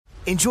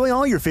Enjoy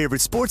all your favorite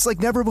sports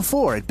like never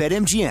before at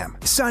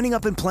BetMGM. Signing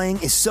up and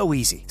playing is so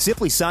easy.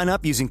 Simply sign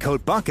up using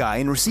code Buckeye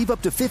and receive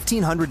up to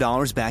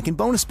 $1,500 back in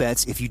bonus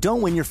bets if you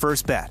don't win your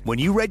first bet. When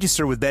you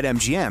register with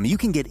BetMGM, you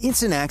can get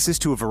instant access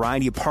to a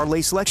variety of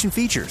parlay selection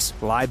features,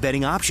 live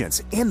betting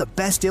options, and the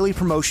best daily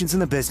promotions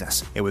in the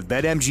business. And with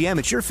BetMGM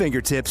at your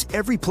fingertips,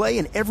 every play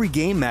and every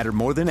game matter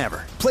more than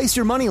ever. Place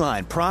your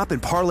moneyline, prop,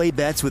 and parlay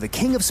bets with the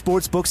king of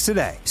sportsbooks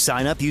today.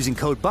 Sign up using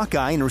code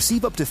Buckeye and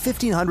receive up to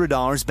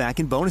 $1,500 back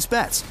in bonus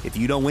bets if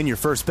you don't win your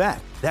first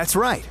bet. That's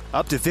right,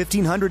 up to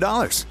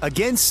 $1,500.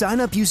 Again, sign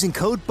up using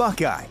code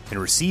Buckeye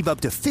and receive up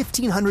to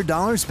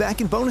 $1,500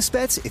 back in bonus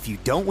bets if you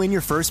don't win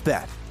your first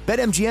bet.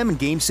 BetMGM and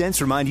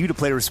GameSense remind you to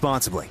play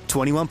responsibly.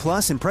 21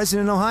 plus and present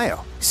in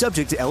Ohio.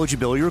 Subject to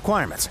eligibility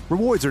requirements.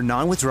 Rewards are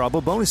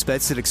non-withdrawable bonus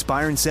bets that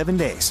expire in 7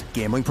 days.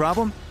 Gambling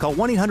problem? Call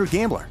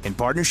 1-800-GAMBLER in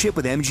partnership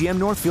with MGM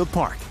Northfield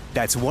Park.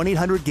 That's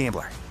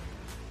 1-800-GAMBLER.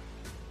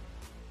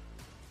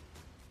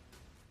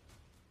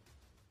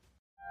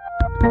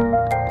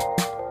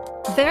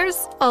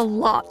 There's a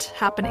lot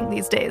happening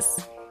these days,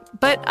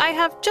 but I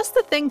have just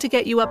the thing to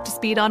get you up to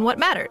speed on what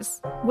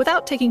matters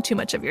without taking too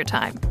much of your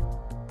time.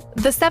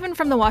 The 7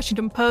 from the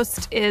Washington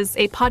Post is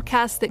a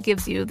podcast that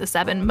gives you the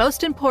 7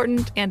 most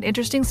important and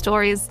interesting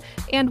stories,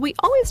 and we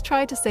always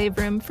try to save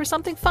room for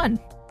something fun.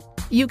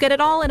 You get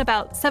it all in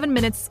about 7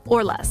 minutes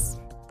or less.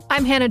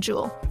 I'm Hannah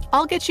Jewell.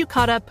 I'll get you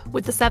caught up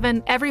with the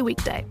 7 every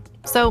weekday.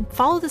 So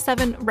follow the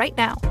 7 right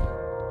now.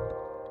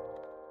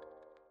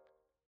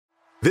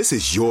 This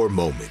is your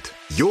moment,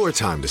 your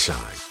time to shine,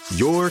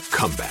 your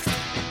comeback.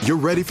 You're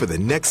ready for the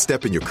next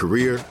step in your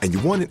career, and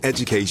you want an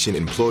education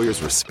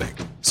employers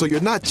respect. So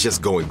you're not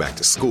just going back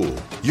to school,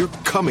 you're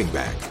coming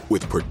back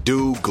with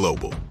Purdue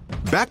Global.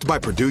 Backed by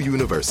Purdue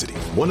University,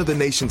 one of the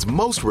nation's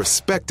most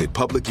respected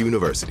public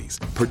universities,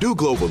 Purdue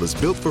Global is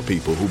built for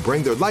people who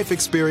bring their life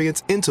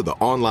experience into the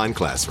online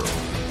classroom.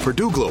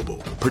 Purdue Global,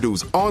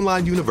 Purdue's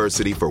online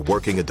university for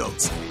working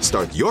adults.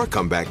 Start your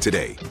comeback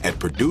today at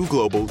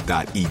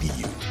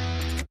purdueglobal.edu.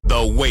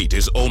 The wait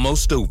is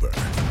almost over.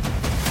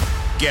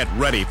 Get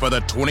ready for the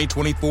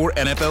 2024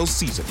 NFL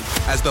season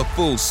as the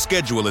full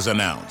schedule is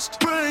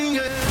announced.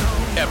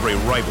 Every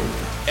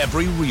rivalry,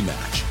 every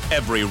rematch,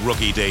 every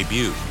rookie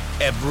debut,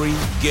 every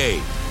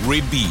game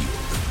revealed.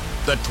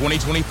 The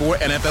 2024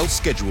 NFL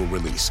schedule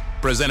release,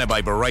 presented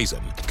by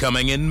Verizon,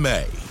 coming in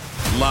May.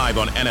 Live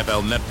on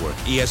NFL Network,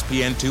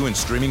 ESPN2, and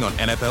streaming on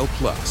NFL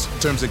Plus.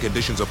 Terms and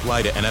conditions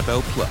apply to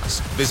NFL Plus.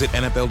 Visit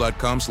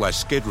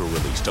NFL.com/schedule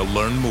release to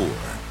learn more.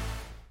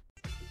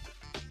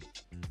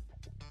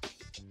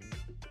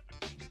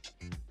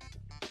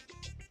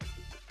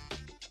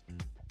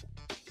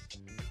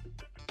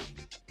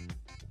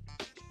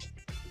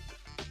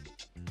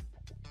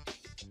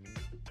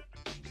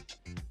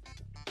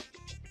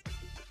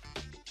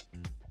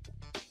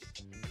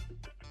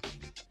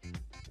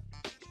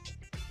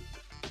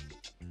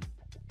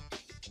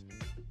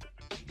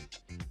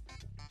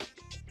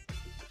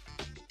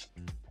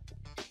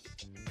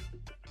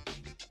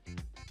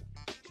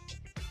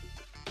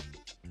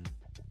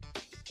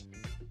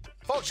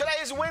 Folks, today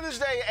is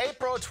Wednesday,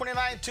 April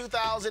 29,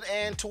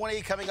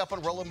 2020. Coming up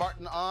on Roland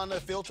Martin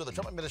Unfiltered, the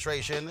Trump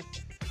administration.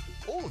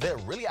 Oh, they're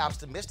really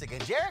optimistic.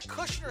 And Jared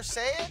Kushner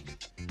said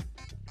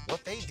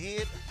what they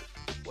did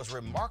was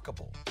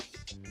remarkable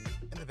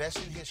and the best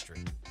in history.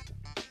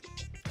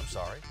 I'm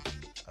sorry,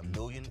 1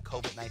 million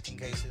COVID-19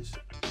 cases,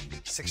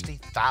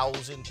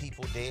 60,000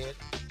 people dead,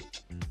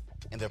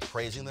 and they're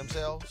praising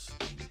themselves?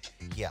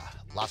 Yeah,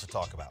 lots to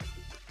talk about.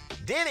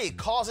 Diddy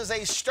causes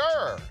a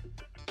stir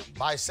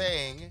by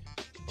saying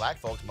black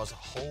folks must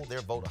hold their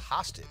vote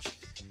hostage,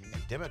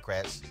 and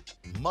Democrats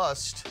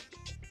must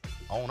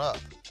own up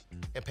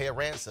and pay a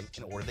ransom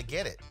in order to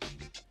get it.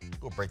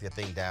 We'll break that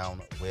thing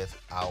down with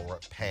our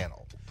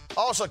panel.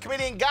 Also,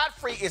 comedian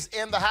Godfrey is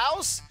in the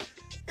house.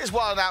 It's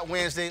Wild Out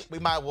Wednesday. We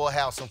might well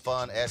have some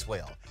fun as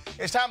well.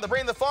 It's time to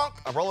bring the funk.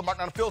 I'm Roland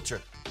Martin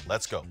Unfiltered.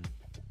 Let's go.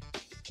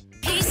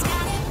 He's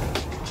got it.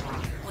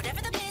 Whatever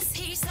the miss,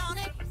 he's on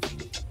it.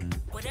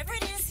 Whatever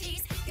it is,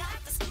 he's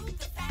got the scoop,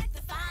 the fact,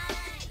 the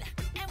find.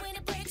 And when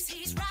it breaks,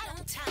 he's right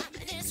on time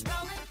and it's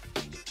rolling.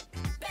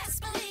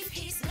 Best believe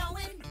he's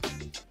knowing.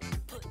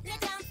 Putting it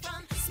down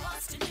from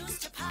sports to news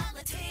to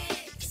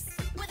politics.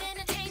 With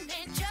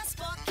entertainment just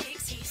for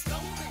kicks, he's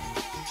rolling.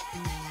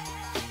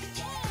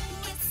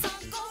 It's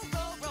on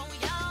go,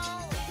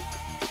 y'all.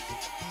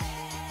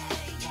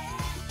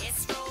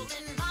 It's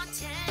Roland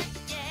Martin,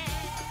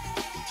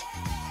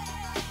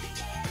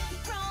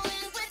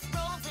 rolling with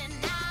Roland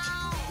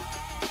now.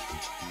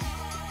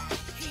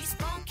 He's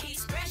funky,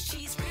 he's fresh,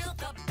 he's real,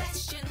 the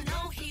best, you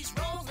know he's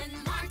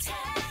Roland Martin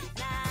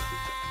now.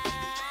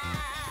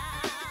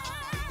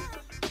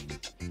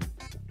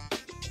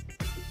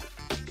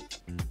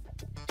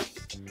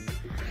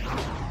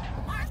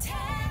 Martin.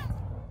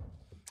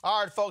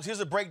 All right, folks,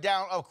 here's a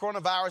breakdown of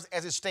coronavirus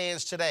as it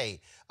stands today.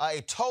 A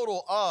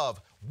total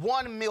of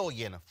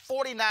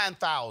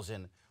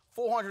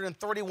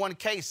 1,049,431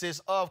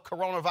 cases of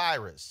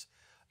coronavirus.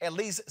 At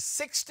least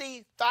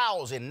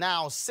 60,000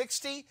 now,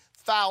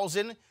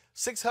 60,000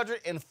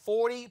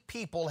 640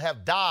 people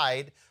have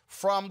died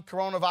from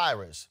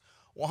coronavirus.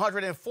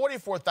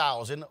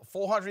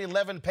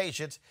 144,411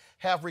 patients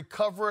have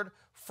recovered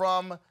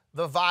from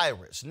the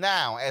virus.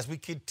 Now, as we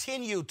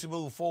continue to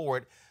move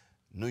forward,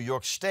 New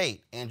York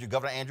State,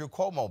 Governor Andrew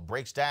Cuomo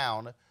breaks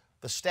down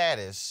the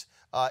status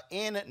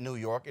in New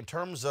York in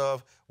terms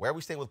of where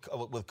we stand with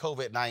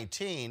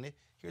COVID-19.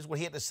 Here's what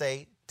he had to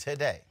say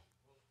today.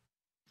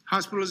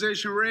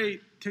 Hospitalization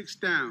rate ticks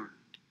down.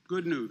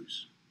 Good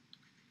news.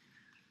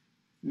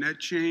 Net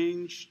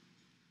change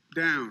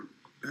down.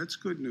 That's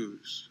good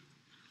news.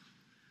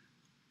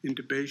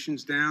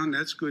 Intubations down.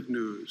 That's good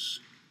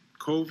news.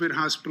 COVID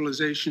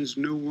hospitalizations,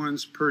 new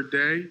ones per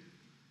day,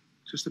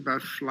 just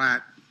about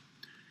flat.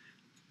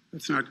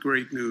 That's not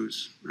great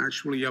news.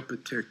 Actually up a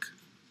tick.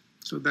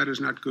 So that is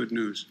not good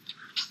news.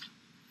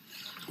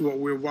 What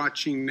we're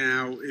watching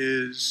now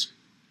is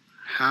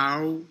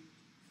how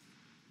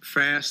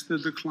fast the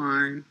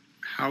decline,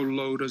 how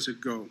low does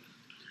it go?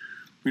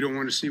 We don't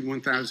want to see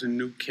 1,000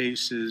 new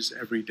cases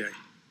every day.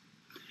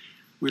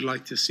 We'd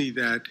like to see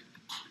that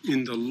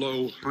in the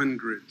low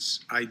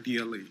hundreds,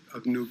 ideally,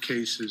 of new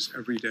cases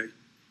every day.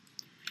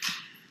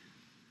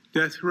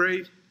 Death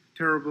rate,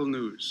 terrible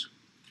news.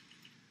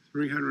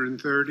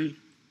 330.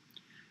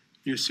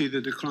 You see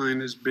the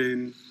decline has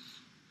been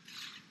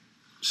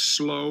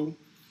slow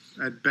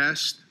at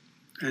best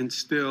and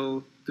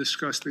still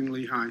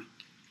disgustingly high.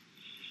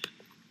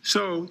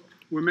 So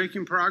we're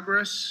making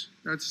progress,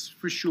 that's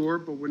for sure,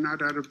 but we're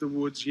not out of the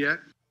woods yet.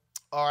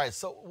 All right,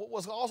 so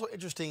what's also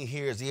interesting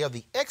here is you have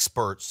the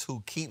experts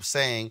who keep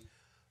saying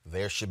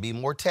there should be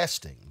more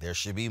testing. There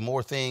should be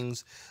more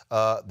things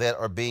that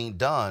are being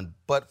done.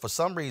 But for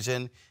some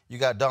reason, you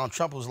got Donald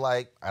Trump who's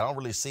like, I don't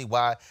really see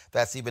why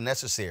that's even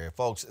necessary.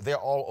 Folks, they're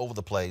all over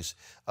the place.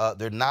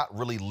 They're not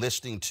really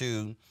listening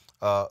to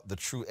the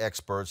true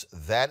experts.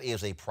 That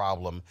is a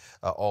problem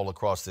all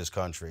across this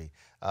country.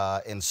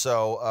 And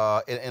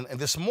so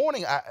this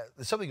morning,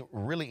 something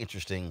really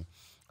interesting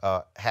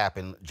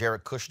happened.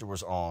 Jared Kushner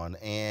was on,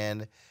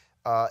 and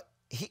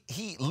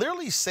he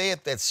literally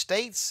said that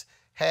states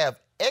have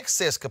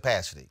excess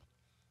capacity.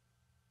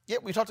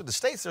 Yet we talked to the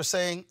states, they're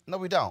saying, no,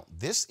 we don't.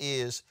 This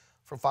is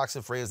from Fox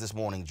and Friends this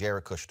morning,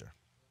 Jared Kushner.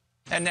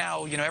 And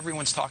now,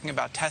 everyone's talking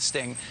about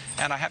testing,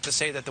 and I have to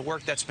say that the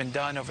work that's been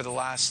done over the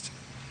last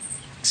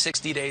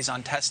 60 days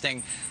on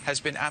testing has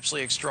been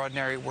absolutely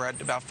extraordinary. We're at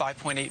about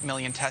 5.8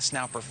 million tests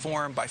now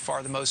performed, by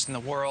far the most in the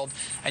world,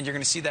 and you're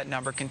going to see that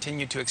number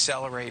continue to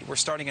accelerate. We're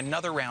starting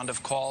another round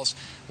of calls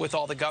with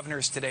all the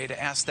governors today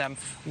to ask them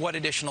what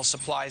additional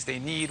supplies they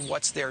need,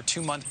 what's their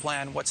 2-month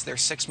plan, what's their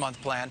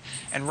 6-month plan,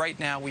 and right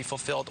now we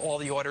fulfilled all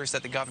the orders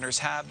that the governors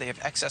have. They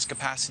have excess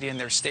capacity in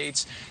their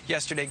states.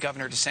 Yesterday,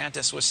 Governor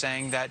DeSantis was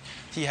saying that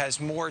he has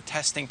more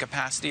testing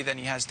capacity than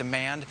he has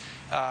demand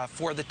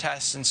for the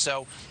tests, and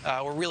so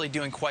we're really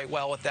doing quite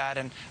well with that.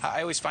 And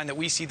I always find that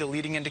we see the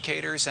leading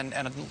indicators, and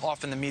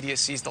often the media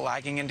sees the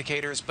lagging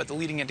indicators, but the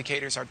leading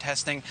indicators, our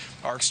testing,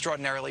 are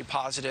extraordinarily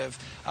positive,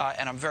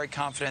 and I'm very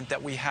confident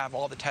that we have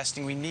all the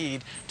testing we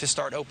need to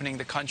start opening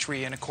the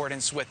country in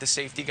accordance with the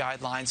safety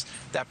guidelines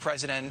that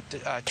President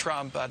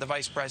Trump, the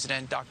Vice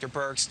President, Dr.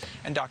 Birx,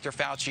 and Dr.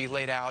 Fauci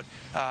laid out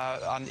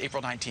on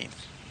April 19th.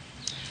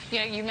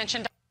 Yeah, you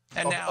mentioned.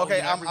 And now,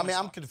 okay,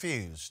 I'm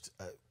confused.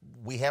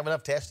 We have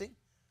enough testing?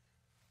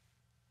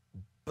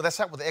 But that's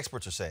not what the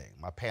experts are saying.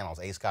 My panel is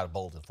A. Scott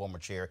Bolton, former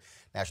chair,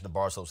 National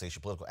Bar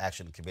Association Political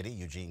Action Committee,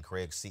 Eugene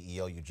Craig,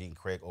 CEO, Eugene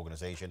Craig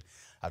Organization,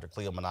 Dr.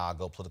 Cleo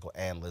Monago, political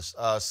analyst.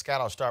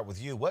 Scott, I'll start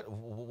with you.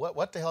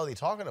 What the hell are they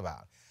talking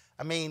about?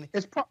 I mean,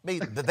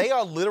 they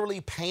are literally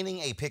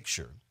painting a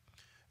picture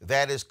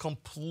that is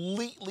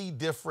completely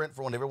different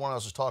from what everyone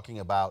else is talking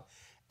about.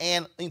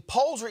 And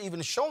polls are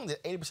even showing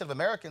that 80% of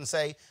Americans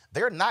say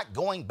they're not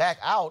going back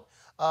out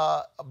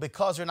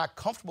because they're not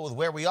comfortable with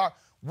where we are.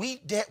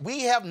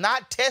 We have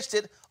not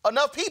tested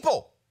enough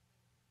people.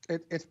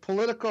 It's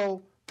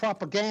political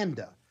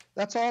propaganda.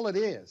 That's all it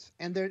is.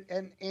 And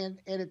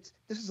this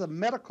is a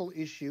medical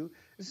issue.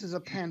 This is a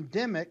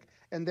pandemic,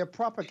 and they're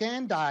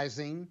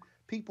propagandizing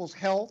people's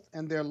health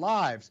and their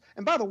lives.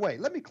 And by the way,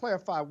 let me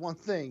clarify one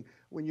thing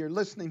when you're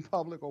listening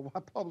public or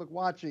public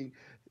watching,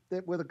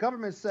 that where the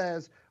government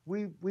says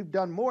we've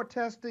done more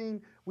testing,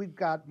 we've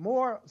got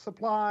more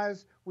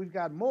supplies, we've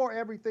got more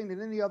everything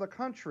than any other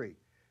country.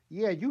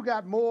 Yeah, you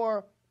got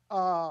more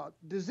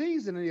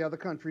disease than any other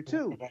country,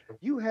 too.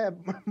 You have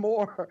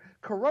more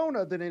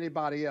corona than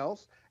anybody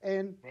else,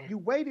 and you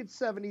waited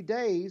 70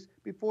 days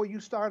before you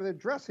started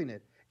addressing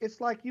it.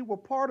 It's like you were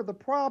part of the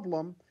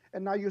problem,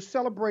 and now you're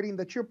celebrating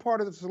that you're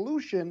part of the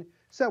solution,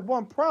 except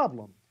one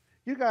problem.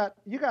 You got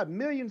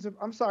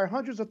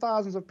hundreds of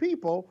thousands of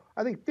people,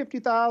 I think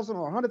 50,000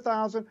 or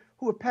 100,000,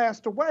 who have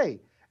passed away.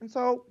 And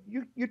so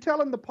you're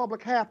telling the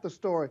public half the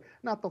story,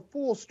 not the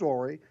full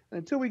story. And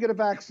until we get a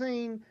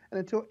vaccine and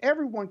until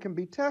everyone can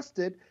be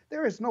tested,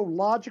 there is no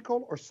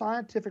logical or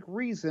scientific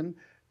reason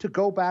to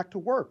go back to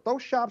work.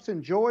 Those shops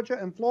in Georgia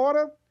and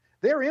Florida,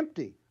 they're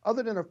empty,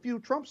 other than a few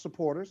Trump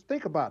supporters.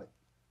 Think about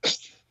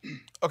it.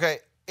 Okay,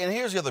 And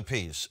here's the other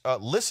piece.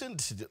 Listen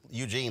to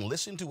Eugene.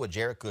 Listen to what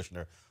Jared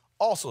Kushner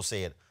also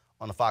said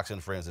on the Fox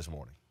and Friends this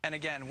morning. And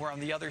again, we're on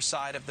the other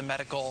side of the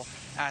medical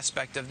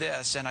aspect of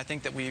this, and I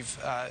think that we've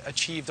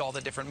achieved all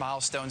the different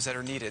milestones that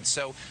are needed.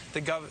 So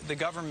the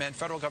government,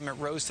 federal government,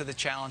 rose to the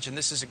challenge, and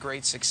this is a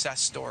great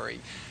success story.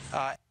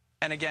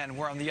 And again,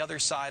 we're on the other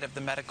side of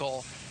the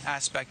medical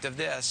aspect of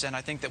this, and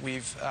I think that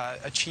we've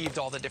achieved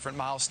all the different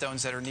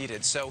milestones that are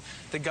needed. So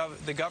the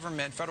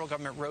government, federal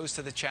government, rose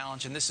to the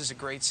challenge, and this is a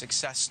great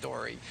success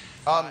story.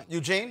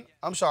 Eugene,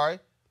 I'm sorry.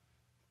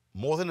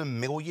 More than 1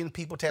 million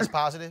people test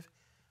positive,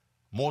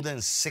 more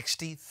than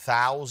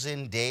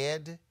 60,000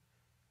 dead,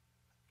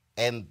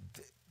 and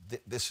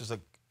this is a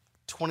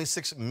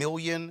 26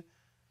 million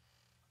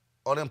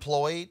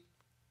unemployed.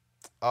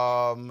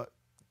 I'm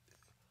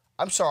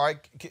sorry,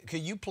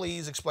 can you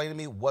please explain to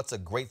me what's a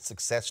great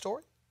success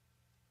story?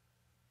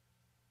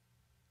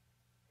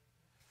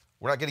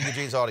 We're not getting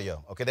Eugene's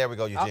audio. Okay, there we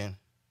go, Eugene.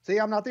 See,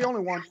 I'm not the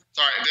only one.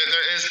 Sorry,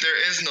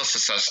 there is no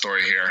success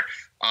story here.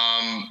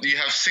 You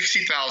have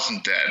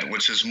 60,000 dead,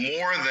 which is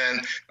more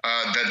than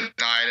that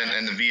died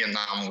in the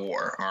Vietnam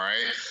War. All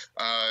right.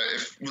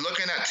 If we're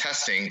looking at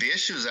testing, the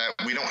issue is that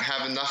we don't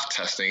have enough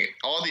testing.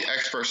 All the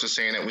experts are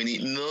saying that we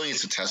need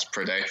millions of tests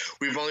per day.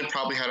 We've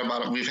had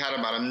about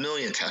 1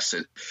 million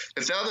tested.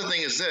 The other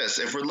thing is this: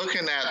 if we're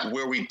looking at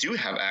where we do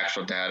have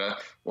actual data,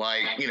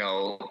 like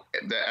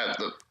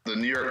the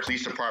New York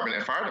Police Department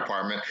and Fire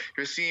Department,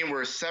 you're seeing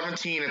where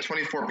 17 and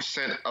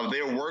 24% of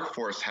their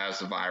workforce has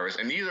the virus,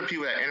 and these are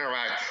people that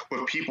interact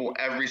with people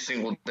every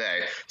single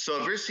day. So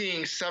if you're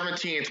seeing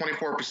 17 and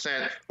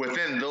 24%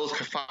 within those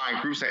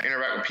confined groups that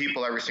interact with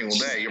people every single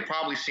day, you're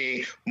probably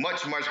seeing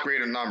much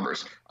greater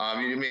numbers.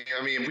 I mean,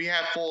 if we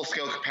had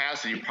full-scale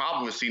capacity, you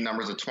probably would see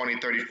numbers of 20,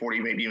 30, 40,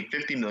 maybe even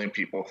 50 million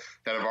people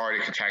that have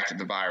already contracted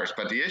the virus.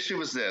 But the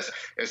issue is this: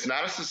 it's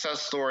not a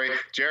success story.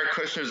 Jared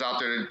Kushner's out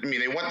there. I mean,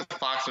 they went to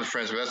Fox and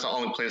Friends, but that's the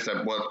only place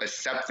that will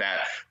accept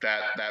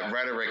that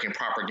rhetoric and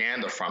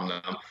propaganda from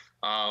them.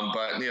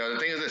 But the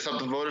thing is, it's up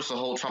to voters to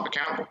hold Trump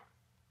accountable.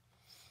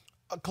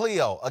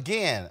 Cleo,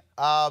 again,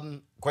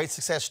 great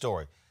success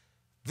story.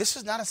 This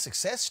is not a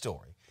success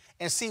story.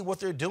 And see, what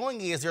they're doing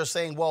is they're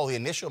saying, well, the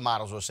initial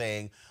models were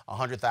saying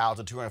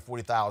 100,000,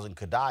 240,000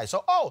 could die.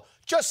 So,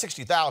 just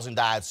 60,000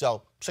 died,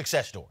 so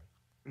success story.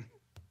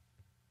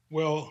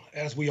 Well,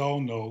 as we all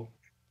know,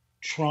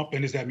 Trump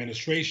and his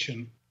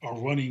administration are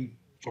running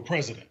for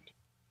president,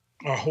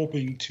 are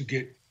hoping to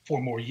get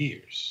 4 more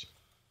years.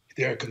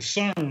 They're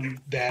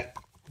concerned that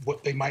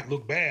they might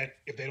look bad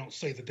if they don't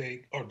say that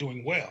they are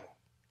doing well.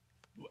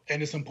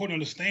 And it's important to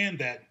understand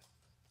that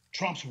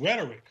Trump's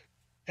rhetoric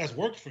has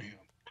worked for him.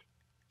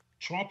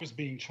 Trump is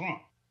being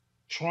Trump.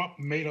 Trump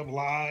made up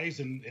lies,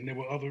 and there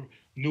were other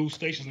news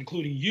stations,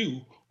 including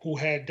you, who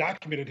had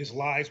documented his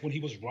lies when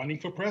he was running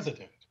for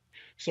president.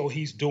 So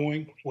he's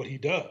doing what he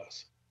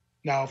does.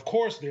 Now, of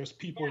course, there's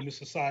people in this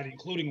society,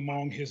 including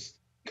among his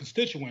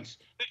constituents,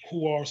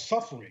 who are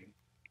suffering.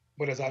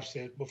 But as I've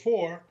said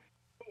before,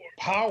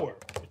 power,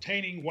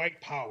 retaining white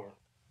power,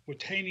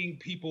 retaining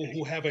people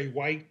who have a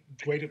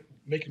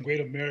making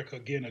great America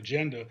again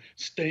agenda,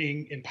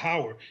 staying in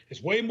power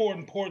is way more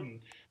important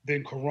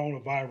than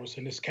coronavirus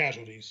and its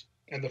casualties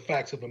and the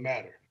facts of the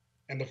matter.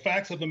 And the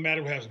facts of the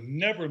matter has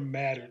never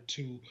mattered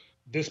to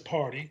this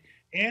party.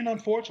 And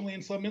unfortunately,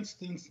 in some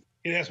instances,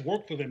 it has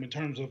worked for them in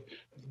terms of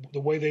the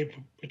way they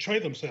portray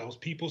themselves.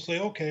 People say,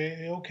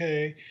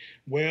 okay,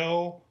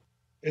 well,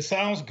 it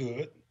sounds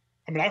good.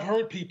 I mean, I've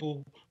heard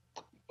people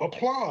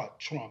applaud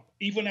Trump,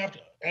 even at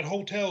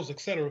hotels, et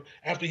cetera,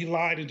 after he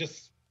lied and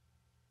just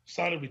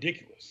sounded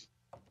ridiculous.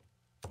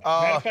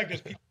 Matter of fact,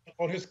 there's people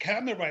on his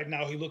cabinet right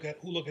now who look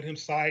at him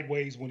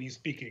sideways when he's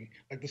speaking,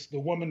 like the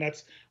woman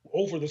that's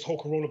over this whole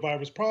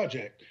coronavirus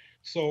project.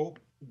 So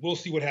we'll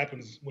see what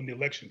happens when the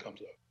election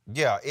comes up.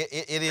 Yeah,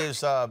 it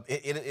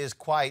is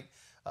quite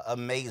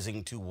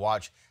amazing to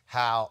watch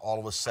how all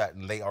of a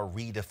sudden they are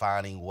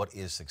redefining what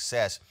is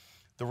success.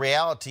 The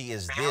reality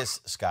is this,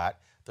 Scott.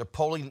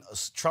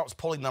 Trump's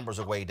polling numbers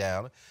are way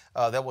down.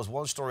 There was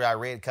one story I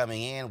read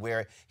coming in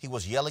where he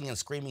was yelling and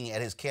screaming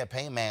at his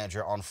campaign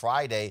manager on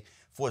Friday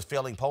for his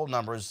failing poll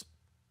numbers,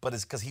 but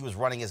it's because he was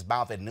running his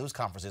mouth at news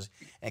conferences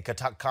and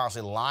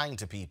constantly lying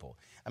to people.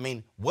 I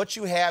mean, what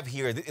you have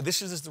here,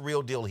 this is the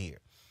real deal here.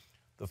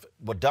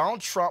 What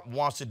Donald Trump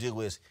wants to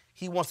do is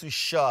he wants to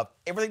shove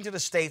everything to the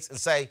states and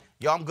say,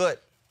 yo, I'm good.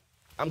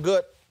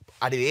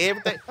 I did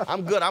everything.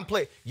 I'm good. I'm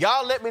playing.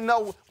 Y'all let me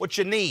know what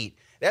you need.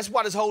 That's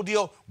why this whole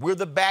deal, we're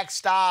the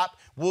backstop,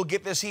 we'll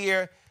get this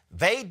here.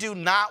 They do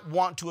not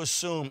want to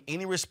assume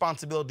any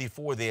responsibility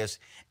for this,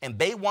 and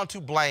they want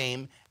to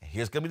blame,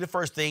 here's going to be the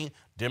first thing,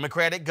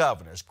 Democratic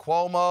governors,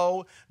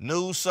 Cuomo,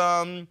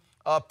 Newsom,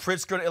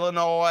 Pritzker in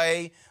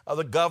Illinois,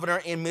 the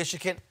governor in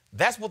Michigan.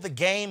 That's what the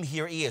game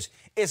here is.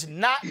 It's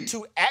not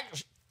to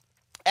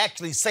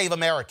actually save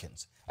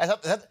Americans.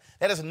 That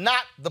is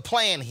not the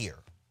plan here.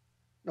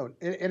 No,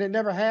 and it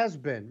never has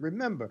been.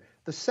 Remember,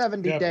 the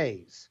 70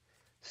 days.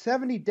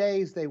 70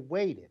 days they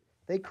waited.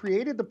 They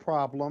created the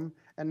problem,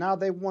 and now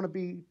they want to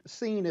be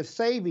seen as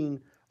saving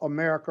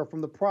America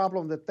from the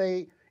problem that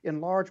they,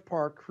 in large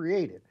part,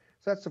 created.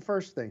 So that's the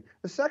first thing.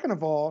 The second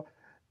of all,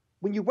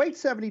 when you wait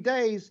 70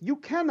 days, you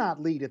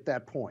cannot lead at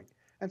that point.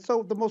 And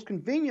so the most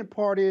convenient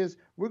part is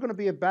we're going to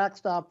be a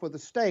backstop for the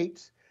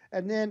states,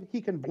 and then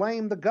he can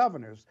blame the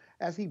governors,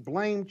 as he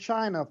blamed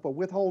China for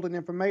withholding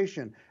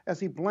information, as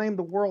he blamed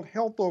the World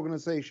Health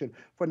Organization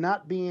for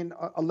not being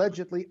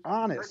allegedly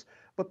honest.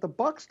 But the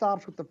buck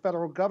stops with the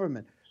federal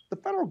government. The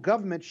federal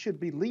government should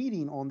be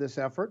leading on this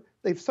effort.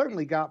 They've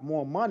certainly got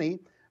more money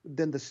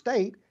than the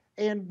state.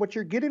 And what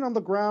you're getting on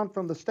the ground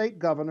from the state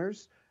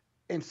governors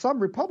and some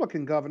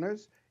Republican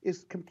governors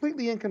is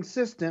completely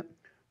inconsistent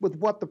with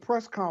what the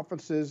press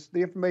conferences,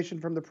 the information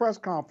from the press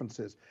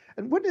conferences.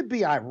 And wouldn't it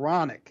be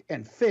ironic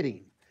and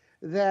fitting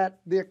that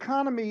the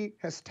economy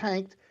has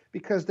tanked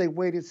because they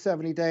waited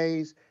 70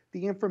 days?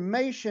 The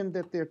information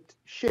that they're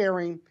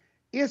sharing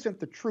isn't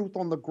the truth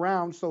on the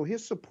ground, so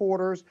his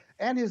supporters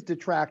and his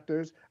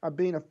detractors are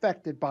being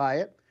affected by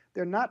it.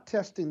 They're not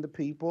testing the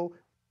people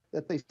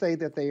that they say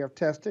that they have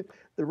tested.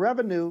 The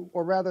revenue,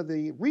 or rather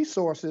the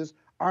resources,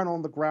 aren't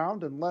on the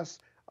ground unless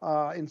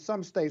in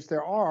some states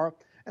there are.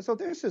 And so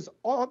this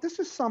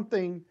is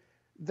something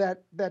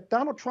that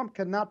Donald Trump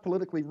cannot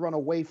politically run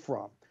away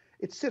from.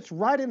 It sits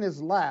right in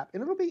his lap.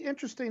 And it'll be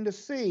interesting to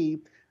see,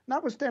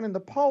 notwithstanding the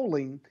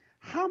polling,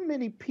 how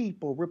many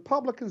people,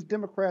 Republicans,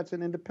 Democrats,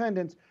 and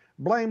independents,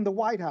 blame the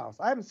White House.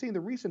 I haven't seen the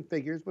recent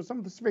figures, but some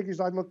of the figures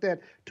I looked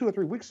at 2 or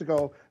 3 weeks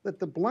ago, that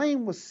the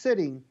blame was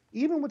sitting,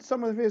 even with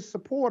some of his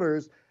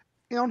supporters,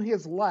 on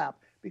his lap,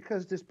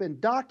 because it's been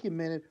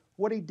documented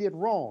what he did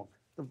wrong.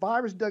 The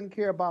virus doesn't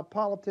care about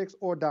politics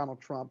or Donald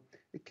Trump.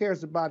 It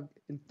cares about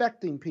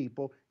infecting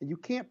people, and you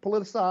can't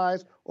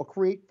politicize or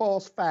create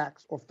false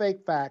facts or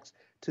fake facts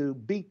to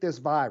beat this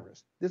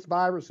virus. This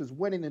virus is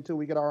winning until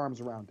we get our arms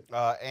around it.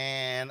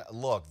 And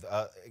look,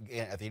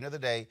 again, at the end of the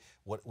day,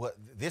 what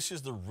this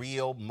is the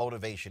real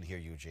motivation here,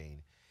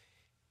 Eugene.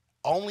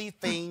 Only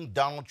thing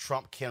Donald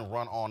Trump can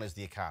run on is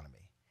the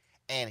economy.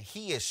 And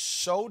he is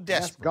so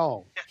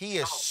desperate. He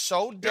is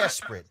so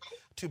desperate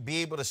to be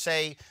able to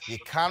say the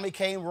economy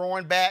came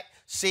roaring back.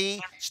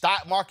 See,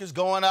 stock market's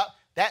going up.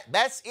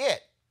 That's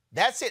it.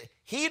 That's it.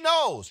 He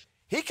knows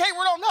he can't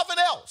run on nothing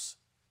else.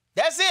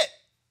 That's it.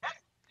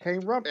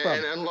 Can't run from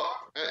it.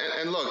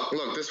 And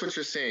look, this is what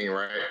you're seeing,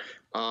 right?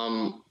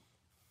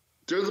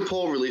 There's a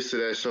poll released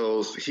today that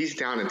shows he's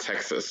down in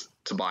Texas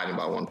to Biden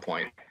by 1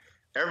 point.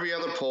 Every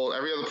other poll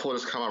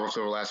that's come out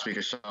over the last week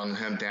has shown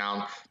him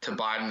down to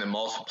Biden in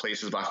multiple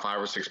places by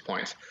 5 or 6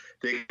 points.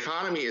 The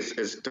economy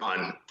is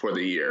done for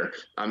the year.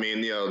 I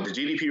mean, the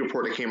GDP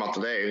report that came out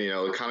today,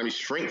 the economy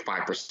shrank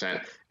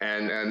 5%,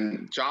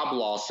 and job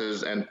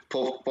losses and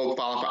folks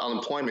filing for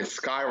unemployment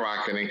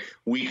skyrocketing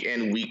week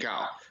in, week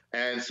out.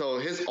 And so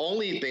his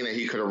only thing that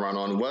he could have run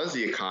on was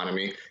the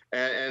economy,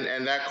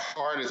 and that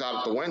card is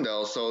out the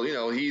window. So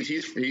he's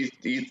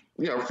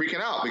freaking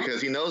out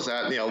because he knows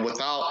that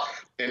without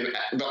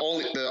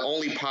the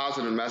only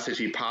positive message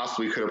he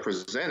possibly could have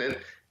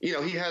presented, he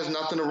has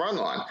nothing to run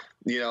on.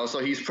 So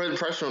he's putting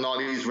pressure on all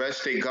these red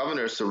state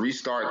governors to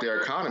restart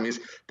their economies.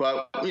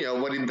 But,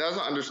 what he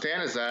doesn't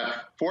understand is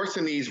that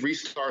forcing these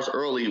restarts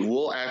early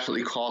will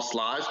actually cost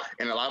lives,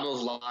 and a lot of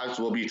those lives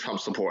will be Trump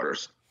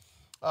supporters.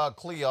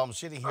 Cleo, I'm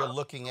sitting here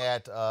looking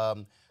at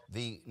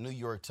the New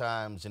York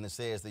Times, and it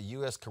says the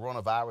U.S.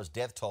 coronavirus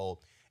death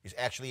toll is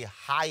actually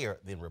higher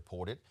than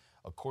reported.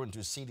 According to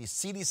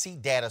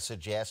CDC data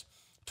suggests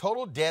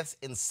total deaths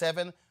in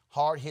 7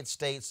 hard-hit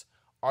states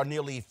are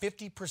nearly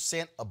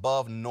 50%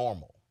 above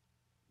normal.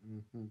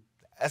 Mm-hmm.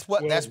 That's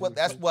what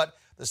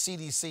the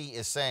CDC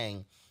is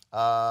saying.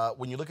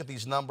 When you look at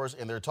these numbers,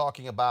 and they're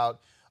talking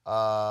about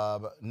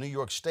New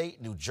York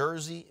State, New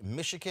Jersey,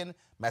 Michigan,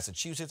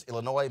 Massachusetts,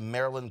 Illinois,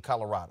 Maryland,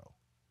 Colorado.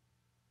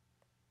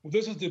 Well,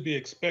 this is to be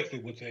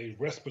expected with a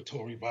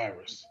respiratory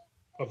virus,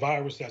 a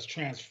virus that's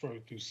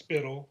transferred through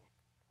spittle,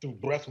 through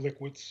breath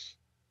liquids,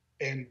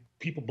 and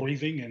people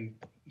breathing. And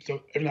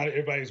so not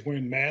everybody's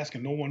wearing masks,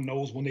 and no one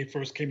knows when they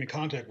first came in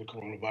contact with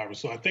coronavirus.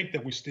 So I think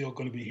that we're still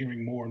going to be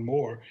hearing more and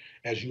more,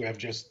 as you have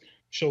just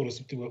showed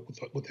us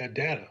with that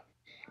data.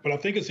 But I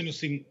think it's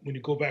interesting when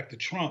you go back to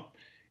Trump,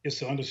 is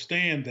to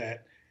understand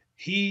that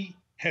he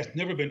has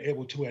never been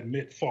able to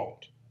admit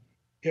fault.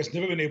 He has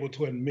never been able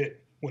to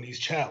admit when he's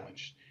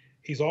challenged.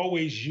 He's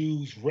always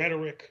used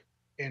rhetoric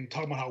and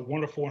talking about how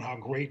wonderful and how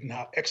great and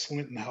how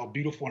excellent and how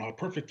beautiful and how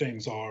perfect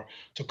things are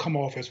to come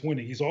off as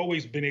winning. He's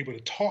always been able to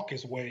talk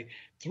his way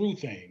through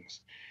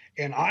things.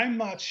 And I'm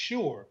not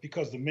sure,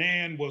 because the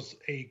man was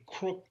a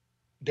crook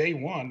day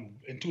one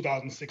in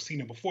 2016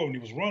 and before when he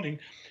was running,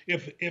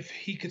 if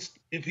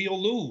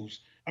he'll lose.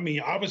 I mean,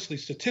 obviously,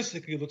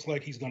 statistically, it looks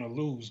like he's going to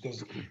lose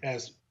because,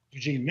 as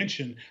Eugene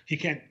mentioned, he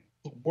can't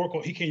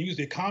use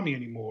the economy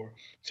anymore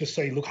to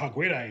say, look how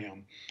great I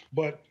am.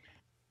 But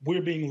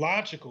we're being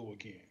logical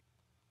again.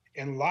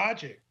 And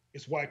logic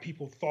is why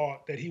people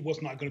thought that he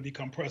was not going to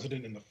become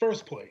president in the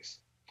first place.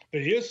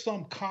 There is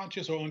some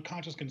conscious or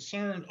unconscious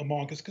concern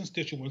among his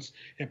constituents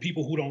and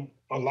people who don't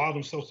allow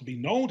themselves to be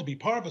known to be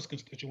part of his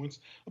constituents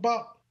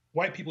about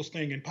white people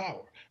staying in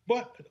power.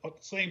 But at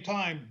the same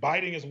time,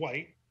 Biden is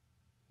white,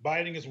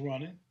 Biden is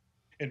running,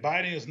 and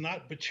Biden is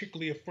not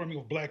particularly affirming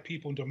of black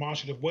people in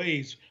demonstrative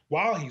ways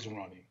while he's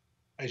running.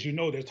 As you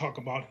know, they're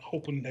talking about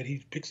hoping that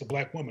he picks a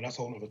black woman. That's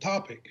a whole other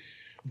topic.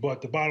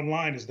 But the bottom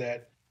line is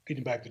that,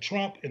 getting back to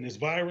Trump and this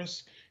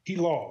virus, he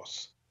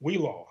lost. We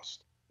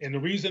lost. And the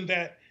reason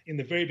that in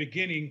the very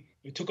beginning,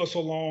 it took us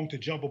so long to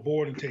jump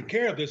aboard and take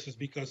care of this is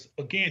because,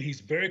 again, he's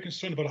very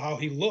concerned about how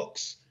he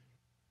looks.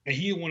 And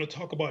he didn't want to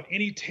talk about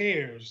any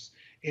tears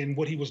in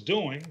what he was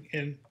doing.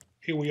 And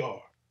here we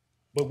are.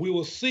 But we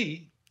will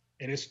see,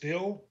 and it's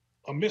still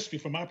a mystery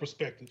from my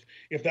perspective,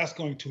 if that's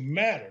going to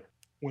matter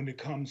when it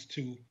comes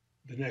to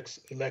the next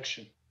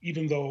election,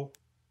 even though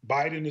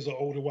Biden is an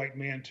older white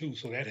man too.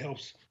 So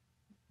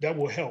that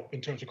will help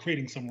in terms of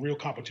creating some real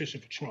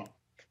competition for Trump.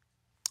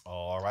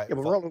 All right. Yeah,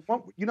 but Roland,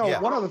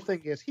 one other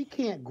thing is he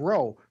can't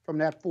grow from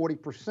that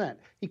 40%.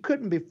 He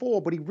couldn't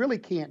before, but he really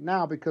can't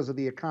now because of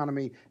the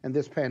economy and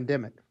this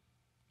pandemic.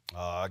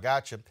 I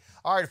got you.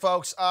 All right,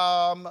 folks.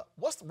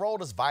 What's the role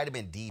does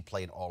vitamin D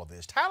play in all of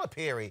this? Tyler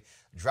Perry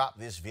dropped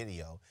this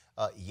video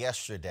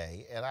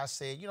yesterday, and I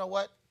said, you know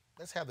what?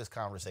 Let's have this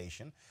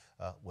conversation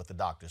with the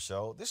doctor.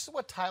 So this is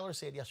what Tyler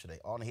said yesterday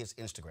on his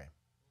Instagram.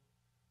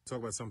 Talk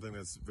about something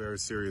that's very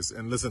serious.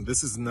 And listen,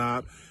 this is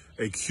not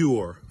a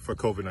cure for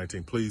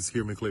COVID-19. Please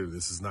hear me clearly.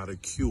 This is not a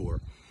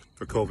cure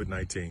for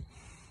COVID-19.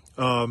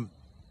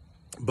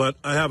 But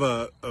I have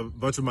a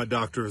bunch of my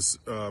doctors.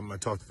 I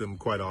talk to them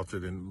quite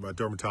often, and my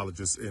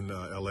dermatologist in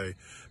L.A.,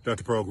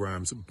 Dr. Pearl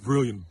Grimes,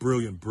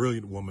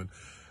 brilliant woman.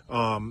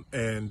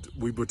 And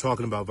we were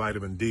talking about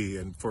vitamin D.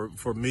 And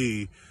for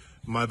me,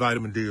 my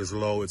vitamin D is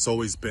low. It's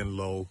always been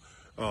low.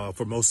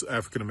 For most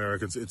African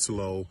Americans, it's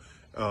low.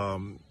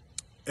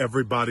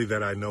 Everybody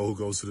that I know who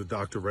goes to the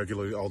doctor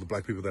regularly, all the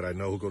black people that I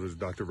know who go to the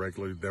doctor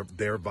regularly,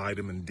 their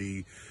vitamin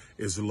D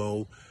is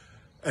low.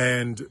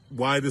 And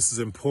why this is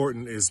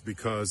important is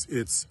because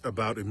it's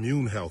about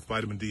immune health.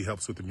 Vitamin D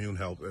helps with immune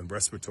health and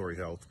respiratory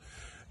health.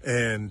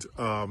 And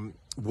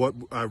what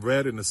I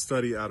read in a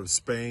study out of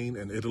Spain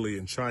and Italy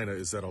and China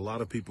is that a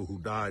lot of people who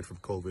died from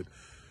COVID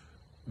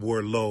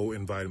were low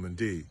in vitamin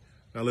D.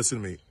 Now,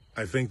 listen to me.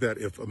 I think that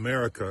if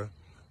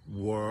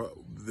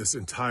this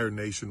entire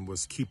nation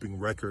was keeping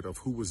record of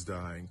who was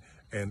dying,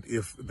 and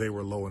if they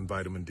were low in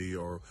vitamin D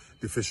or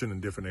deficient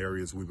in different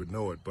areas, we would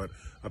know it. But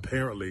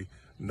apparently,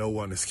 no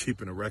one is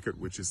keeping a record,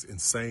 which is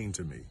insane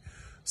to me.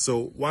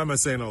 So why am I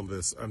saying all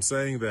this? I'm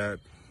saying that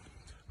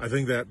I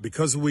think that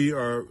because we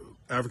are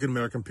African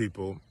American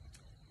people,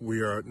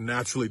 we are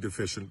naturally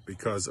deficient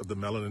because of the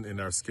melanin in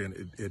our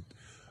skin. It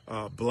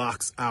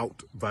blocks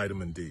out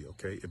vitamin D,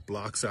 okay? It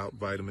blocks out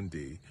vitamin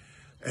D.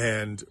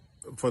 And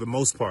for the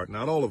most part,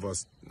 not all of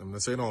us, I'm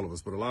not saying all of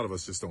us, but a lot of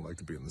us just don't like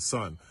to be in the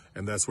sun.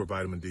 And that's where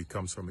vitamin D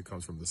comes from. It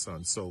comes from the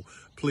sun. So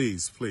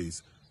please,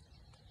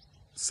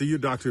 see your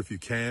doctor if you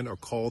can, or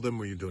call them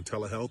when you're doing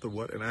telehealth or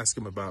what, and ask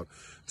them about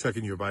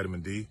checking your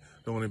vitamin D.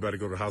 Don't want anybody to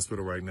go to the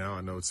hospital right now.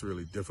 I know it's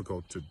really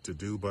difficult to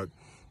do, but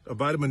a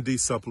vitamin D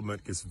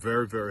supplement is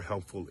very, very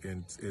helpful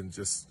in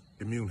just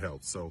immune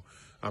health. So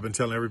I've been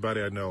telling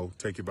everybody I know,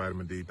 take your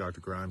vitamin D.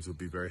 Dr. Grimes would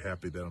be very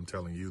happy that I'm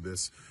telling you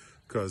this,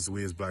 because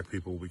we as black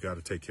people, we got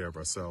to take care of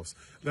ourselves.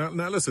 Now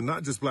listen,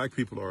 not just black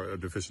people are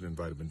deficient in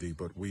vitamin D,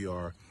 but we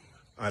are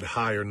at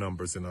higher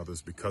numbers than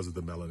others because of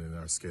the melanin in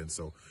our skin.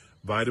 So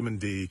vitamin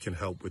D can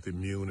help with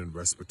immune and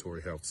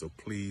respiratory health. So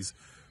please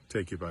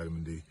take your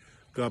vitamin D.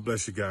 God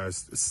bless you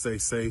guys. Stay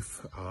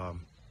safe.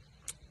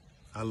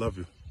 I love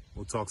you.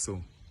 We'll talk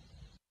soon.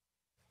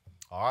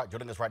 All right,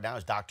 joining us right now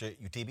is Dr.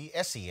 Utibi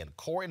Essien,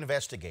 core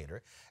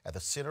investigator at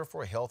the Center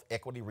for Health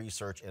Equity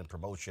Research and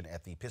Promotion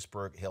at the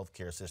Pittsburgh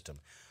Healthcare System.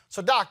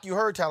 So, Doc, you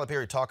heard Tyler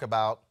Perry talk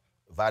about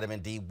vitamin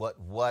D, what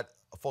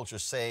folks are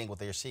saying, what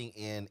they're seeing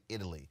in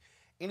Italy.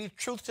 Any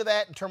truth to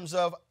that in terms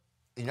of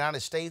the United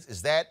States?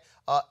 Is that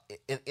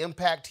an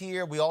impact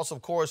here? We also,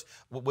 of course,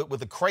 with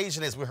the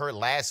craziness we heard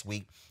last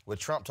week with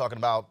Trump talking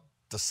about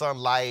the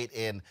sunlight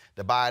and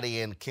the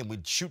body and can we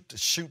shoot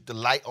the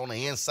light on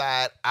the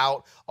inside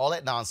out, all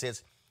that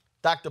nonsense.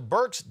 Dr.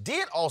 Birx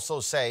did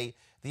also say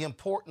the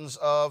importance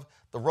of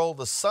the role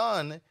the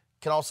sun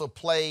can also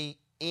play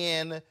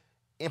in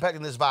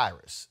impacting this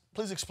virus.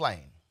 Please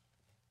explain.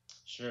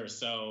 Sure.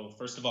 So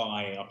first of all,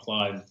 I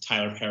applaud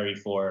Tyler Perry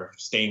for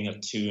staying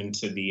attuned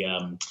to the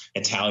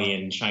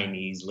Italian,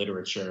 Chinese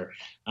literature.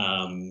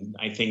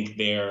 I think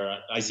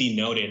as he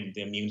noted,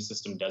 the immune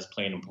system does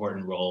play an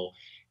important role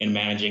in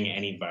managing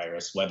any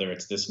virus, whether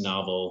it's this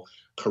novel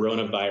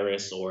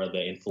coronavirus or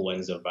the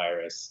influenza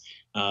virus.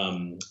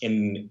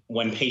 And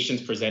when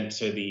patients present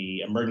to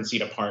the emergency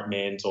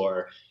department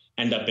or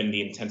end up in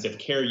the intensive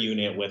care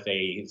unit with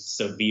a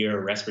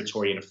severe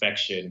respiratory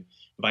infection,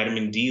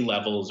 vitamin D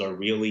levels are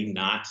really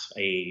not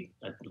a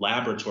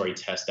laboratory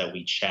test that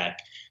we check,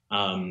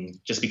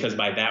 just because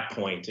by that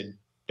point,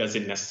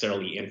 doesn't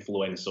necessarily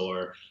influence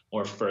or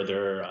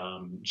further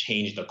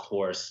change the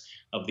course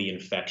of the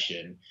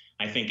infection.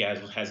 I think, as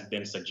has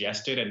been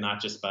suggested, and not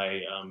just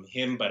by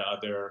him, but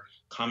other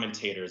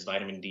commentators,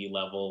 vitamin D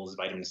levels,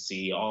 vitamin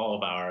C, all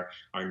of our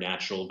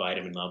natural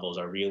vitamin levels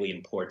are really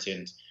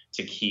important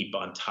to keep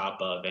on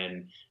top of,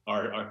 and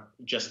are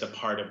just a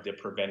part of the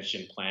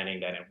prevention planning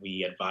that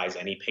we advise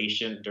any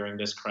patient during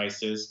this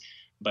crisis.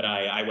 But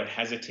I would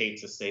hesitate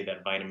to say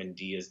that vitamin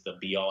D is the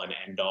be-all and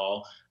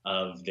end-all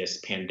of this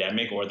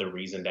pandemic, or the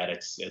reason that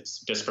it's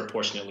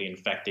disproportionately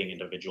infecting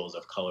individuals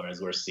of color,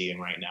 as we're seeing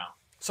right now.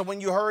 So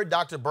when you heard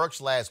Dr. Birx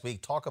last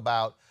week talk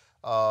about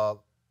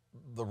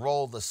the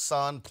role the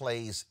sun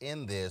plays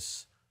in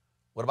this,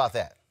 what about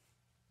that?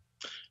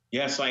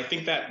 Yeah, so I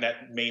think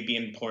that may be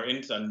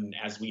important.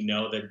 As we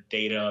know, the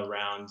data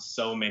around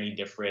so many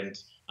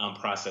different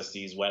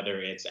processes,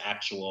 whether it's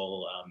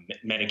actual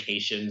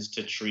medications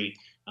to treat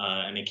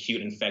an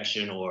acute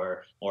infection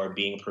or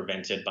being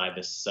prevented by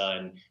the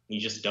sun, we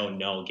just don't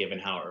know, given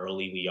how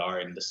early we are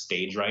in the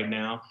stage right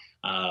now.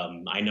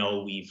 I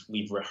know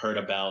we've heard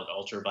about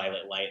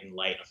ultraviolet light and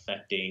light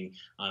affecting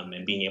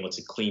and being able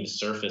to clean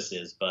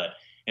surfaces, but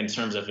in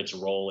terms of its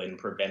role in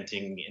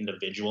preventing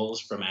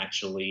individuals from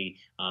actually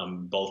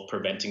both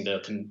preventing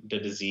the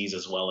disease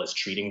as well as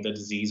treating the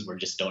disease, we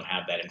just don't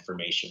have that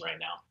information right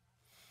now.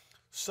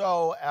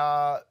 So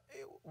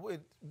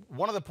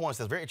one of the points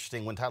that's very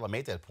interesting when Tyler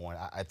made that point,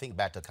 I think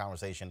back to a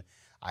conversation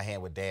I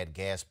had with Dan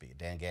Gaspy.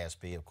 Dan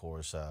Gaspy, of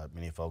course,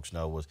 many folks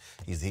know,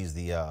 he's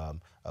the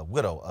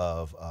widow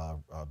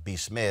of B.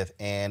 Smith.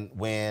 And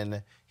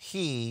when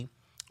he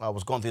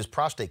was going through his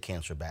prostate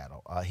cancer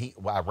battle,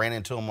 I ran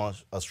into him on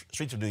the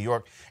streets of New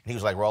York, and he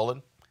was like,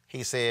 Roland,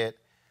 he said,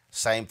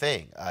 same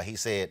thing. He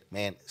said,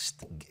 man,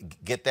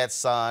 get that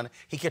sun.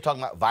 He kept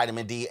talking about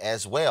vitamin D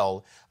as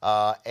well.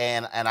 So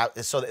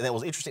it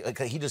was interesting.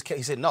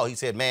 He said, no, he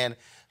said, man,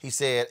 I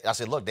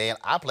said, look, Dan,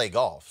 I play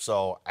golf,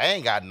 so I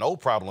ain't got no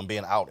problem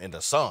being out in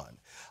the sun.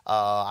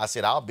 I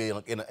said, I'll be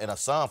in a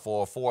sun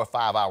for a 4 or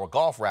 5 hour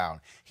golf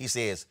round. He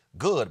says,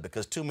 good,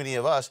 because too many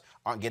of us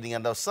aren't getting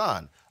enough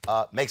sun.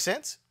 Make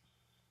sense?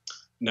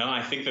 No,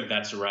 I think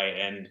that's right.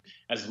 And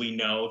as we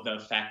know, the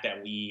fact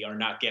that we are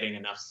not getting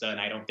enough sun,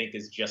 I don't think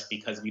is just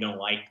because we don't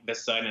like the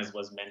sun, as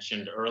was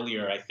mentioned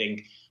earlier. I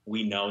think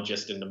we know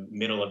just in the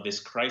middle of this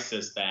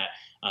crisis that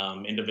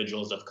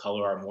individuals of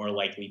color are more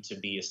likely to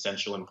be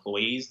essential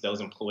employees.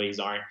 Those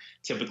employees aren't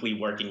typically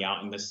working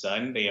out in the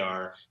sun. They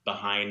are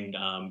behind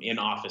in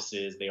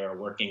offices. They are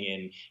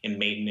working in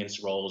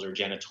maintenance roles or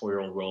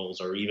janitorial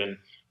roles, or even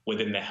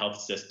within the health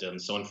system.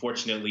 So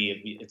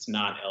unfortunately, it's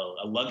not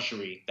a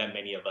luxury that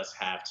many of us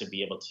have to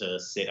be able to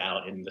sit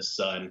out in the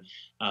sun.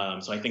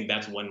 So I think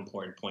that's one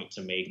important point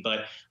to make.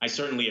 But I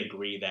certainly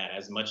agree that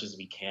as much as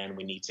we can,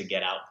 we need to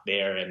get out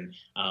there and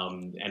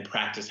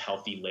practice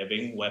healthy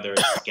living, whether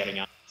it's getting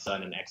out in the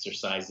sun and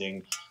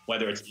exercising,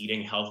 whether it's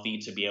eating healthy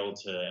to be able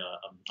to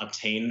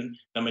obtain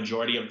the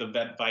majority of the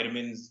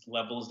vitamins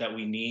levels that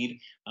we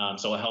need.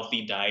 So a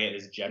healthy diet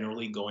is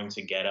generally going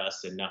to get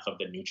us enough of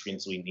the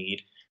nutrients we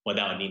need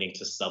without needing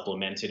to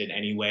supplement it in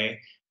any way.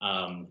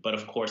 But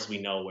of course, we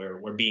know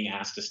we're being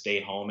asked to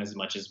stay home as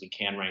much as we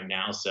can right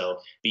now. So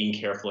being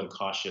careful and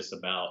cautious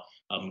about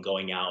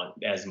going out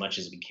as much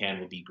as we can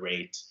would be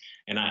great.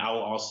 And I'll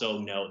also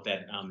note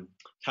that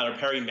Tyler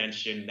Perry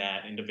mentioned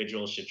that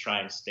individuals should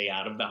try and stay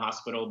out of the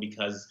hospital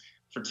because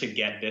to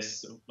get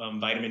this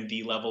vitamin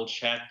D level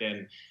checked.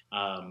 And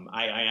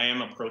I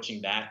am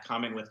approaching that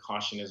comment with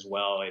caution as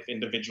well. If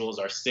individuals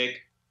are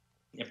sick,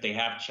 if they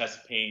have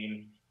chest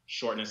pain,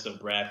 shortness of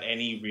breath,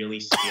 any really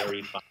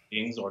scary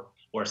findings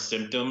or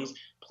symptoms,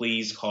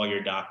 please call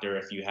your doctor.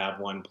 If you have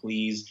one,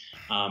 please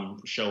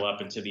show up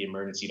into the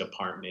emergency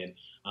department.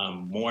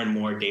 More and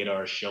more data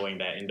are showing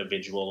that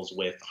individuals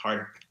with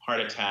heart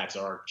attacks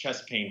or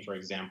chest pain, for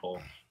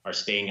example, are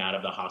staying out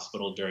of the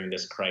hospital during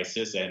this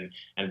crisis. And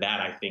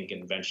that, I think,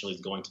 eventually is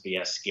going to be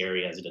as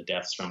scary as the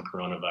deaths from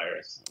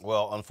coronavirus.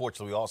 Well,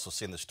 unfortunately, we also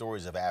seen the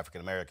stories of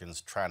African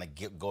Americans trying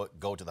to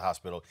go to the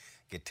hospital,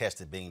 get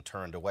tested, being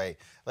turned away.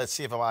 Let's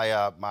see if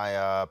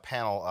my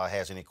panel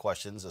has any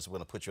questions. As we're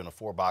going to put you in a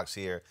 4-box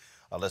here.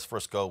 Let's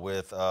first go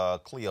with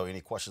Cleo.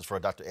 Any questions for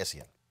Dr.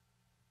 Essien?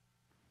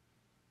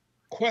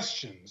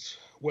 Questions?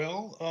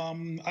 Well,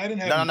 I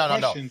didn't have any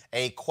questions. No.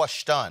 A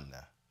question.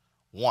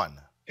 One.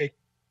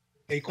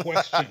 A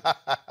question.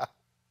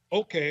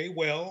 Okay,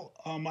 well,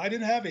 I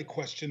didn't have a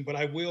question, but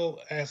I will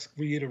ask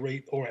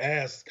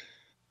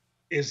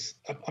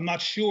I'm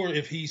not sure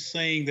if he's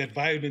saying that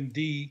vitamin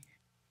D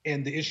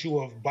and the issue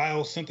of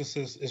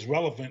biosynthesis is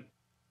relevant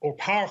or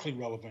powerfully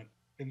relevant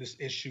in this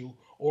issue,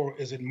 or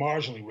is it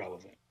marginally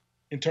relevant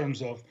in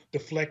terms of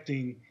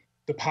deflecting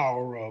the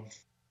power of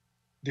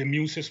the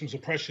immune system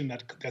suppression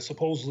that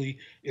supposedly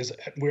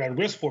we're at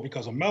risk for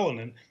because of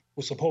melanin,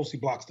 which supposedly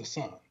blocks the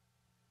sun.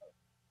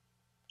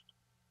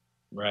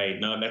 Right.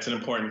 No, that's an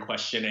important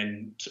question.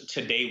 And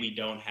today we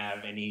don't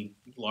have any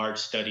large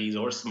studies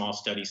or small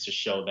studies to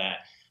show that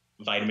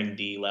vitamin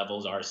D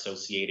levels are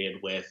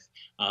associated with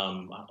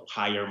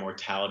higher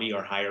mortality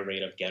or higher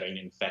rate of getting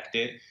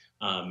infected.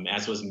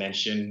 As was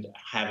mentioned,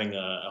 having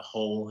a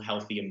whole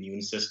healthy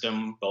immune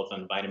system, both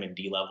on vitamin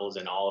D levels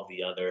and all of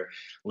the other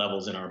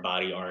levels in our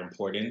body, are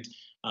important.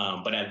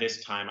 But at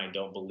this time, I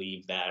don't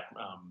believe that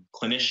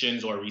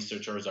clinicians or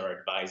researchers are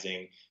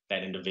advising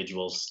that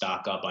individuals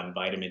stock up on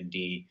vitamin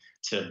D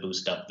to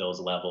boost up those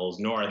levels,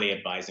 nor are they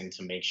advising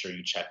to make sure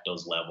you check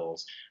those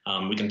levels.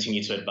 We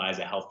continue to advise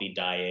a healthy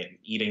diet,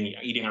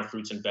 eating our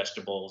fruits and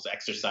vegetables,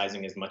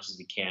 exercising as much as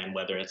we can,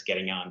 whether it's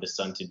getting out in the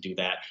sun to do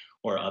that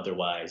or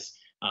otherwise.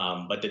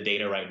 But the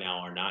data right now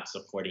are not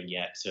supporting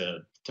yet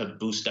to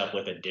boost up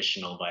with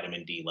additional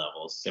vitamin D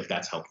levels, if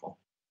that's helpful.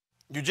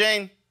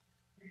 Eugene?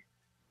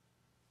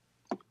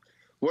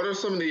 What are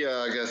some of the,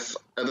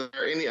 are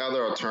there any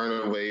other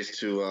alternative ways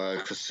to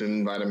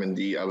consume vitamin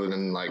D other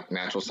than like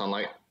natural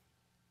sunlight?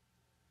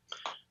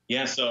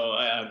 Yeah, so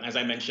as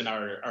I mentioned,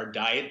 our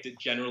diet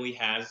generally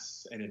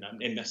has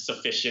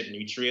sufficient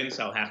nutrients.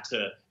 I'll have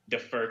to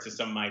defer to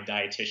some of my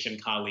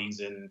dietitian colleagues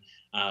in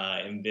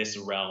this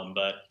realm,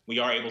 but we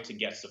are able to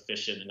get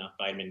sufficient enough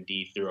vitamin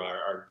D through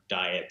our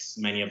diets.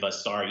 Many of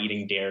us are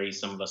eating dairy,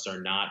 some of us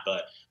are not,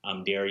 but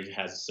dairy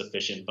has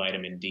sufficient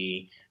vitamin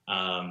D.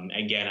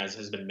 Again, as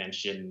has been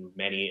mentioned,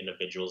 many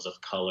individuals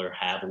of color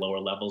have lower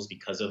levels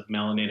because of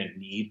melanin and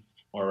need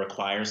or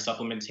require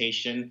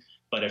supplementation.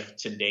 But if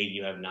today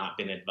you have not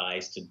been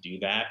advised to do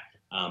that,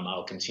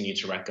 I'll continue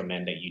to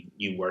recommend that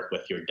you work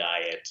with your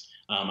diet.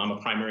 I'm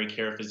a primary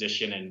care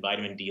physician, and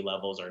vitamin D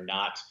levels are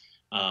not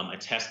a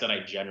test that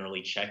I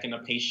generally check in a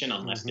patient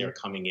unless they're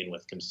coming in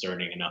with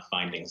concerning enough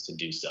findings to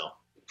do so.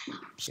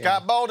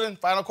 Scott Bolden,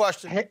 final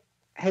question.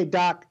 Hey,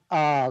 Doc,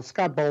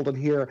 Scott Bolden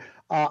here.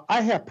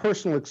 I have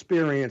personal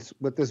experience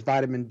with this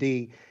vitamin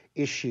D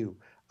issue.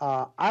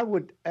 I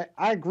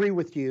agree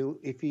with you.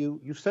 If you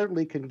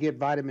certainly can get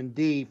vitamin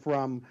D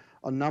from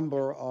a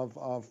number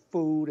of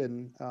food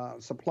and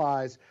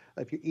supplies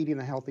if you're eating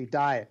a healthy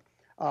diet.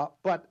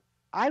 But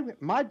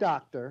my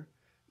doctor,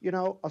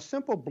 a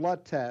simple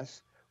blood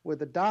test where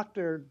the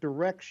doctor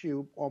directs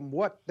you on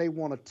what they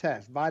want to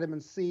test, vitamin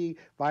C,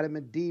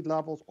 vitamin D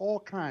levels, all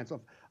kinds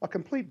of a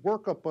complete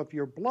workup of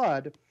your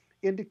blood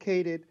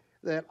indicated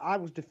that I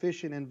was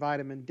deficient in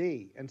vitamin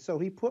D. And so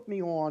he put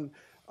me on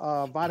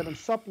vitamin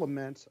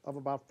supplements of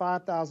about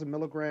 5,000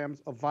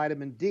 milligrams of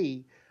vitamin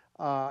D.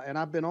 And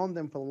I've been on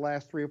them for the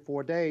last 3 or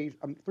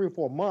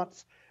 4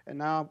 months. And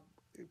now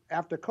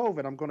after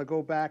COVID, I'm going to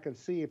go back and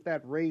see if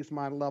that raised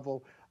my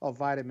level of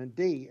vitamin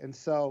D. And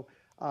so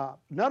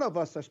none of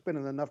us are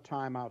spending enough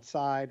time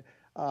outside.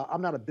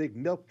 I'm not a big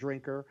milk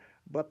drinker,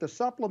 but the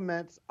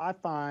supplements I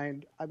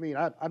find, I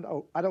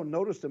don't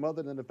notice them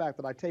other than the fact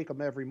that I take them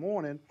every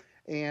morning,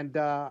 and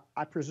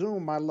I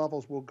presume my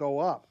levels will go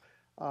up.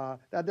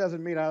 That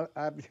doesn't mean I'm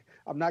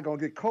not going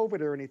to get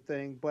COVID or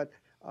anything, but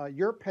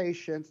your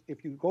patients,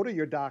 if you go to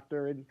your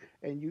doctor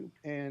and you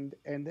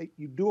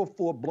do a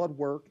full blood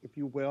work, if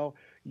you will,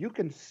 you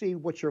can see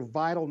what your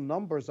vital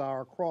numbers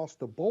are across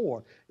the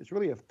board. It's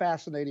really a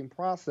fascinating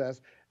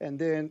process. And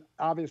then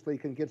obviously you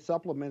can get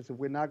supplements if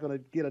we're not going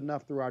to get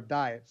enough through our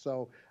diet.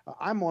 So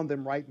I'm on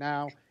them right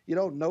now. You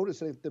don't notice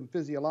them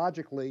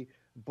physiologically,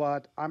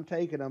 but I'm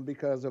taking them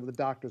because of the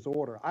doctor's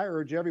order. I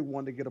urge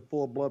everyone to get a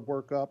full blood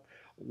workup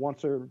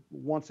once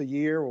a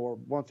year or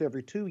once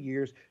every 2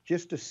 years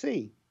just to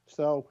see.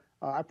 So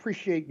I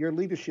appreciate your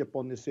leadership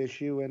on this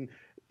issue. And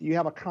you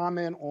have a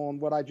comment on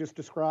what I just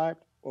described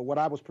or what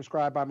I was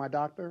prescribed by my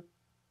doctor?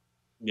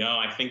 No,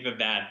 I think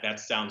that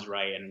sounds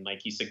right. And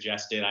like you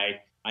suggested,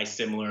 I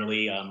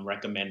similarly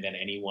recommend that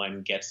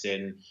anyone gets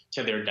in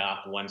to their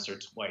doc once or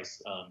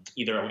twice,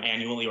 either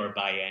annually or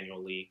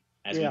biannually.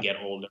 As we get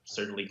older,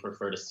 certainly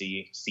prefer to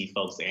see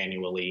folks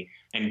annually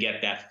and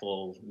get that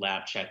full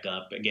lab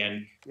checkup.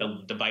 Again,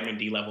 the vitamin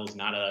D level is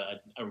not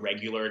a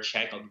regular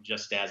check,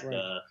 just as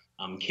the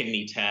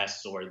kidney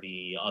tests or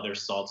the other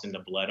salts in the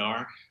blood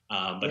are.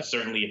 But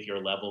certainly if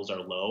your levels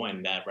are low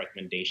and that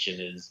recommendation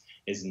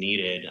is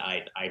needed,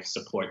 I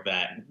support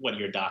that, what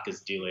your doc is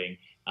doing.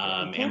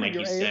 And like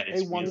you said,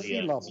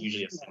 it's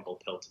usually a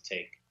simple pill to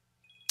take.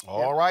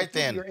 All right,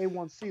 then. Your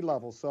A1C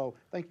levels. So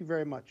thank you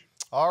very much.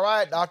 All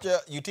right, Dr.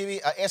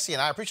 Essien,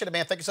 I appreciate it,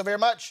 man. Thank you so very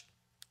much.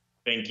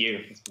 Thank you.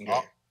 It's been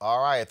great.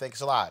 All right,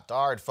 thanks a lot.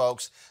 All right,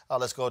 folks,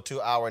 let's go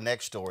to our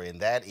next story, and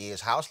that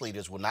is House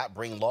leaders will not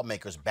bring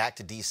lawmakers back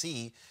to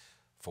D.C.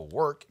 for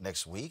work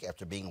next week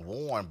after being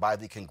warned by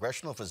the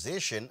congressional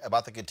physician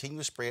about the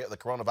continued spread of the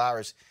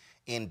coronavirus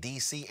in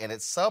D.C. and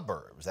its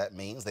suburbs. That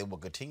means they will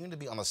continue to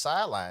be on the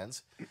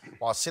sidelines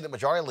while Senate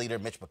Majority Leader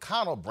Mitch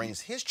McConnell brings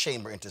his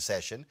chamber into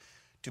session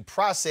to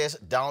process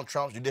Donald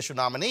Trump's judicial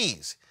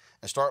nominees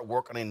and start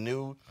work on a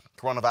new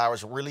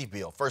coronavirus relief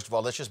bill. First of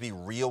all, let's just be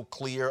real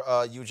clear,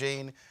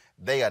 Eugene.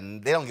 They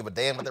don't give a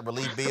damn about the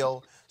relief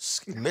bill.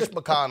 Mitch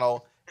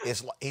McConnell,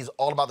 he's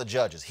all about the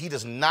judges. He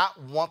does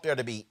not want there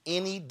to be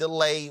any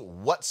delay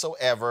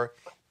whatsoever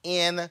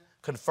in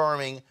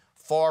confirming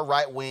far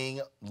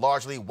right-wing,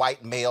 largely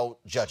white male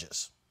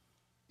judges.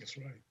 That's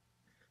right.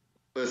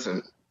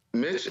 Listen,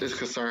 Mitch is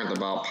concerned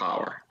about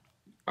power.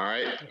 All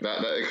right?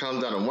 That it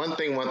comes down to one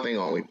thing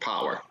only,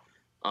 power.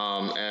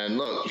 And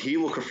look, he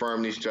will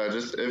confirm these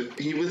judges if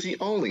he was the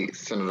only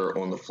senator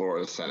on the floor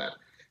of the Senate.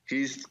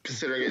 He's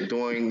considering it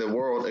doing the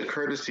world a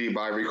courtesy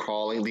by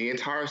recalling the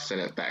entire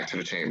Senate back to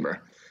the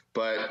chamber.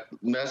 But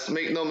let's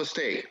make no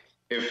mistake,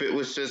 if it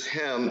was just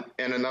him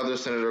and another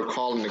senator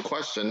calling the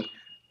question,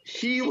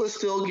 he would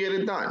still get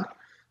it done.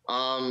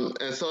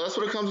 And so that's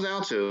what it comes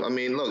down to. I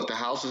mean, look, the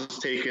House has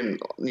taken,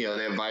 the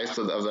advice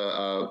of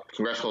the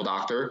congressional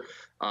doctor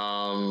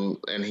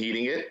and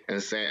heeding it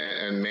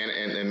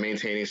and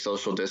maintaining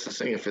social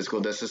distancing and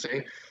physical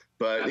distancing.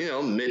 But,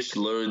 Mitch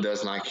literally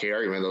does not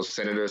care, even though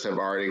senators have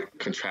already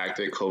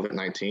contracted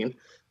COVID-19.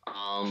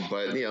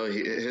 But,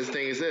 his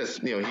thing is this,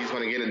 he's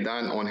going to get it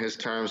done on his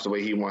terms the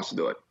way he wants to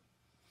do it.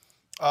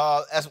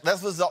 That's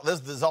what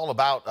this is all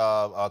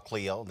about,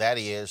 Cleo. That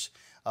is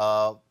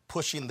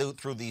pushing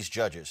through these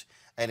judges.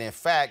 And in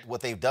fact, what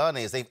they've done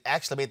is they've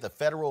actually made the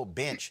federal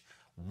bench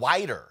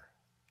whiter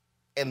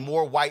and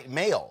more white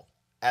male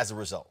as a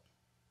result.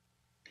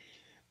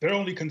 Their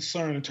only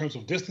concern in terms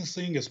of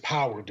distancing is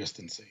power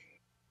distancing.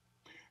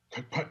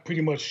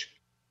 Pretty much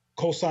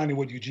co-signing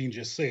what Eugene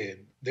just said,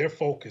 their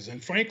focus.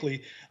 And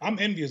frankly, I'm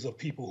envious of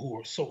people who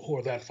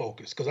are that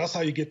focused, because that's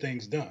how you get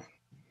things done.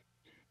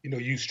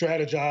 You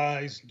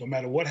strategize. No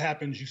matter what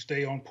happens, you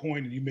stay on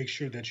point and you make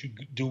sure that you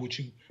do what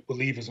you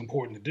believe is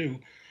important to do.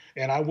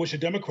 And I wish the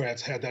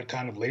Democrats had that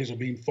kind of laser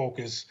beam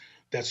focus,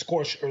 that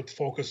scorched earth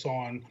focus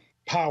on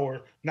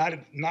power,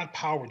 not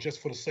power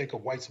just for the sake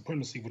of white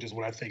supremacy, which is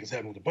what I think is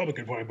happening with the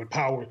Republican Party, but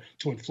power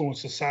to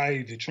influence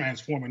society, to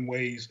transform in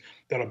ways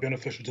that are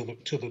beneficial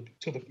to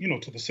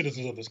the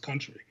citizens of this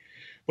country.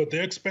 But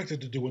they're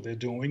expected to do what they're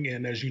doing,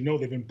 and as you know,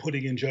 they've been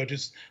putting in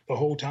judges the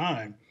whole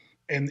time.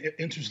 And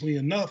interestingly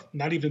enough,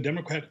 not even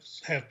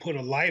Democrats have put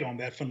a light on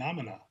that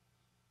phenomenon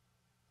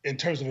in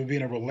terms of it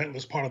being a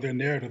relentless part of their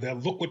narrative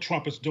that look what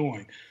Trump is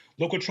doing.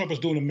 Look what Trump is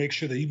doing to make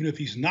sure that even if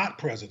he's not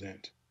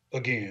president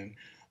again,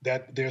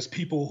 that there's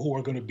people who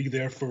are going to be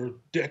there for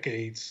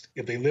decades,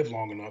 if they live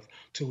long enough,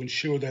 to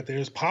ensure that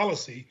there's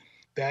policy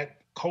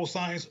that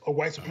co-signs a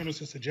white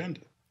supremacist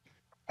agenda.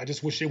 I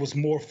just wish there was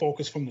more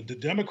focus from the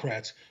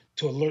Democrats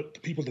to alert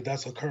the people that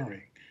that's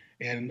occurring.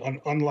 And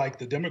unlike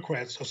the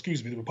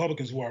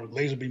Republicans who are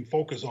laser beam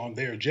focused on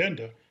their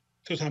agenda,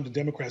 sometimes the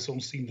Democrats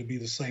don't seem to be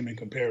the same in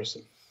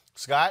comparison.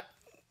 Scott,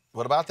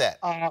 what about that?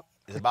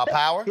 Is it about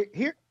power?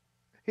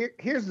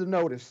 Here's the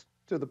notice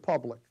to the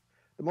public.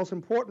 The most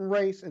important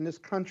race in this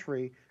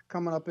country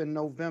coming up in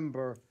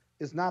November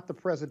is not the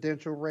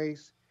presidential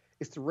race.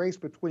 It's the race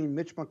between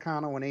Mitch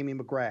McConnell and Amy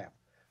McGrath.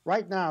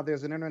 Right now,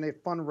 there's an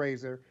internet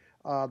fundraiser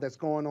that's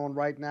going on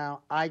right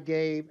now. I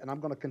gave, and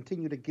I'm going to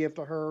continue to give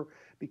to her,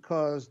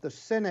 because the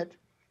Senate,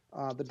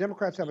 the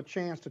Democrats have a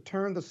chance to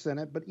turn the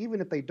Senate, but even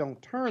if they don't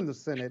turn the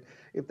Senate,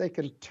 if they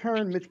can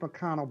turn Mitch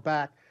McConnell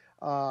back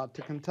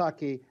to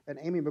Kentucky and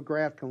Amy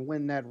McGrath can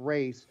win that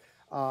race,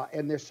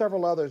 and there's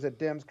several others that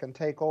Dems can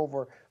take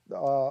over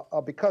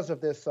because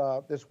of this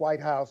White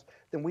House,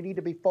 then we need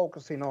to be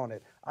focusing on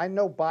it. I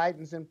know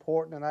Biden's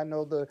important, and I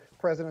know the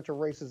presidential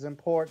race is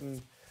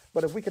important,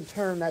 but if we can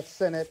turn that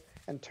Senate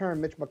and turn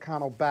Mitch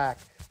McConnell back,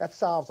 that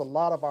solves a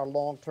lot of our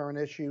long-term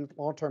issues.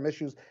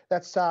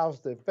 That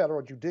solves the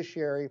federal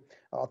judiciary.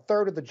 A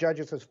third of the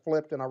judges has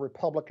flipped and are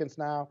Republicans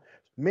now.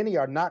 Many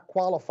are not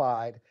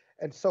qualified.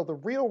 And so the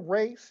real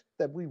race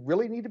that we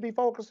really need to be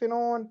focusing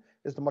on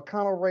is the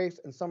McConnell race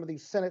and some of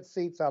these Senate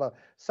seats out of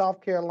South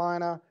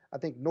Carolina, I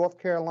think North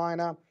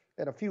Carolina,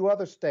 and a few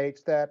other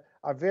states that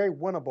are very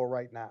winnable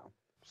right now.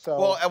 So,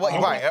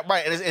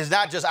 right. It's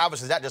not just,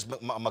 obviously, it's not just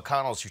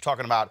McConnell's. You're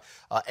talking about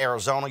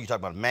Arizona. You're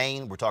talking about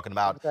Maine. We're talking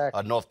about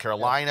North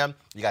Carolina.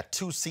 Yeah. You got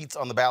 2 seats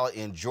on the ballot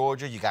in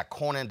Georgia. You got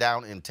Cornyn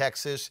down in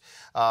Texas.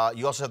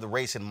 You also have the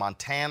race in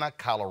Montana,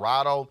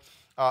 Colorado.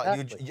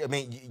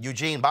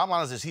 Eugene, bottom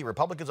line is this here.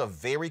 Republicans are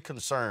very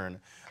concerned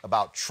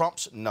about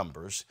Trump's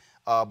numbers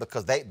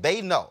because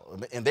they know,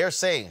 and they're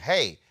saying,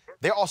 hey,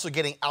 they're also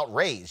getting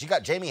outraised. You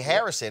got Jamie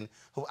Harrison,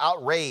 who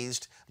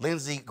outraised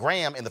Lindsey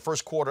Graham in the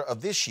first quarter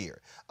of this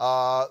year.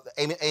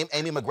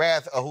 Amy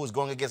McGrath, who is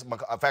going against,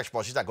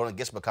 she's not going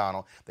against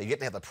McConnell. They get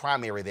to have the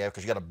primary there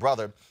because you got a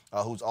brother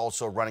who's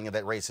also running in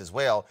that race as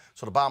well.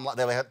 So the bottom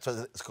line,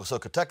 so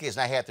Kentucky has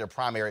not had their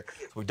primary.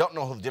 So we don't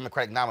know who the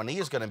Democratic nominee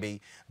is going to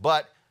be.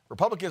 But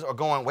Republicans are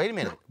going, wait a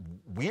minute,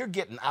 we're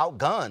getting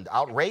outgunned,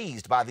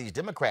 outraised by these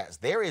Democrats.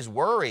 There is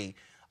worry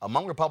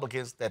among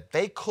Republicans that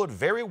they could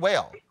very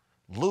well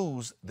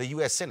lose the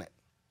U.S. Senate.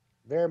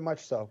 Very much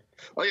so.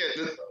 Oh,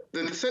 yeah,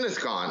 the Senate's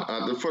gone.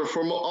 For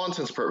all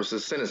intents and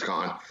purposes, the Senate's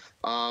gone.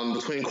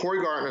 Between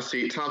Cory Gardner's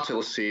seat, Tom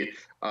Tillis' seat,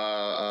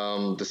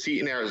 the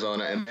seat in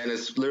Arizona, and then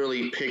it's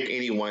literally pick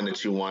any one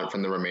that you want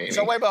from the remaining.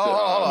 So wait, but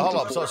hold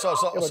on.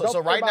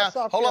 So right now,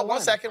 hold on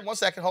one second,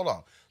 hold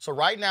on. So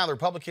right now, the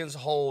Republicans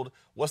hold,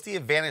 what's the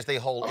advantage they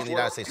hold in the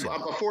United States Senate?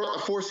 A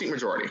four-seat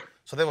majority.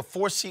 So they have a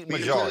 4-seat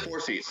majority.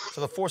 4 seats.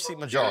 So the 4-seat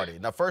majority. Yeah.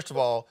 Now, first of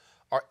all,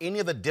 are any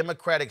of the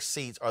Democratic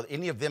seats, are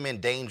any of them in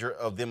danger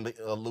of them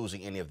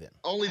losing any of them?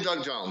 Only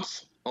Doug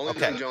Jones. Only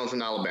Doug Jones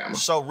in Alabama.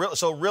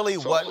 So really,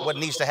 what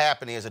needs to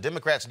happen is the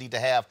Democrats need to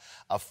have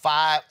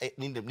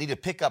need to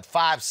pick up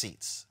 5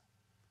 seats.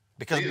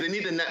 Because they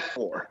need to net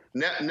 4.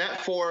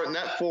 Net 4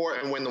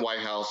 and win the White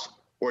House.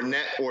 Or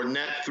net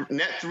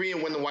 3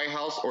 and win the White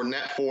House, or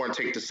net 4 and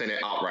take the Senate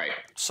outright.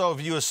 So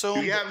if you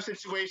assume you have a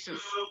situation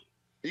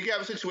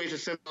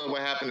similar to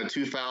what happened in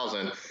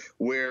 2000,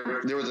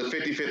 where there was a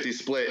 50-50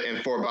 split,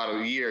 and for about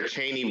a year,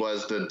 Cheney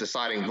was the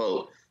deciding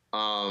vote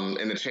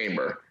in the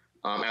chamber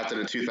after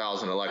the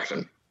 2000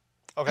 election.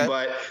 Okay.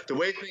 But the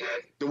way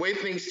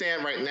things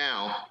stand right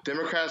now,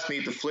 Democrats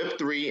need to flip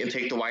 3 and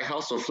take the White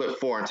House, or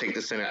flip 4 and take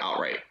the Senate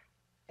outright.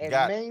 And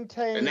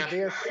maintain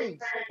their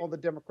seats on the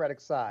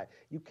Democratic side.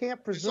 You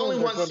can't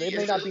presume they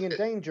may not be in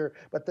danger,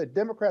 but the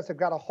Democrats have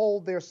got to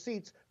hold their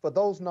seats for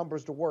those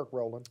numbers to work,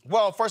 Roland.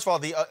 Well, first of all,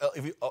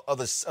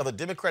 the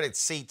Democratic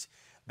seats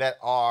that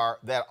are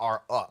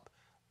up,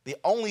 the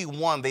only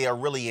one they are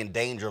really in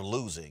danger of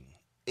losing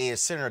is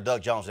Senator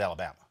Doug Jones of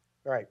Alabama.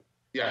 Right.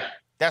 Yeah.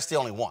 That's the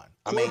only one.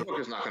 Cory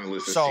Booker's not going to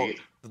lose his seat.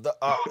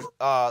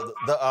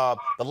 The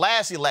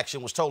last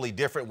election was totally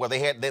different, where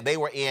they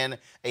were in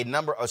a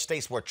number of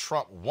states where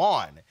Trump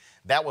won.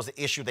 That was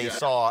the issue they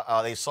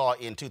saw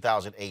in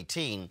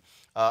 2018.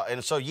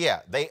 And so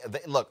they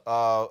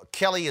look.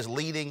 Kelly is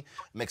leading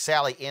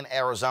McSally in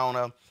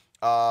Arizona.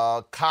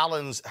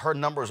 Collins, her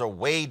numbers are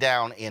way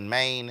down in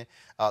Maine.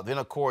 Then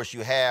of course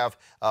you have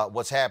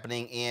what's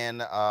happening in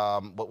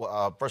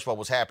first of all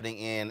what's happening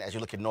in, as you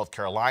look at North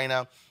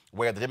Carolina,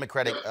 where the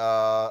Democratic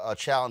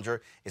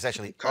challenger is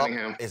actually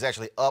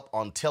up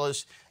on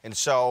Tillis. And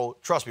so,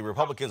 trust me,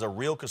 Republicans are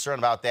real concerned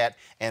about that.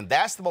 And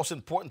that's the most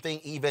important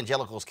thing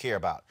evangelicals care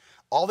about.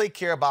 All they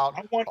care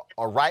about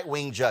are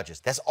right-wing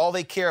judges. That's all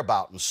they care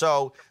about. And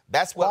so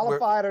that's what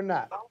qualified or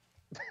not.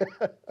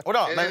 Hold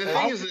on. Whether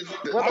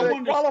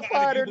they're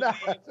qualified or not.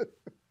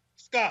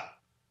 Scott,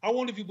 I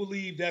wonder if you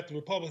believe that the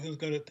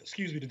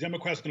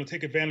Democrats are going to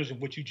take advantage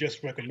of what you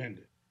just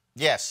recommended.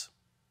 Yes.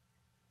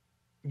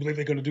 You believe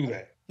they're going to do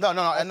that? No.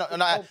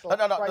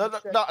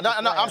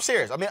 I'm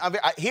serious. I mean,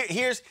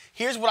 here's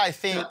what I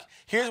think.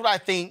 Here's what I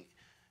think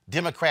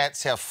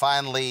Democrats have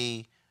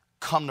finally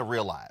come to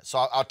realize. So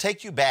I'll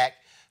take you back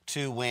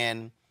to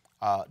when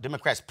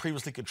Democrats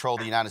previously controlled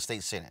the United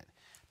States Senate.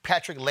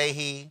 Patrick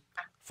Leahy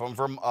from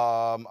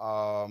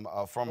Vermont.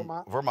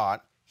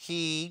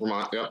 He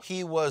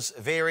was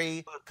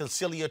very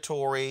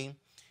conciliatory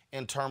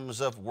in terms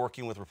of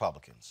working with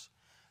Republicans.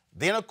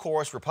 Then, of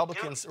course,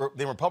 Republicans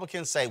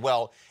say,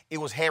 well, it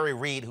was Harry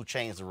Reid who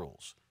changed the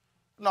rules.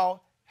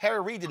 No, Harry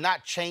Reid did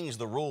not change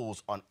the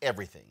rules on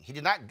everything. He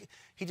did not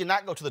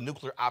go to the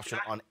nuclear option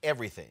on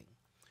everything.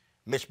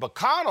 Mitch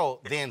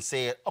McConnell then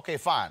said, okay,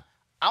 fine,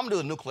 I'm going to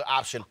do the nuclear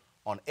option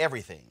on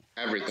everything.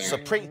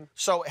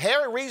 So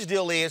Harry Reid's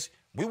deal is,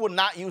 we will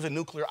not use a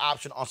nuclear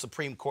option on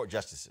Supreme Court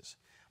justices.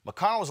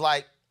 McConnell was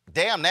like,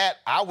 damn that,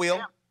 I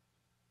will.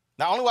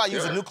 Not only will I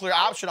use a nuclear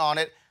option on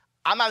it,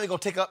 I'm not even going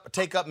to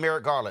take up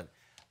Merrick Garland.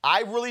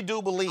 I really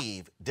do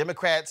believe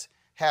Democrats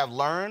have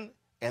learned,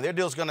 and their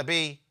deal's going to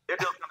be,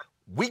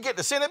 we get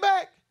the Senate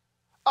back?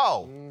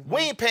 Oh, we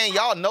ain't paying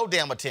y'all no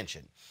damn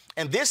attention.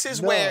 And this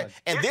is where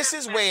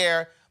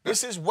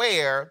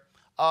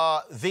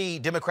the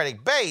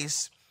Democratic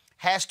base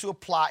has to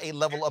apply a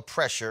level of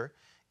pressure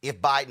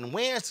if Biden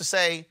wins to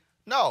say,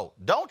 no,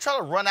 don't try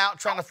to run out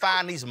trying to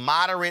find these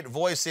moderate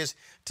voices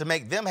to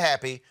make them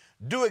happy.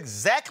 Do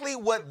exactly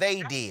what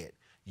they did.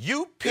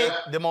 You pick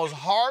the most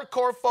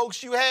hardcore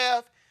folks you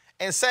have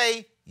and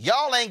say,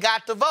 y'all ain't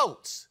got the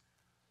votes.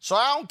 So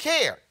I don't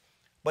care.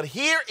 But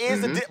here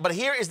is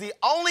the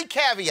only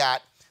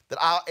caveat that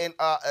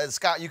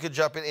Scott, you could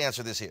jump in and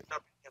answer this here.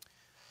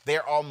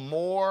 There are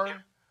more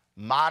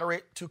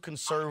moderate to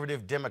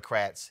conservative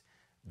Democrats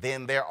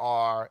than there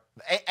are,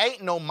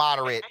 ain't no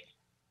moderate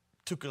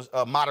to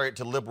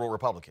liberal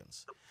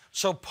Republicans.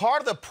 So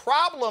part of the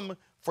problem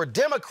for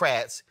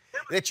Democrats is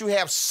that you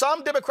have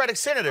some Democratic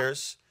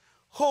senators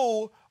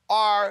who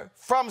are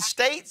from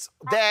states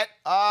that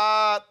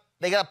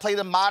they got to play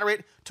the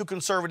moderate to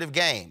conservative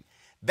game.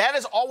 That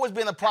has always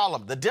been the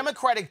problem. The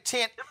Democratic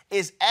tent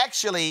is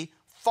actually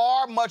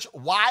far much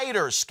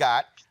wider,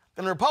 Scott,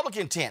 than the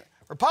Republican tent.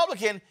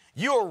 Republican,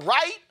 you're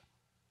right,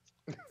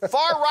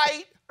 far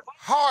right,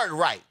 hard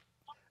right.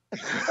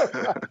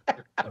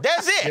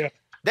 That's it.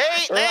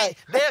 Yeah.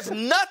 There's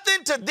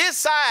nothing to this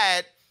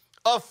side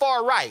of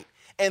far right.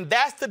 And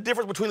that's the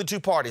difference between the two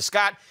parties.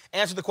 Scott,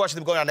 answer the question,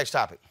 then we'll go to our next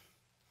topic.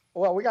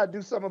 Well, we got to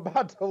do something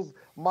about those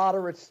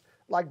moderates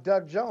like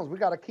Doug Jones. We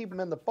got to keep them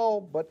in the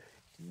fold, but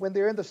when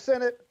they're in the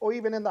Senate or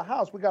even in the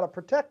House, we got to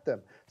protect them.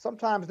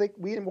 Sometimes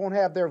we won't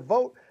have their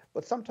vote,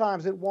 but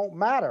sometimes it won't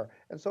matter.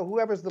 And so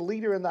whoever's the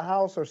leader in the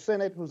House or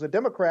Senate who's a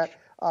Democrat,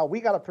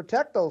 we got to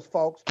protect those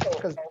folks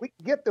because we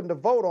can get them to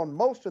vote on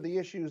most of the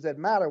issues that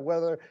matter,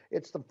 whether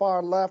it's the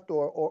far left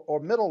or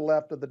middle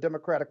left of the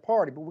Democratic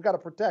Party. But we got to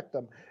protect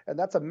them. And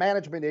that's a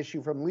management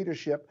issue from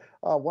leadership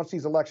once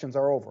these elections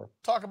are over.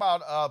 Talk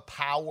about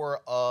power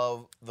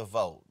of the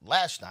vote.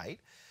 Last night,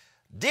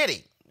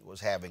 Diddy was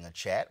having a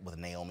chat with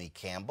Naomi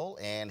Campbell,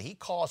 and he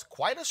caused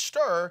quite a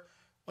stir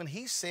when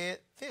he said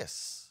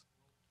this.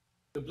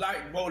 The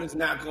black vote is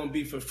not going to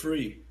be for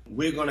free.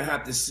 We're going to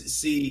have to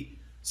see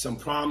some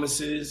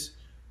promises.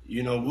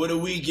 You know, what are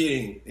we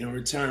getting in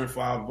return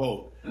for our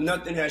vote?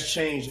 Nothing has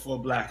changed for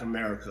Black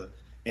America.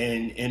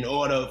 And in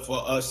order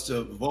for us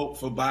to vote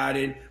for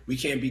Biden, we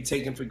can't be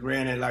taken for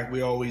granted like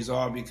we always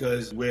are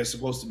because we're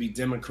supposed to be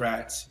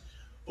Democrats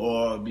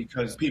or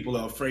because people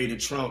are afraid of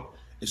Trump.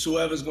 It's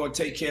whoever's going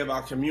to take care of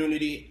our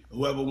community,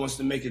 whoever wants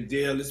to make a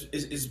deal.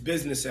 It's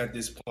business at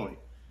this point.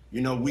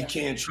 You know, we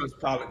can't trust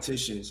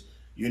politicians,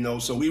 you know,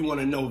 so we want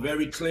to know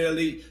very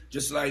clearly,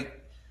 just like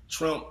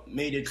Trump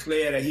made it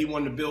clear that he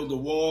wanted to build a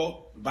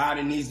wall,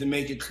 Biden needs to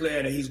make it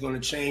clear that he's going to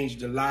change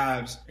the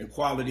lives and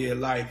quality of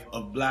life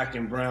of Black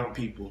and brown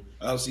people,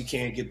 or else he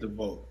can't get the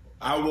vote.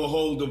 I will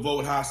hold the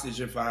vote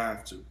hostage if I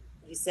have to.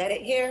 You said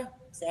it here,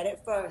 said it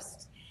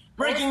first.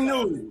 Breaking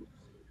news.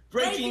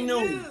 Breaking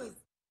news.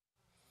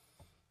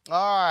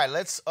 All right,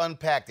 let's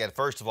unpack that.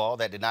 First of all,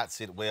 that did not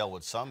sit well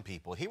with some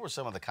people. Here were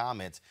some of the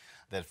comments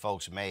that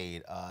folks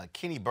made.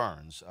 Kenny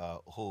Burns,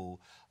 who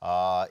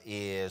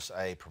is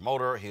a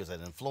promoter, he was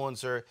an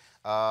influencer.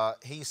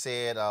 He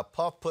said,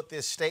 Puff put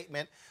this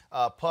statement,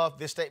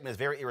 this statement is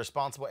very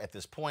irresponsible at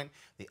this point.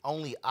 The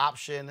only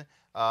option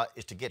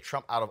is to get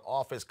Trump out of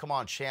office. Come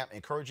on, champ.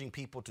 Encouraging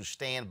people to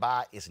stand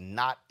by is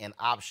not an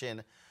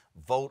option.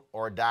 Vote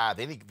or die.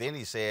 Then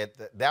he said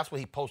that's what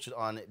he posted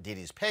on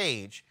Diddy's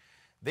page.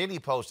 Then he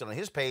posted on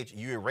his page,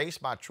 you erased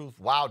my truth.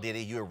 Wow,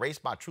 Diddy, you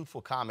erased my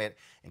truthful comment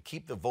and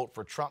keep the vote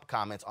for Trump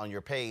comments on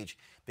your page.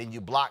 Then you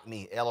block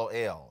me,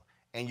 LOL.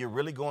 And you're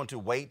really going to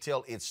wait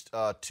till it's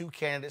two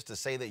candidates to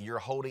say that you're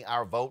holding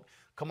our vote?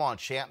 Come on,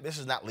 champ. This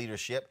is not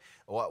leadership.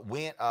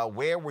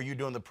 Where were you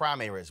during the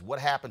primaries? What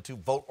happened to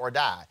vote or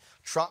die?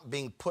 Trump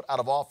being put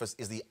out of office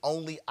is the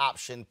only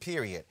option,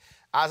 period.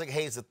 Isaac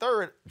Hayes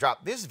III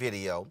dropped this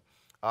video.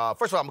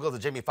 First of all, I'm going to go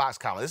to Jamie Foxx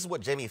comment. This is what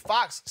Jamie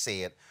Foxx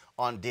said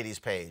on Diddy's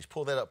page.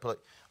 Pull that up.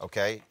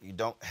 Okay, you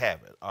don't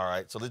have it. All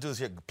right, so let's do this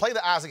here. Play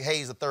the Isaac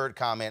Hayes III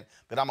comment,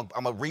 then I'm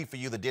going to read for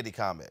you the Diddy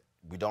comment.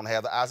 We don't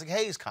have the Isaac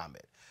Hayes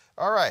comment.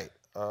 All right,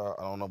 I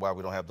don't know why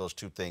we don't have those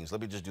two things. Let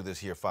me just do this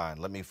here,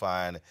 fine. Let me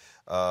find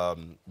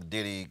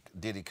the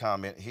Diddy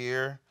comment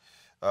here.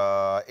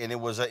 And it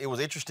was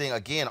interesting,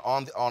 again,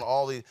 on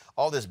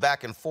all this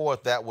back and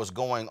forth that was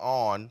going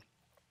on.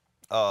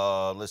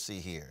 Let's see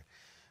here.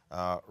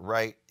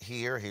 Right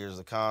here, here's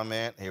the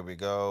comment. Here we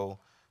go.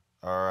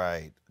 All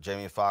right,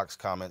 Jamie Foxx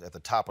comment at the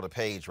top of the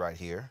page right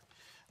here.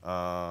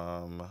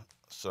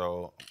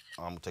 So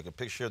I'm going to take a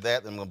picture of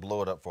that, then I'm going to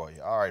blow it up for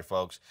you. All right,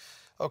 folks.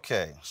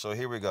 Okay, so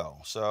here we go.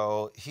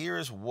 So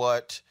here's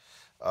what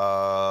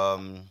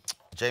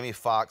Jamie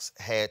Foxx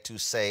had to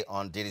say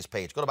on Diddy's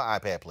page. Go to my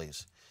iPad,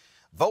 please.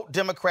 Vote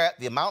Democrat.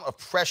 The amount of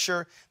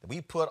pressure that we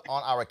put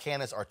on our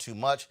candidates are too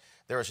much.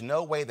 There is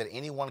no way that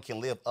anyone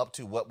can live up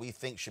to what we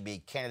think should be a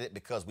candidate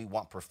because we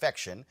want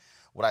perfection.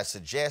 What I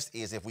suggest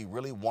is if we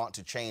really want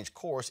to change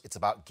course, it's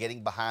about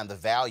getting behind the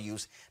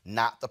values,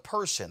 not the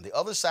person. The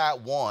other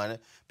side won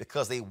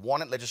because they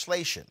wanted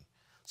legislation.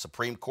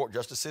 Supreme Court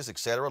justices,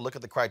 etc. Look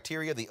at the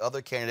criteria the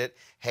other candidate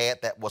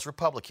had that was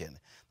Republican.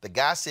 The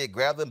guy said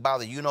grab them by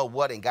the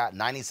you-know-what and got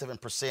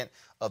 97%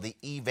 of the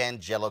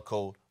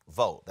evangelical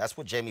vote. That's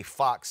what Jamie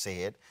Foxx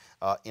said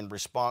in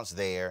response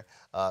there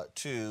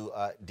to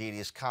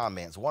Diddy's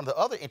comments. One of the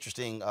other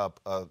interesting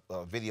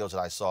videos that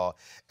I saw,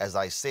 as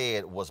I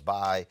said, was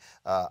by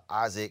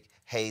Isaac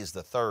Hayes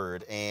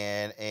III,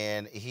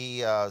 and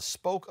he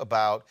spoke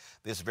about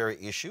this very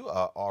issue,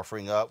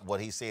 offering up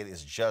what he said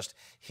is just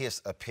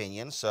his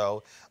opinion.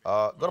 So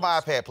go to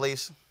my iPad,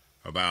 please.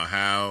 About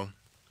how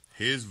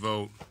his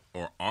vote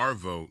or our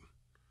vote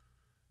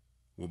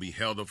will be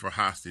held up for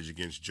hostage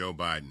against Joe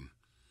Biden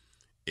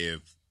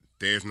if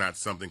there's not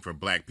something for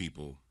Black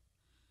people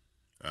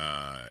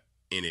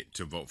in it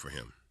to vote for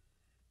him.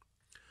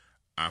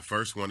 I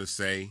first want to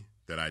say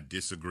that I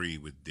disagree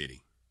with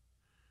Diddy.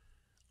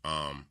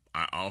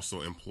 I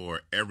also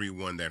implore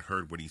everyone that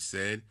heard what he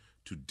said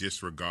to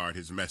disregard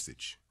his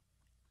message.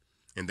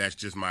 And that's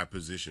just my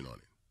position on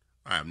it.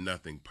 I have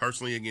nothing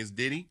personally against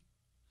Diddy.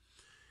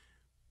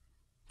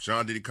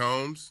 Sean Diddy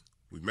Combs,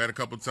 we've met a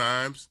couple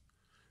times.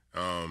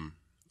 I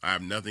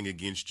have nothing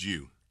against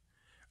you.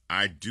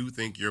 I do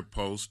think your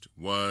post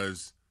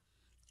was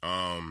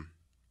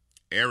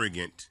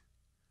arrogant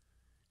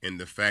in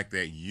the fact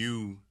that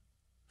you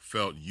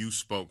felt you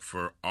spoke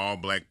for all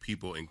Black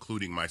people,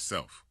 including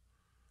myself,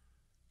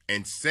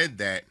 and said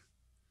that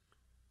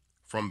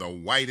from the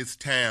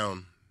whitest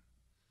town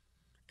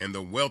and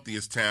the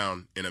wealthiest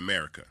town in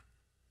America,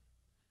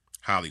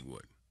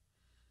 Hollywood.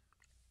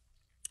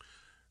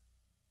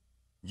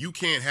 You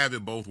can't have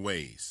it both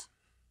ways.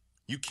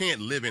 You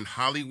can't live in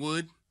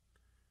Hollywood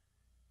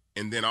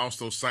and then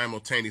also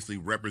simultaneously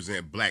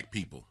represent Black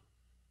people.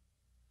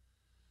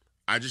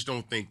 I just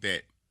don't think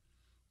that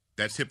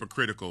that's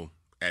hypocritical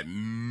at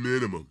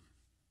minimum.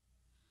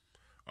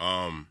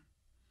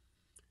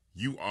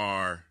 You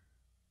are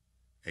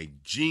a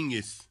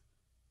genius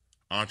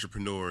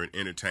entrepreneur and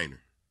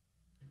entertainer.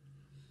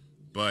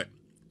 But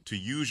to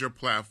use your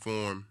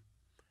platform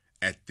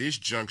at this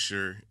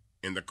juncture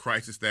in the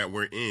crisis that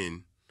we're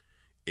in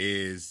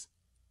is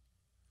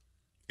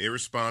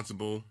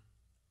irresponsible,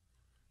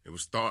 it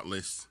was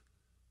thoughtless,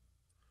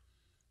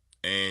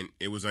 and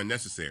it was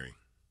unnecessary.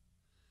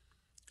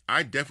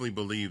 I definitely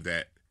believe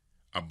that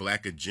a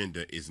black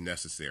agenda is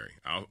necessary.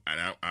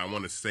 I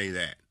want to say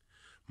that.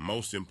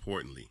 Most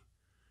importantly,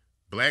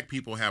 black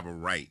people have a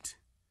right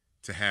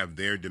to have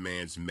their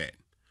demands met,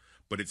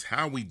 but it's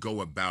how we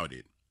go about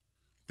it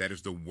that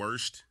is the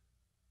worst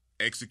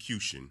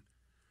execution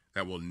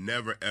that will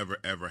never, ever,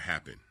 ever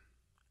happen.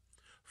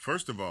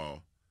 First of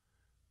all,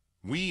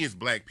 we as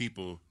black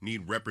people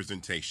need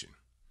representation.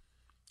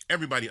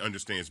 Everybody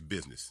understands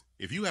business.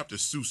 If you have to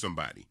sue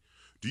somebody,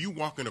 do you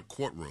walk in a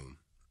courtroom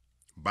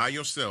by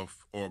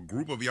yourself or a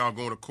group of y'all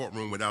go in a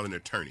courtroom without an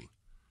attorney?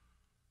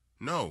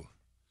 No.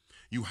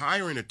 You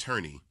hire an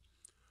attorney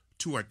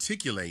to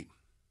articulate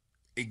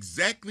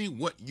exactly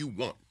what you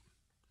want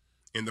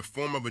in the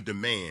form of a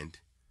demand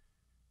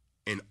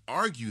and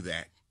argue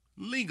that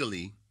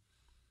legally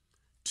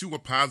to a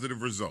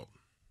positive result.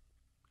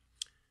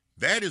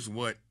 That is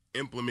what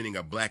implementing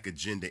a black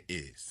agenda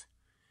is.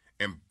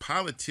 And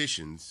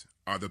politicians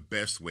are the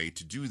best way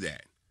to do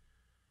that.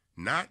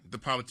 Not the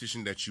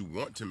politician that you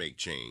want to make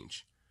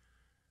change,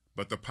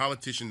 but the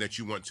politician that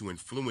you want to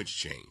influence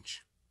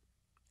change.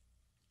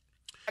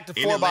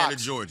 In Atlanta,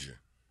 Georgia,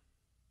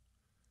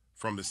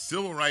 from the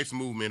civil rights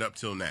movement up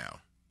till now,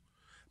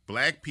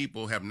 black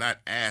people have not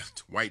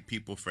asked white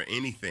people for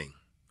anything.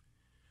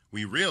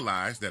 We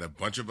realize that a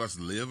bunch of us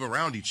live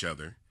around each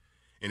other,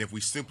 and if we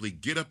simply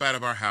get up out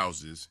of our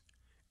houses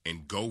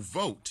and go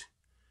vote,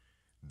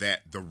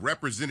 that the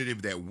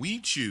representative that we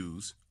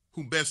choose,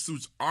 who best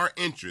suits our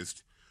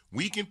interest,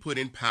 we can put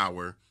in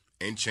power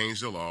and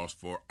change the laws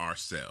for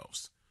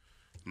ourselves.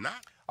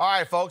 All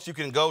right, folks, you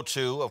can go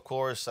to, of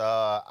course,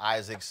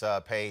 Isaac's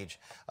page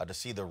to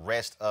see the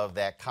rest of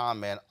that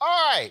comment. All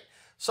right,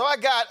 so I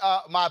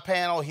got my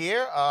panel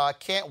here.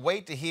 Can't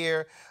wait to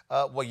hear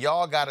what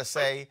y'all got to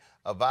say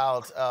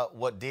about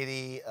what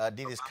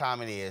Diddy's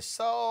comment is.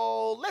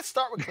 So let's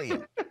start with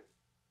Cleo.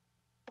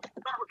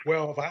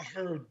 Well, if I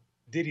heard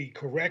Diddy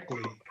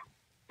correctly,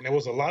 and there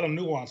was a lot of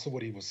nuance to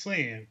what he was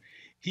saying,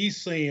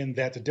 he's saying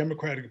that the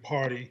Democratic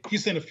Party,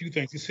 he's saying a few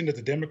things. He's saying that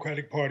the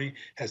Democratic Party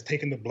has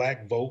taken the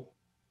black vote.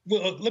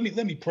 Well, let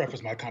me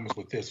preface my comments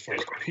with this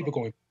first. People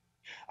going,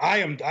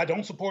 I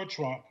don't support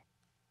Trump.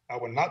 I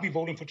will not be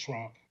voting for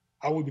Trump.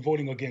 I will be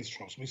voting against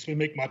Trump. So let me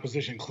make my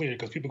position clear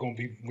because people are going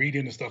to be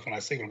reading the stuff when I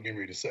say what I'm getting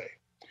ready to say.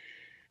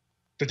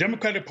 The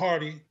Democratic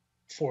Party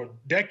for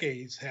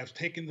decades has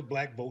taken the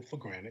black vote for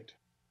granted.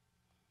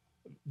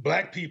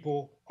 Black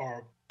people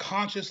are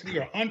consciously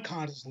or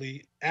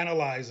unconsciously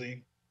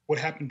analyzing what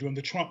happened during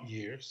the Trump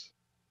years,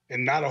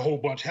 and not a whole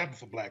bunch happened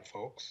for black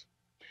folks.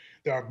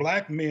 There are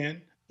black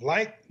men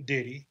like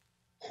Diddy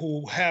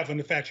who have an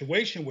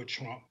infatuation with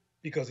Trump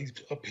because he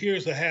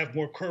appears to have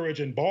more courage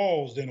and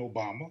balls than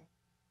Obama.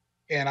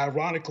 And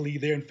ironically,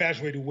 they're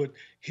infatuated with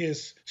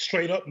his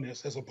straight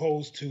upness as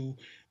opposed to,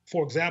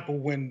 for example,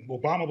 when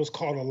Obama was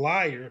called a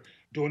liar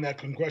during that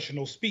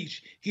congressional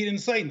speech, he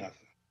didn't say nothing.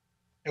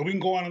 And we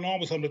can go on and on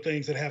with some of the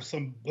things that have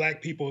some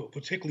black people,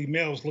 particularly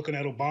males, looking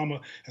at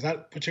Obama as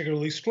not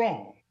particularly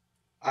strong.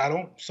 I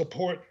don't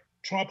support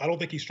Trump. I don't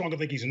think he's strong. I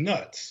think he's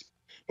nuts.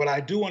 But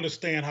I do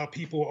understand how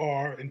people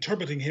are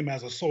interpreting him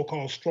as a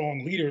so-called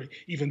strong leader,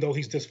 even though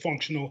he's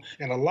dysfunctional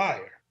and a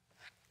liar.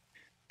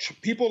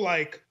 People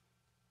like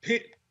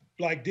Pitt,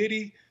 like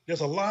Diddy,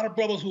 there's a lot of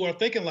brothers who are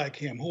thinking like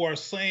him, who are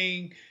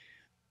saying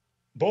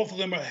both of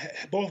them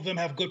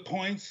have good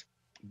points,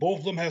 both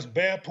of them have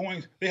bad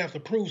points. They have to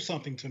prove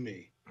something to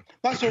me.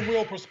 That's a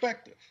real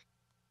perspective.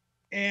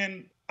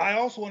 And I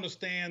also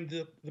understand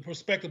the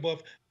perspective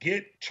of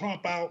get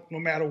Trump out no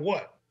matter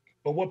what.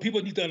 But what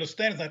people need to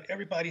understand is that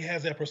everybody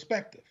has that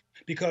perspective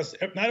because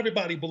not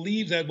everybody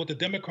believes that what the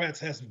Democrats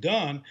has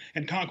done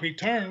in concrete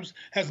terms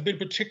has been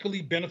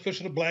particularly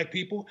beneficial to black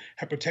people,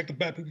 have protected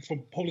black people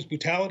from police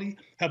brutality,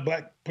 have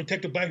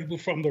protected black people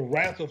from the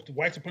wrath of the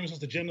white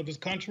supremacist agenda of this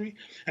country.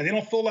 And they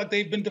don't feel like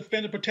they've been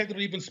defended, protected,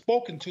 or even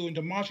spoken to in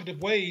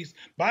demonstrative ways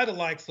by the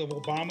likes of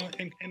Obama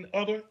and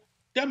other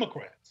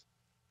Democrats.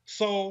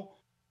 So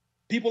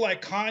people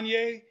like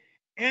Kanye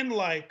and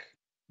like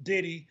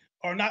Diddy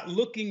are not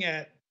looking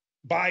at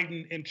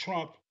Biden and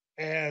Trump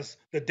as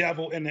the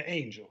devil and the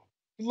angel.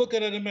 Look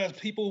at them as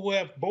people who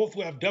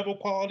have devil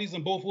qualities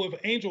and both who have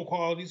angel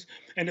qualities.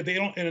 And if they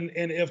don't, and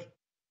if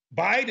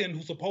Biden,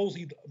 who's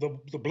supposedly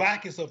the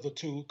blackest of the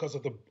two because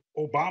of the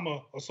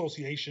Obama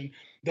association,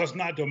 does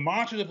not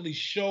demonstratively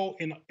show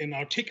and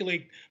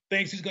articulate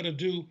things he's going to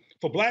do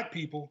for black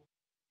people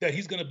that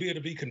he's going to be able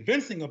to be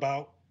convincing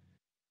about,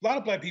 a lot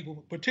of black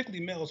people,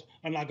 particularly males,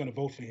 are not going to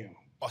vote for him.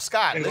 Oh,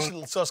 Scott,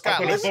 listen. So, Scott,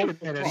 listen.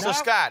 So,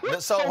 Scott,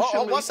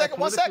 one second.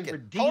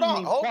 Hold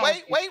on.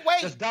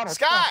 Wait.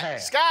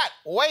 Scott,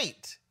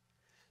 wait.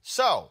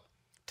 So,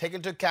 take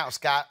into account,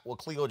 Scott, what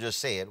Cleo just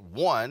said.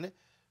 One,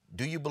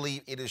 do you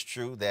believe it is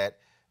true that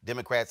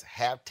Democrats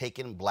have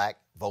taken black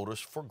voters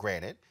for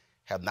granted,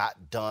 have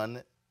not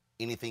done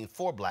anything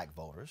for black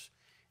voters?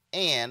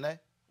 And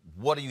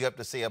What do you have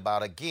to say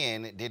about,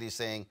 again, Diddy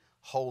saying,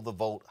 hold the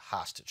vote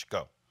hostage?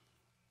 Go.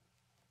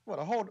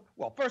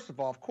 Well, first of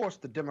all, of course,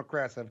 the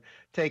Democrats have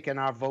taken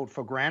our vote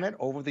for granted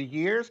over the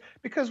years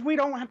because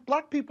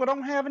black people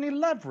don't have any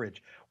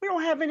leverage. We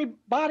don't have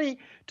anybody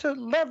to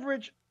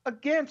leverage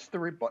against the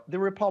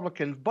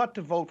Republicans but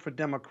to vote for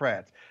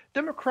Democrats.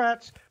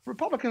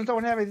 Republicans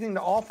don't have anything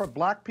to offer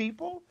black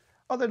people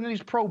other than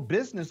these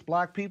pro-business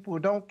black people who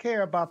don't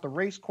care about the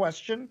race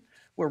question,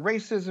 where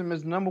racism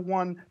is number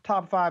one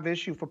top 5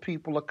 issue for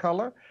people of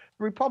color.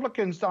 The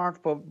Republicans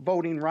aren't for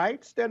voting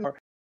rights. They're not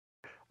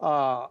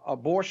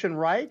abortion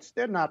rights.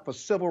 They're not for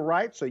civil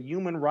rights or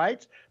human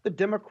rights. The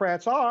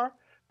Democrats are,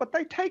 but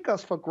they take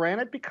us for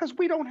granted because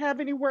we don't have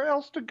anywhere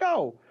else to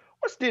go.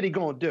 What's Diddy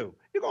going to do?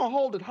 You're going to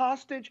hold it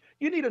hostage?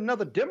 You need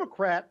another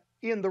Democrat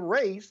in the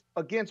race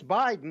against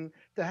Biden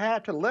to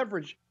have to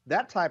leverage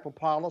that type of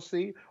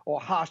policy or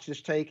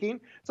hostage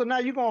taking. So now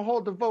you're going to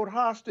hold the vote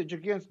hostage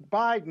against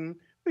Biden.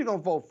 We're going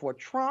to vote for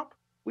Trump.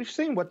 We've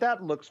seen what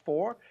that looks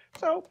for.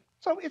 So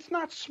it's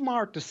not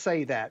smart to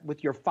say that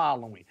with your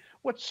following.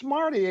 What's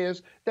smart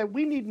is that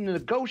we need to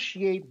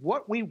negotiate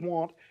what we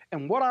want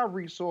and what our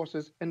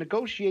resources and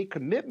negotiate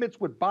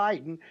commitments with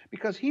Biden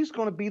because he's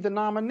going to be the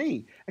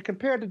nominee. And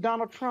compared to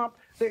Donald Trump,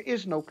 there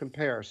is no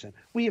comparison.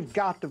 We have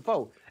got to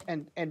vote.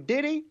 And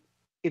Diddy,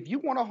 if you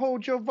want to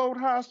hold your vote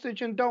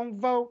hostage and don't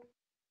vote,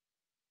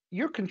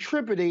 you're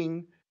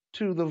contributing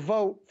to the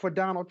vote for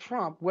Donald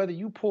Trump, whether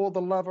you pull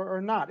the lever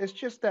or not. It's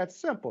just that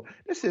simple.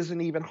 This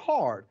isn't even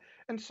hard.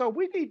 And so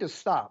we need to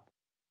stop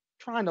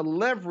trying to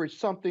leverage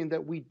something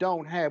that we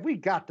don't have. We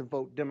got to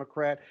vote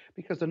Democrat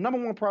because the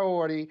number one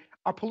priority,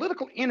 our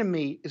political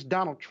enemy is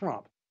Donald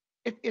Trump.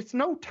 It's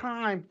no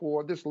time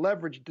for this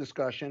leverage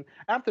discussion.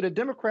 After the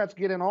Democrats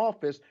get in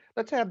office,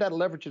 let's have that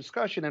leverage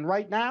discussion. And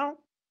right now,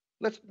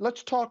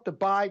 let's talk to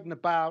Biden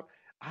about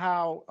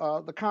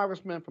how the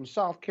congressman from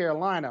South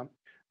Carolina,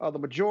 the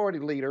majority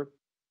leader,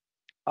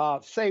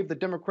 saved the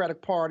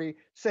Democratic Party,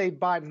 saved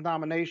Biden's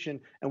nomination,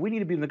 and we need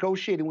to be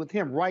negotiating with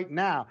him right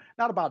now,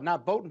 not about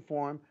not voting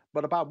for him,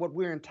 but about what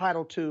we're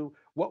entitled to,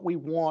 what we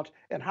want,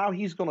 and how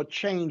he's going to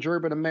change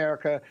urban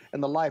America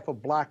and the life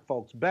of black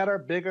folks. Better,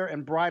 bigger,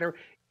 and brighter,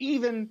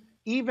 even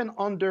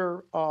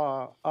under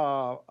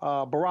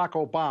Barack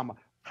Obama.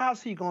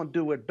 How's he going to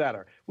do it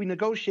better? We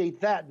negotiate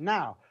that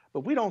now, but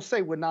we don't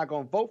say we're not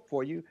going to vote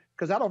for you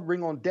because that'll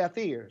bring on deaf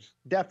ears.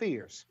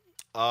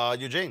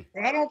 Eugene.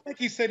 I don't think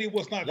he said he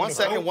was not. One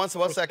second. Hold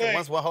on,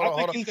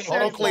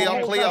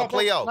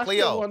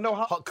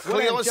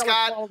 Cleo and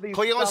Scott,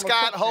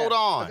 hold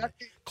on.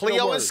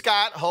 Cleo and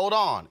Scott, hold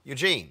on.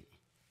 Eugene.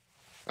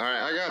 All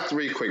right, I got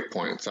 3 quick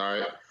points. All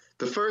right,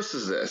 the first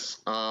is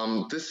this.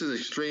 This is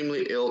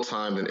extremely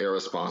ill-timed and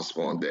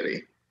irresponsible on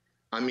Diddy.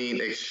 I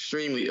mean,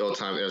 extremely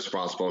ill-timed and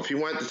irresponsible. If he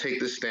wanted to take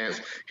this stance,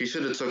 he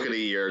should have took it a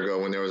year ago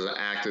when there was an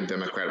active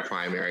Democratic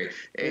primary.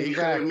 And he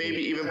could have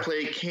maybe even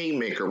played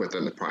kingmaker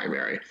within the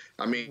primary.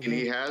 I mean,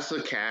 he has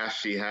the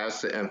cash, he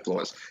has the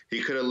influence.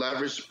 He could have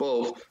leveraged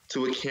both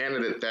to a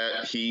candidate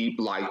that he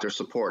liked or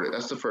supported.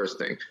 That's the first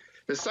thing.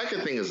 The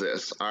second thing is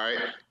this, all right?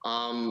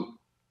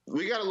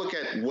 We got to look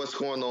at what's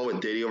going on with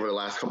Diddy over the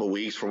last couple of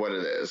weeks for what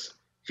it is.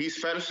 He's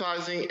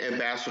fetishizing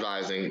and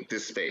bastardizing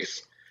this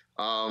space.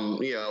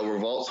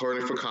 Revolt's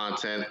hurting for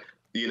content.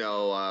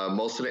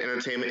 Most of the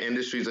entertainment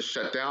industries are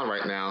shut down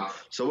right now.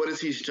 So what does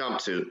he jump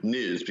to?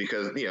 News,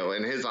 because,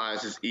 in his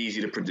eyes, it's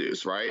easy to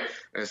produce, right?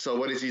 And so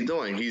what is he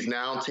doing? He's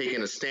now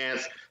taking a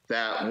stance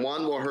that,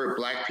 one, will hurt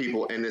black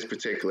people in this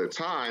particular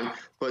time,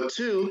 but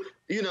two,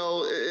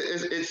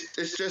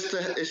 it's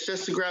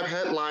just to grab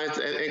headlines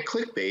and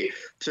clickbait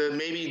to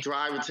maybe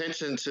drive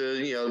attention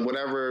to,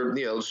 whatever,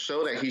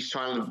 show that he's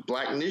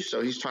black news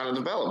show he's trying to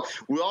develop.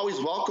 We always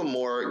welcome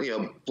more,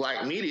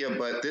 black media,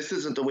 but this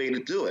isn't the way to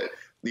do it.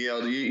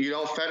 You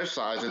don't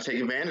fetishize and take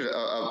advantage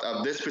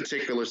of this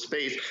particular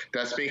space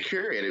that's being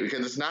curated,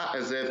 because it's not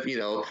as if,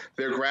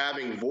 they're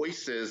grabbing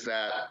voices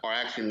that are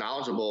actually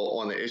knowledgeable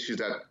on the issues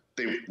that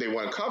they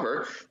want to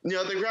cover.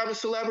 They're grabbing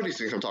celebrities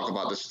to come talk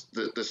about this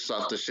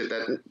stuff, this shit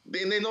that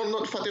they don't know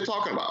what the fuck they're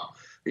talking about.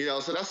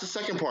 So that's the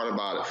second part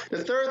about it.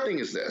 The third thing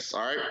is this,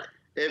 all right?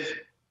 If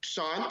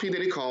Sean P.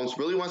 Diddy Combs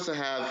really wants to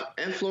have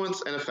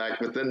influence and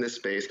effect within this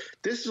space,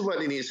 this is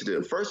what he needs to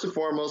do. First and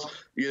foremost,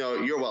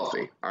 you're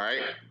wealthy, all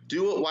right?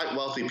 Do what white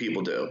wealthy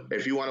people do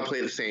if you want to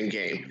play the same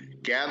game.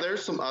 Gather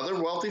some other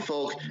wealthy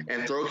folk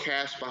and throw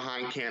cash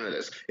behind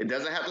candidates. It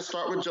doesn't have to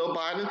start with Joe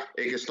Biden.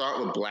 It can start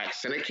with black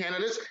Senate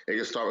candidates. It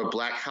can start with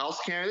black House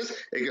candidates.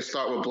 It can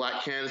start with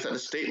black candidates at the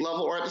state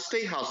level or at the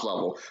state house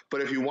level.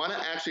 But if you want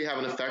to actually have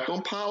an effect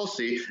on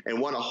policy and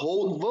want to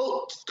hold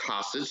vote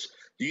hostage,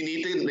 you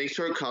need to make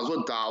sure it comes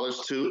with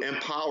dollars to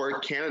empower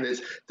candidates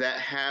that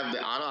have the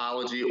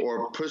ideology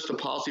or push the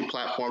policy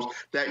platforms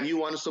that you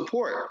want to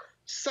support.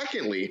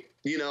 Secondly,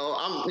 in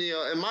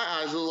my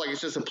eyes, it looks like it's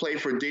just a play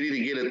for Diddy to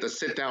get it to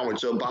sit down with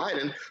Joe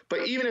Biden.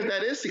 But even if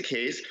that is the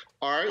case,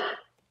 all right,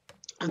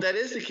 if that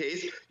is the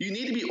case, you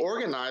need to be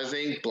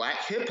organizing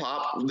black hip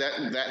hop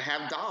that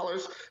have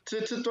dollars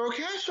to throw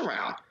cash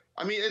around.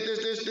 I mean,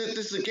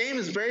 the game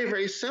is very,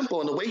 very simple,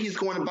 and the way he's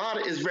going about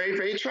it is very,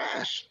 very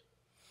trash.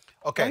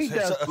 Okay,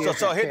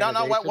 so here,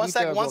 no, one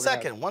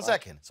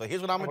second. So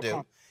here's what I'm gonna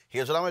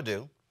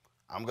do.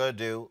 I'm gonna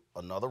do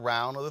another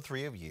round of the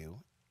three of you,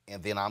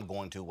 and then I'm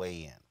going to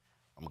weigh in.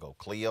 I'm gonna go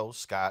Cleo,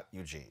 Scott,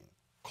 Eugene.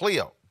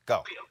 Cleo,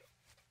 go.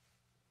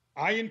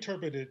 I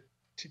interpreted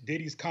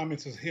Diddy's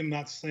comments as him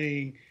not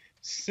saying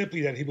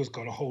simply that he was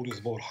going to hold his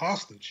vote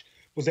hostage,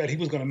 was that he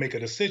was going to make a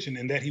decision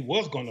and that he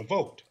was going to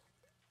vote.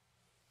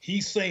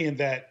 He's saying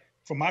that,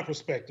 from my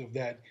perspective,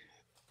 that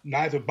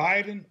neither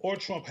Biden or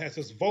Trump has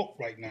his vote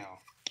right now.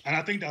 And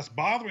I think that's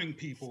bothering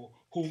people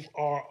who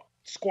are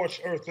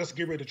scorched earth. Let's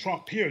get rid of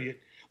Trump, period.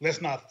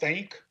 Let's not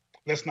think.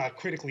 Let's not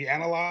critically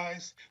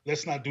analyze.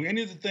 Let's not do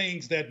any of the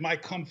things that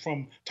might come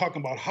from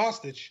talking about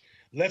hostage.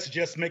 Let's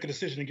just make a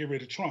decision and get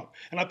rid of Trump.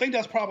 And I think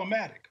that's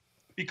problematic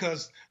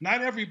because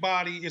not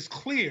everybody is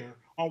clear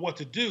on what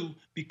to do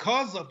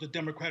because of the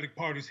Democratic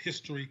Party's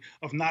history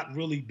of not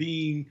really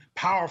being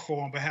powerful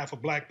on behalf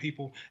of Black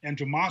people and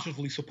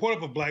demonstratively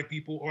supportive of Black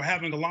people, or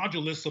having a laundry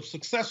list of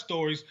success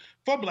stories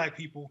for Black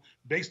people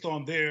based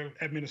on their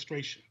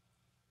administration.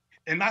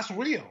 And that's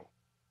real.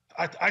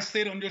 I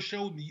said on your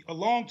show a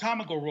long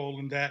time ago,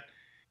 Roland, that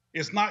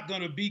it's not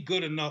going to be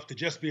good enough to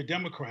just be a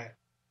Democrat.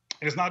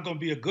 And it's not going to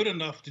be good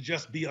enough to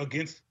just be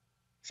against,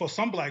 for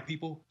some Black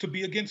people, to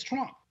be against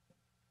Trump.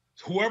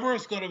 Whoever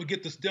is going to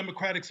get this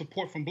Democratic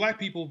support from Black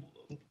people,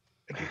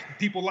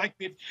 people like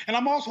it. And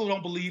I'm also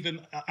don't believe in,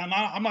 and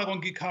I'm not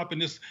going to get caught up in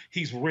this,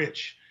 he's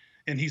rich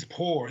and he's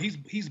poor.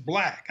 He's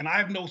Black. And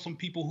I know some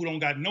people who don't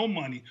got no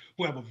money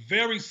who have a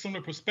very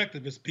similar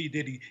perspective as P.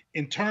 Diddy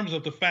in terms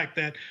of the fact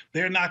that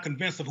they're not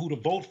convinced of who to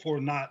vote for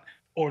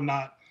or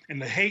not.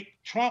 And the hate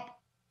Trump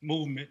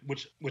movement,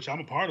 which I'm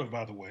a part of,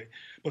 by the way,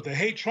 but the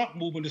hate Trump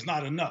movement is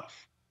not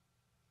enough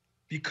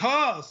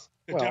because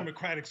the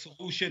Democratic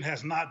solution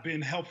has not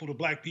been helpful to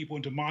Black people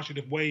in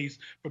demonstrative ways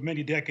for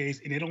many decades,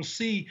 and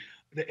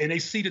they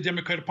see the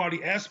Democratic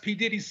Party, as P.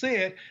 Diddy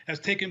said, has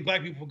taken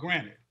Black people for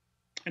granted.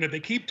 And if they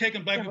keep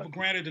taking Black people for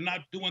granted and not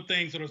doing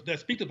things that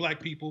speak to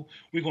Black people,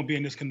 we're going to be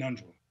in this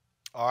conundrum.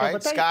 All right,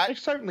 but Scott. They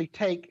certainly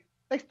take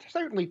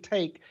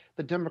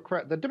the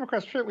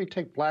Democrats certainly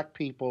take Black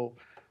people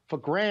for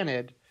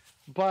granted,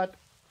 but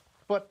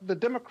the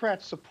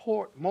Democrats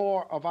support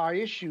more of our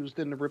issues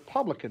than the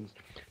Republicans.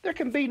 There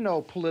can be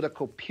no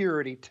political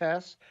purity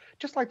test,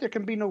 just like there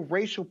can be no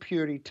racial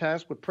purity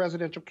test with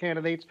presidential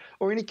candidates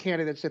or any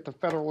candidates at the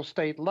federal or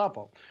state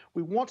level.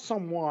 We want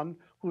someone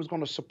who's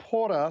going to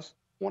support us,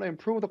 want to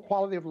improve the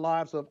quality of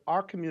lives of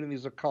our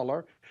communities of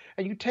color,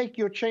 and you take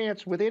your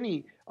chance with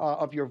any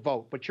of your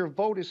vote, but your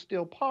vote is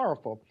still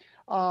powerful.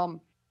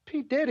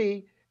 P.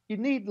 Diddy, you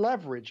need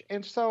leverage.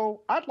 And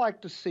so I'd like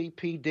to see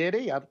P.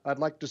 Diddy. I'd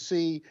like to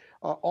see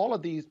all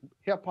of these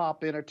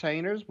hip-hop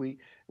entertainers. We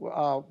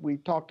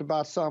talked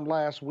about some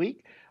last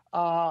week,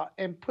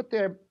 and put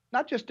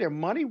not just their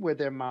money where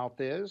their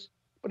mouth is,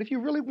 but if you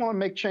really want to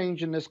make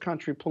change in this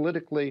country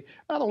politically,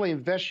 not only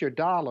invest your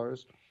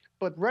dollars,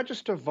 but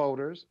register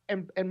voters,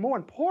 and more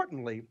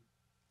importantly,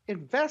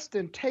 invest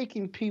in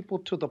taking people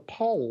to the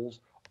polls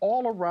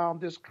all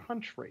around this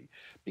country,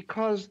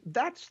 because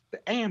that's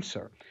the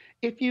answer.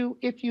 If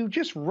you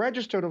just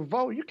register to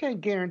vote, you can't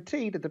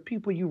guarantee that the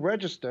people you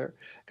register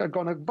are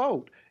going to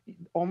vote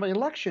on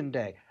election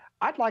day.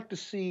 I'd like to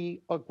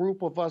see a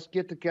group of us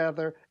get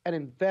together and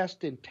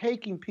invest in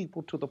taking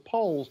people to the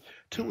polls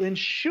to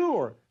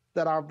ensure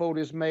that our vote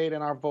is made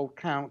and our vote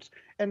counts.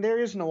 And there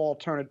is no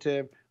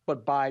alternative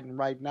but Biden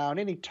right now. And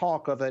any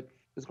talk of it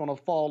is going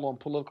to fall on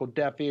political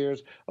deaf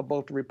ears of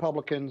both the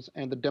Republicans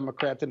and the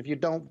Democrats. And if you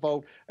don't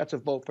vote, that's a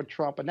vote for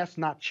Trump. And that's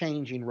not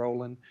changing,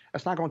 Roland.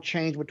 That's not going to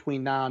change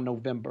between now and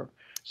November.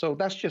 So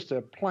that's just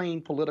a plain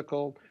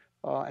political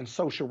and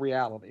social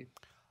reality.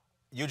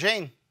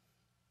 Eugene.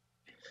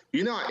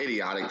 You know how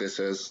idiotic this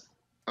is?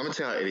 I'm going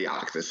to tell you how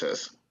idiotic this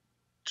is.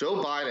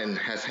 Joe Biden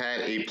has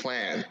had a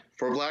plan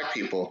for Black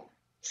people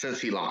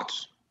since he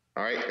launched.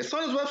 All right? It's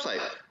on his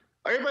website.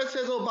 Everybody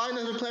says, oh, Biden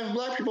has a plan for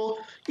Black people.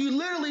 You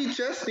literally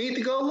just need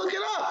to go look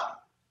it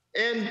up.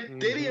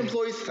 And Diddy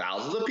employs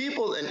thousands of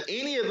people, and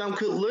any of them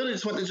could literally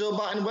just went to Joe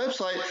Biden's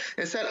website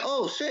and said,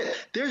 oh, shit,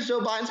 there's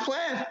Joe Biden's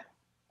plan.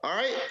 All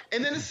right?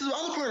 And then this is the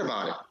other part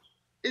about it.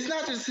 It's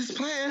not just his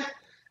plan.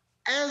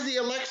 As the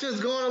election is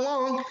going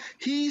along,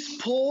 he's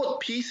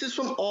pulled pieces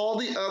from all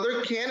the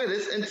other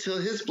candidates into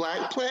his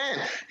Black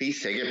plan.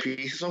 He's taking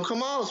pieces from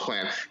Kamala's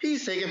plan.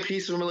 He's taking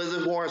pieces from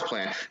Elizabeth Warren's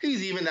plan.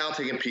 He's even now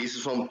taking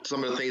pieces from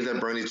some of the things that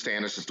Bernie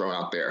Sanders has thrown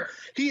out there.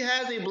 He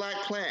has a Black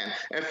plan.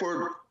 And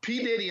for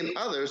P. Diddy and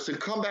others to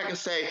come back and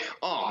say,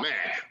 oh, man,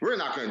 we're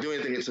not going to do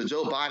anything until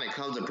Joe Biden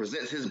comes and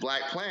presents his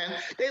Black plan,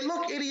 they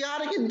look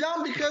idiotic and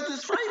dumb because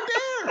it's right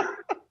there.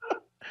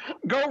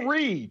 Go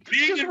read.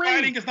 Being in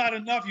writing is not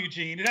enough,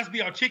 Eugene. It has to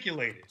be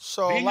articulated.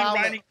 So being in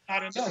writing is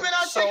not enough. It's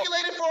been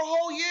articulated for a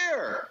whole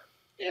year.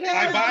 It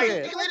has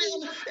been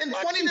articulated in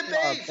 20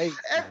 debates.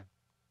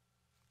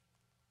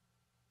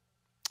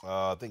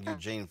 I think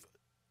Eugene.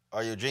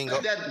 Eugene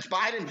that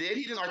Biden did.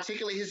 He didn't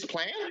articulate his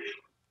plan.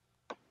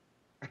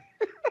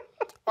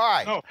 All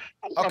right. No,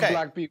 I love Okay.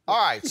 black people.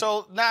 All right.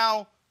 So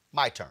now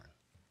my turn.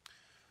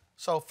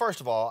 So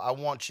first of all, I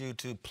want you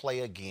to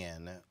play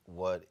again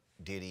what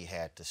Diddy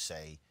had to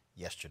say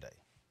yesterday.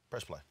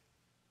 Press play.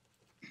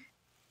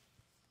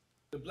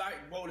 The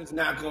black vote is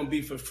not going to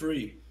be for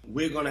free.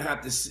 We're going to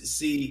have to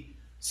see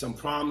some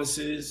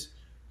promises.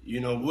 You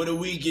know, what are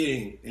we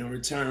getting in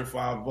return for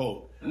our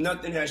vote?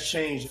 Nothing has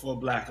changed for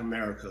Black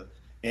America.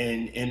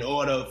 And in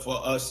order for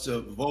us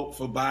to vote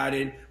for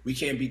Biden, we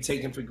can't be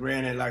taken for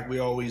granted like we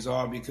always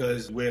are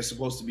because we're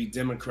supposed to be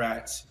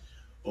Democrats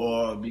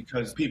or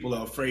because people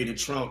are afraid of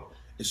Trump.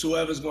 It's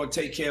whoever's going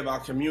to take care of our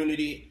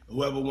community,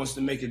 whoever wants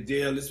to make a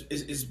deal.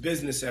 It's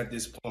business at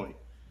this point.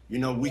 You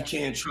know, we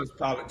can't trust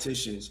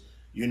politicians,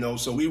 you know,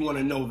 so we want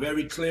to know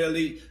very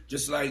clearly,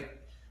 just like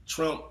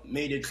Trump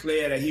made it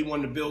clear that he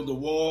wanted to build a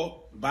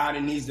wall,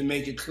 Biden needs to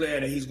make it clear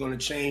that he's going to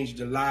change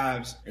the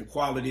lives and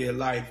quality of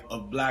life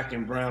of Black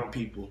and brown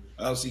people,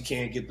 or else he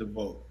can't get the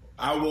vote.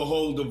 I will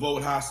hold the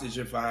vote hostage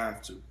if I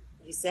have to.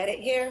 You said it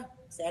here,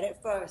 said it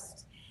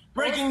first.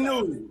 Breaking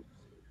news.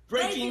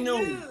 Breaking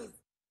news.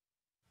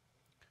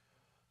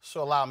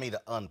 So allow me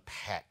to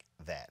unpack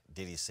that.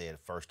 Diddy said,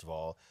 first of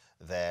all,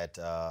 that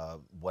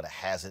what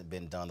hasn't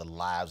been done, the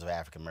lives of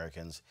African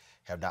Americans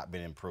have not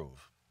been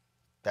improved.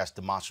 That's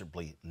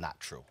demonstrably not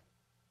true.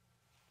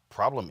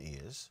 Problem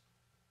is,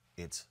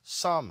 it's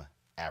some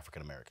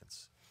African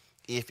Americans.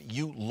 If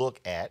you look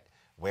at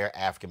where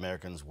African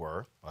Americans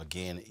were,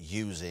 again,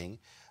 using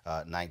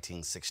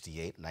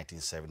 1968,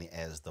 1970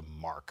 as the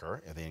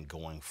marker, and then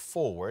going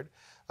forward,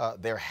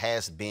 there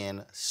has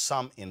been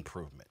some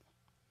improvement.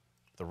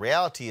 The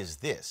reality is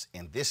this,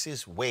 and this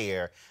is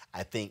where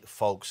I think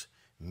folks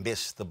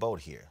miss the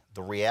boat here.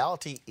 The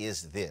reality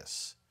is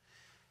this: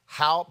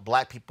 how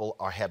Black people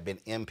have been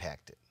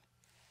impacted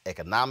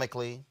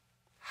economically,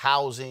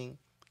 housing,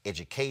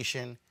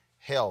 education,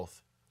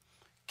 health,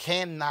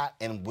 cannot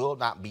and will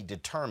not be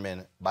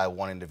determined by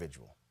one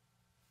individual.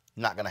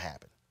 Not going to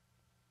happen.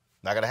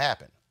 Not going to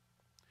happen.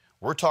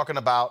 We're talking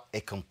about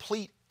a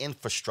complete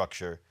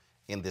infrastructure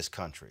in this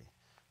country.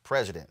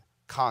 President,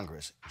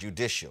 Congress,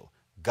 judicial,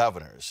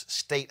 governors,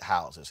 state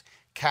houses,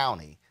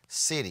 county,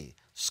 city,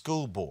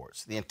 school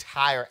boards, the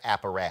entire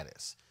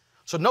apparatus.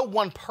 So no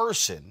one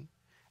person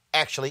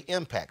actually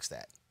impacts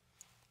that.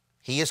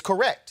 He is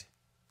correct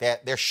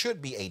that there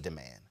should be a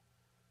demand.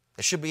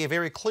 There should be a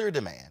very clear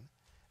demand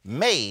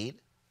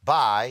made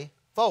by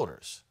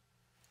voters.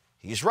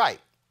 He's right.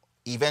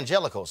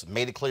 Evangelicals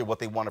made it clear what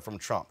they wanted from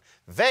Trump.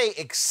 They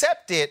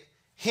accepted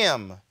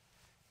him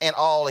and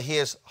all of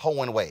his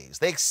hoeing ways.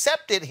 They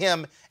accepted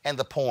him and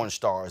the porn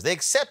stars. They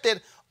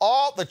accepted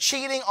all the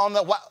cheating on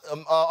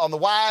the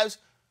wives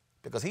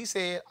because he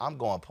said, I'm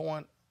going to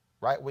appoint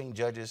right-wing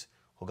judges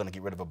who are going to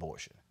get rid of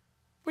abortion.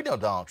 We know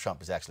Donald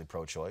Trump is actually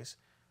pro-choice,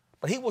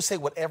 but he will say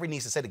whatever he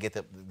needs to say to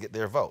get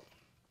their vote.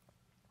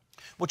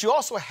 What you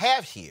also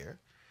have here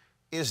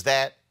is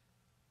that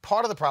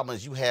part of the problem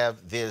is you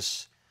have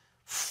this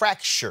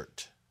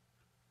fractured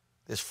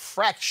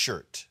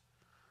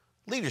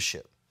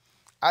leadership.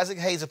 Isaac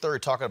Hayes III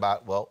talking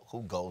about, well,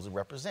 who goes and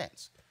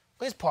represents.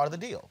 Well, it's part of the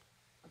deal.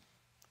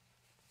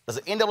 Does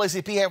the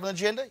NAACP have an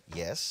agenda?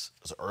 Yes.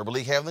 Does the Urban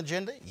League have an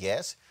agenda?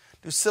 Yes.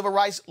 Do civil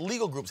rights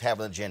legal groups have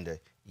an agenda?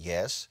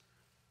 Yes.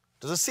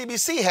 Does the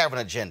CBC have an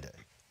agenda?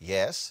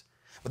 Yes.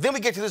 But then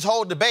we get to this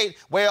whole debate,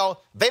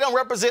 well, they don't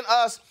represent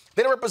us,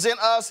 they don't represent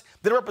us,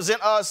 they don't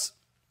represent us.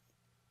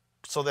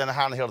 So then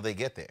how in the hell do they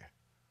get there?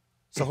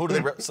 So who do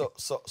they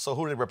so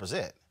who do they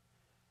represent?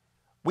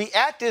 We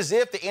act as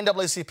if the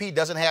NAACP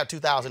doesn't have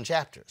 2,000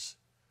 chapters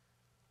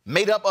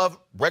made up of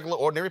regular,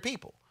 ordinary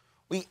people.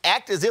 We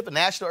act as if the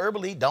National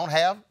Urban League don't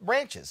have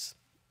branches.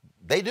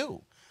 They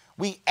do.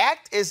 We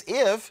act as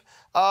if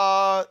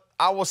our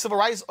civil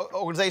rights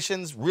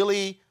organizations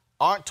really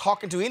aren't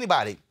talking to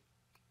anybody,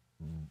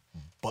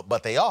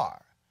 but they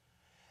are.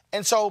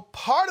 And so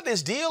part of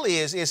this deal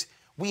is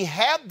we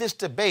have this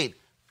debate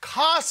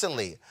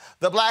constantly,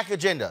 the black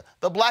agenda,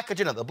 the black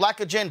agenda, the black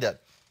agenda.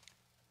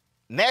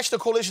 National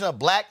Coalition of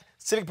Black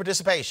Civic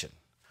Participation,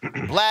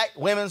 Black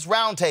Women's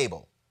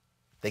Roundtable.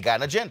 They got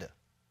an agenda.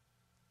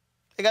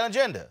 They got an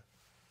agenda.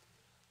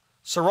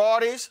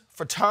 Sororities,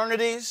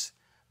 fraternities,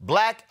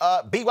 Black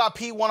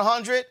BYP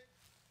 100,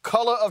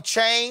 Color of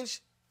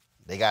Change.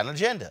 They got an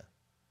agenda.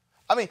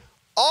 I mean,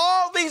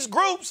 all these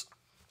groups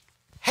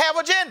have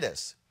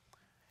agendas.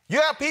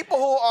 You have people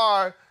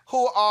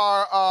who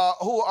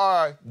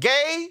are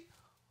gay,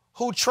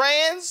 who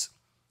trans,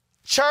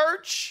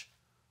 church,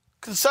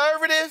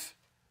 conservative,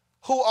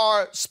 who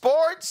are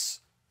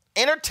sports,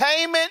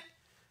 entertainment,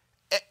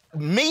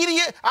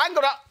 media. I can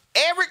go down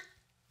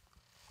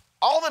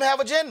all of them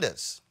have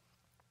agendas.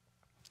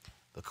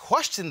 The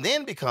question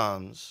then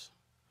becomes,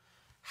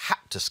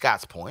 to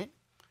Scott's point,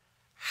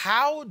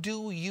 how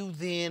do you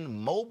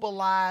then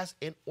mobilize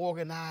and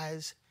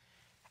organize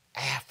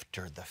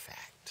after the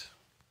fact?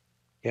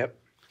 Yep.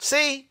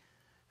 See,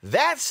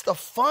 that's the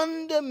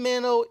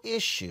fundamental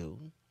issue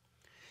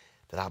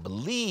that I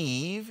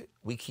believe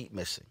we keep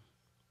missing.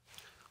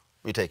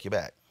 Let me take you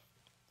back.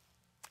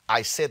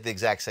 I said the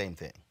exact same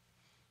thing.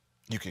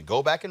 You can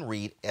go back and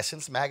read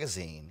Essence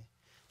Magazine,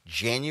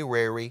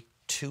 January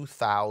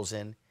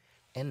 2009,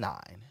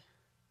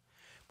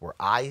 where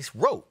I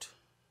wrote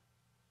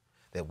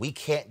that we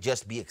can't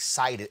just be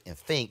excited and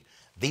think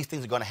these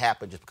things are going to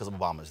happen just because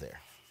Obama's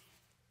there.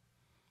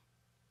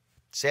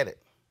 Said it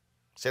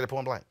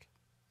point blank.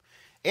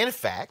 In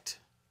fact,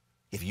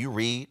 if you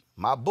read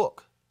my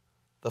book,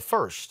 The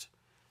First,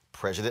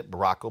 President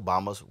Barack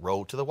Obama's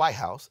Road to the White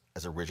House,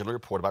 as originally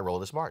reported by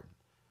Roland S. Martin,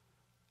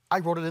 I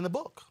wrote it in the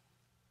book.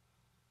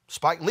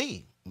 Spike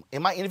Lee,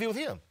 in my interview with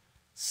him,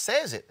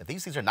 says it, that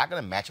these things are not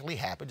going to magically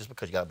happen just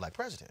because you got a black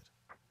president.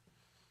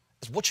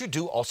 It's what you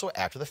do also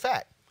after the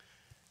fact,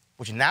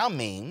 which now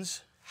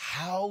means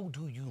how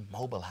do you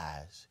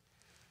mobilize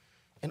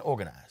and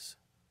organize?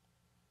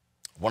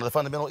 One of the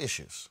fundamental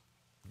issues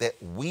that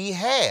we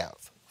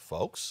have,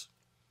 folks,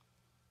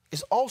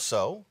 is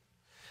also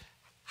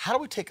how do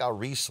we take our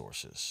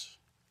resources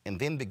and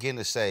then begin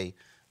to say,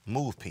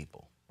 move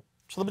people?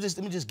 So let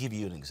me just give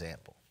you an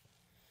example.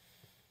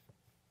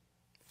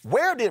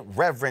 Where did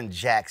Reverend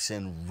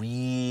Jackson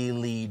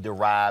really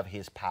derive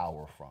his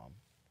power from?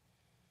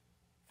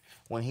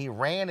 When he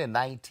ran in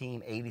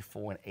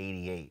 1984 and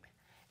 88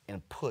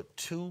 and put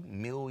 2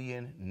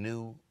 million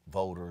new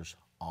voters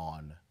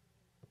on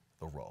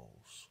the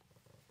rolls.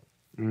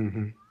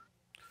 Mm-hmm.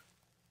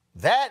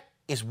 That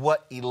is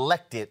what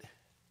elected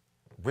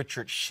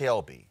Richard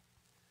Shelby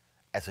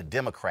as a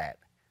Democrat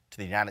to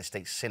the United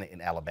States Senate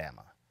in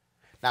Alabama.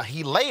 Now,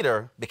 he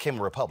later became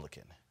a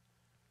Republican.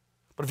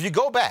 But if you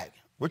go back,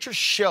 Richard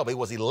Shelby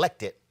was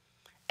elected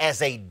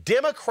as a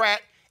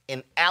Democrat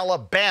in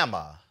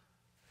Alabama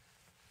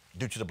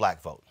due to the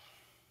black vote.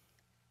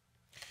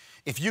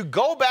 If you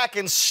go back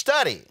and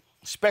study,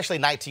 especially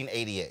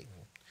 1988,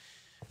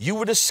 you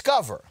will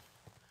discover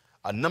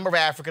a number of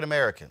African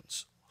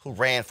Americans who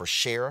ran for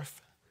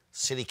sheriff,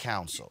 city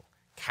council,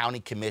 county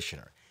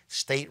commissioner,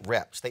 state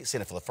rep, state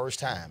senate for the first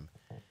time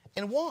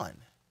and won.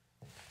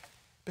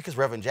 Because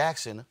Reverend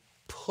Jackson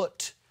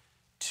put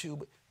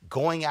to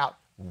going out,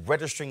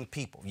 registering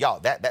people. Y'all,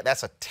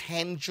 that's a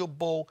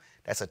tangible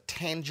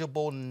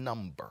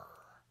number.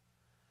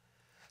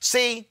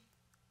 See,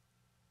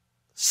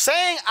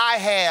 saying I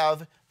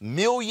have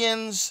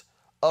millions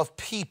of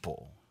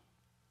people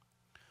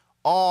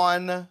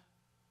on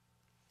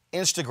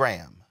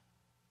Instagram,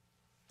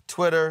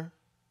 Twitter,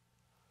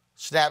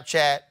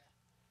 Snapchat,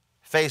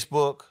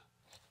 Facebook,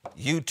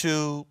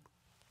 YouTube,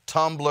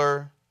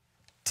 Tumblr,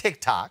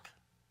 TikTok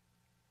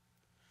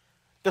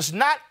does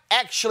not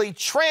actually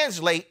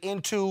translate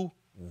into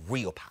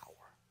real power.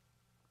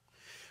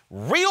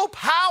 Real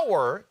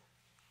power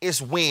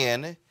is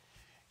when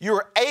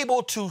you're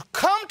able to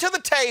come to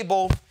the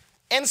table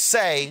and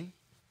say,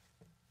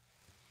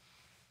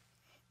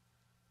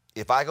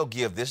 if I go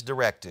give this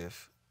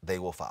directive, they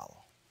will follow.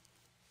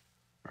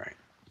 Right.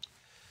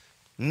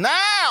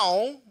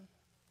 Now,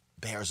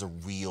 there's a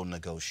real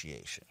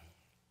negotiation.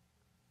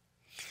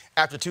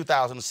 After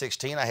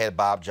 2016, I had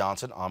Bob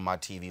Johnson on my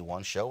TV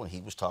One show, and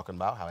he was talking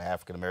about how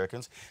African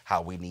Americans,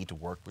 how we need to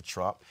work with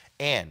Trump.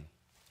 And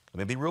let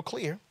me be real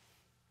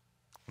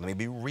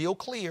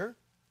clear.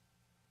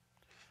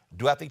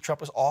 Do I think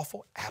Trump is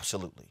awful?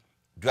 Absolutely.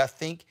 Do I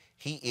think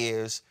he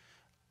is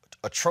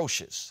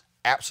atrocious?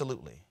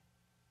 Absolutely.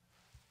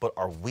 But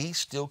are we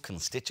still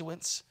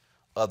constituents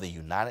of the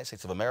United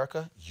States of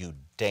America? You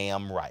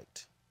damn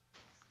right.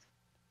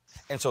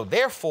 And so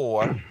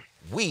therefore,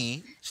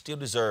 we still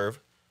deserve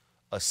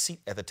a seat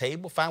at the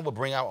table. Fine, we'll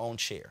bring our own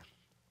chair.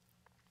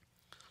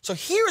 So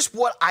here's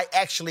what I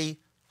actually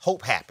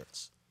hope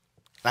happens.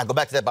 And I go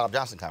back to that Bob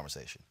Johnson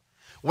conversation.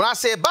 When I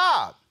said,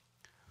 Bob,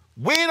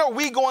 when are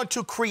we going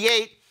to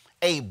create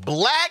a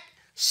black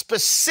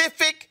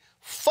specific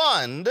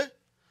fund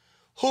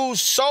whose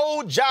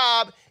sole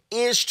job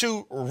is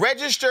to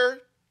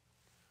register,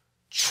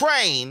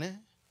 train,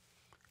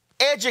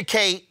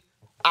 educate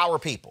our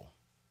people?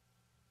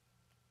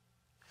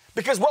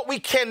 Because what we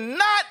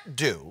cannot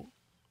do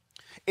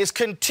is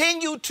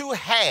continue to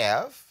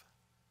have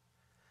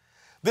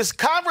this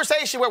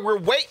conversation where we're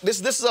waiting. This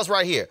is us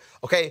right here,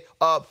 okay?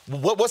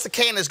 What's the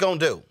candidates going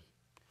to do?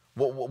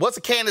 What's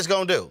the candidates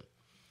going to do?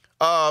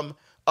 Are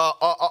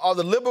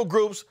the liberal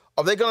groups,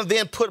 are they going to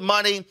then put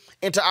money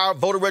into our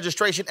voter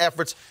registration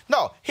efforts?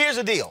 No, here's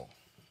the deal.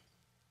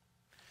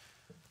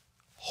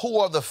 Who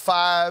are the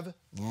 5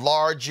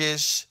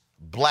 largest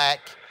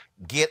black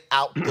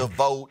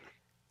get-out-the-vote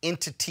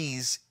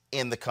entities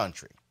in the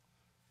country?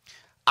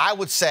 I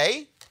would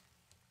say,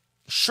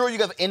 sure, you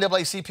got the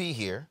NAACP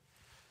here.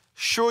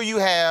 Sure, you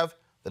have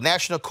the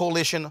National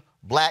Coalition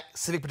Black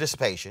Civic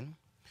Participation.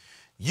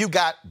 You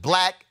got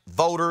Black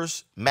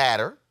Voters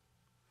Matter.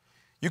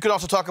 You can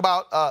also talk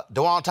about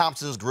DeJuan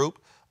Thompson's group,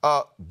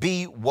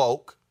 Be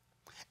Woke.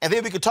 And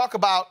then we could talk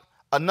about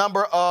a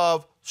number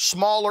of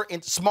smaller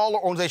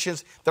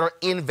organizations that are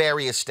in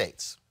various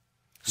states.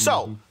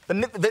 So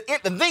the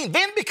thing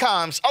then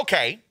becomes,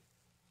 okay,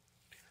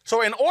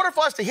 so in order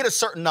for us to hit a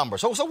certain number,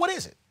 so what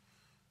is it?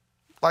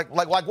 Like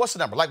what's the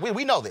number? Like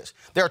we know this.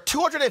 There are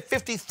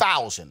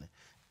 250,000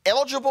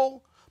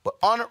 eligible but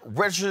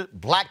unregistered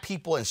black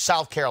people in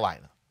South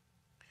Carolina.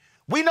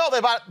 We know there are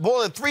about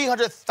more than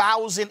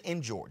 300,000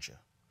 in Georgia.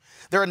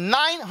 There are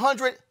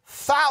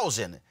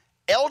 900,000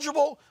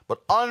 eligible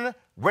but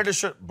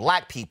unregistered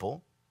black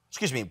people,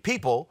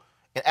 people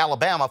in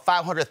Alabama.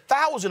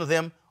 500,000 of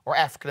them are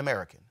African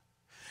American.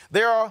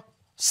 There are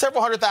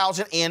several hundred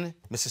thousand in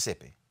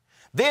Mississippi.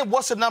 Then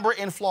what's the number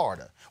in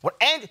Florida?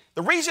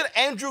 The reason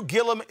Andrew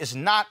Gillum is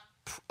not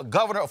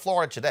governor of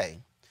Florida today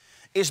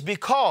is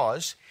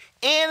because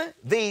in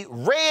the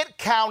red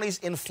counties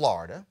in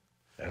Florida,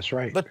 that's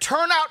right, the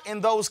turnout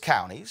in those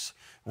counties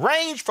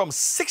range from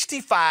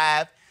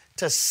 65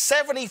 to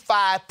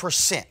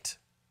 75%.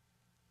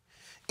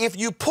 If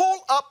you pull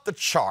up the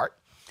chart,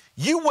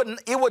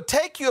 it would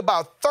take you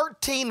about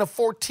 13 to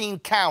 14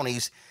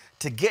 counties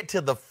to get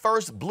to the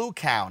first blue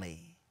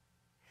county,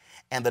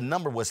 and the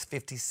number was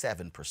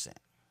 57%.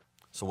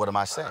 So what am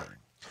I saying?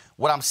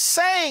 What I'm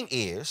saying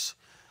is,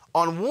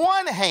 on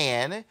one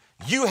hand,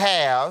 you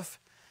have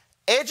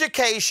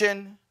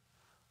education,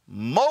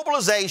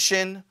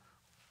 mobilization,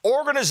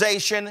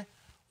 organization,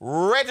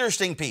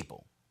 registering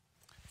people.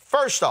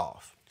 First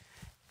off,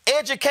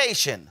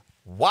 education.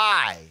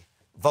 Why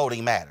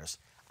voting matters.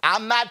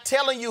 I'm not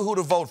telling you who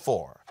to vote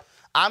for.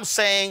 I'm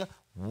saying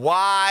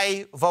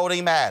why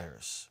voting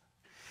matters.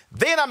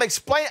 Then I'm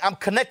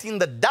connecting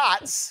the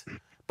dots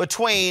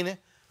between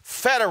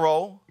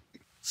federal,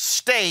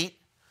 state,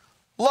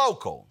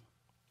 local.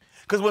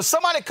 Because when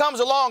somebody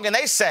comes along and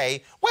they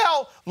say,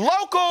 well,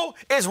 local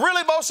is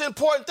really the most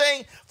important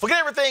thing, forget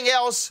everything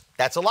else,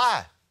 that's a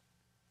lie.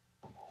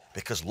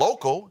 Because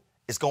local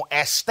is going to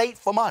ask state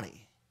for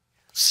money.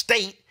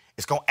 State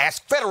is going to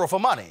ask federal for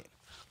money.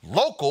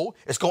 Local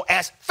is going to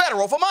ask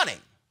federal for money.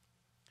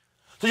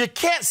 So you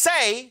can't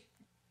say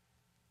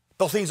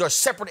those things are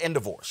separate and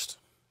divorced.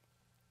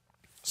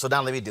 So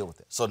now let me deal with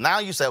it. So now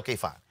you say, okay,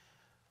 fine.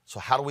 So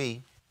how do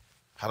we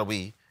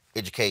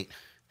educate,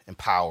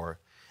 empower,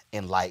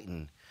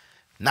 enlighten?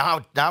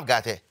 Now I've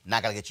got that. Now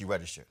I got to get you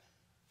registered.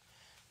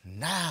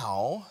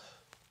 Now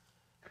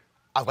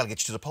I've got to get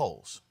you to the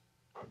polls,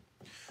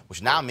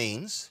 which now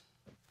means,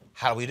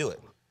 how do we do it?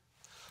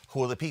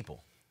 Who are the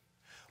people?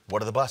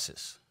 What are the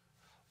buses?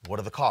 What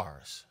are the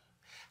cars?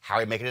 How are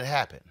we making it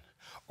happen?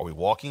 Are we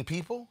walking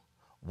people?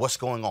 What's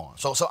going on?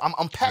 So I'm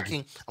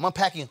unpacking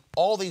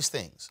all these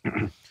things.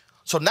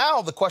 So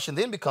now the question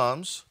then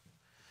becomes,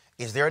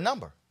 is there a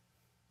number?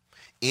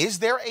 Is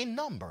there a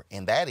number?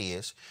 And that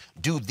is,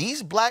 do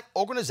these black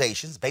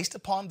organizations, based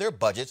upon their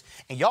budgets,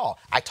 and y'all,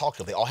 I talked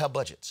to them, they all have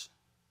budgets.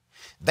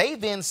 They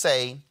then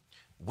say,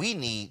 we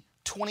need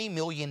 $20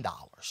 million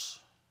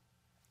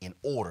in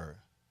order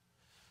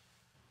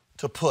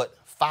to put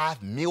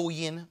 5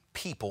 million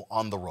people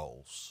on the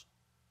rolls.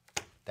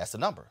 That's the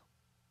number.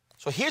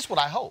 So here's what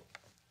I hope.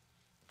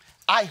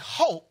 I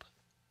hope,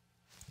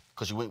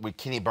 because when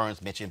Kenny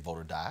Burns mentioned vote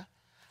or die,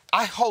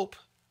 I hope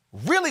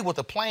really what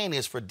the plan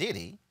is for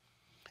Diddy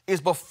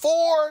is,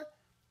 before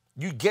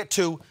you get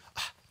to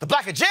the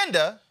black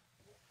agenda,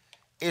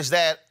 is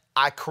that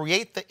I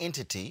create the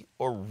entity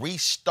or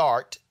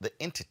restart the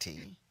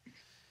entity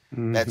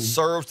that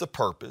serves the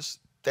purpose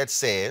that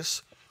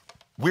says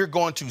we're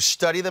going to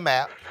study the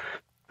map.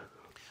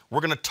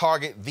 We're going to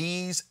target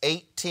these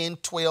 8, 10,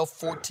 12,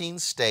 14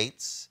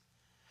 states.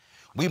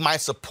 We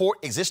might support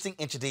existing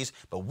entities,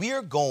 but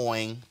we're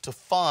going to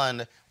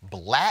fund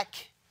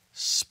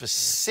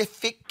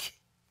black-specific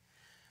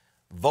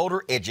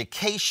voter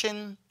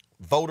education,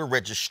 voter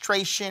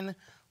registration,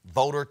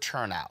 voter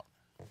turnout.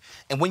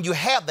 And when you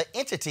have the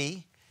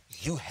entity,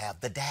 you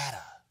have the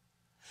data,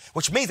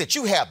 which means that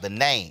you have the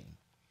name,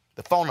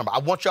 the phone number. I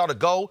want y'all to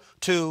go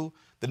to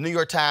the New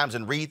York Times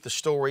and read the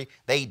story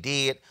they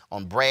did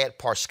on Brad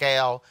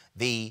Parscale,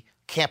 the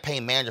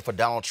campaign manager for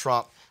Donald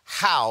Trump,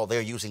 how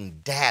they're using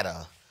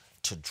data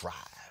to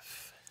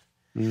drive.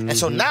 And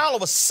so now all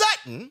of a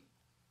sudden,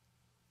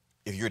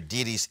 if you're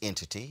Diddy's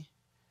entity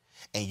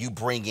and you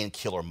bring in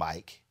Killer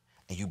Mike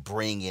and you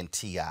bring in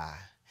T.I.,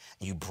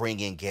 and you bring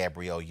in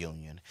Gabrielle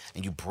Union,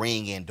 and you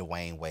bring in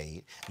Dwayne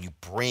Wade, and you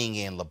bring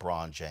in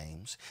LeBron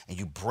James, and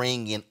you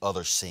bring in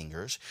other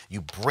singers,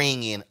 you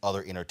bring in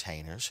other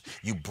entertainers,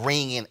 you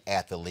bring in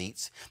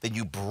athletes, then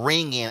you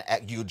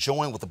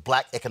join with the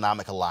Black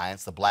Economic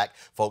Alliance, the black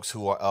folks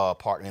who are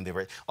partnering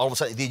there. All of a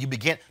sudden, you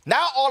begin.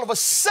 Now, all of a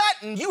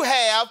sudden, you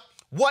have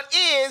what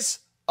is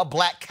a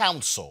Black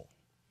Council.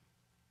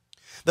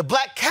 The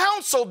Black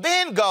Council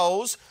then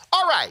goes,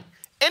 all right,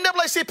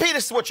 NAACP,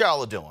 this is what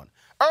y'all are doing.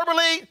 Urban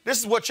League, this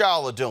is what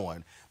y'all are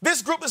doing.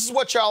 This group, this is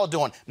what y'all are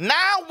doing.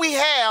 Now we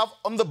have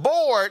on the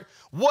board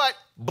what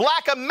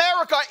Black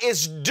America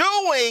is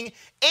doing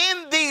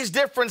in these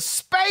different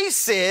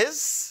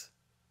spaces,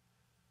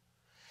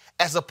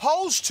 as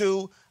opposed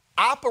to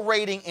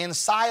operating in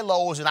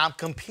silos and I'm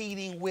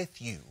competing with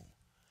you.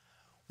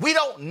 We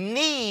don't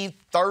need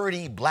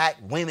 30 black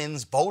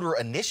women's voter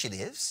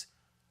initiatives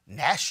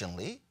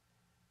nationally.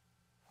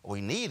 What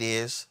we need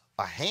is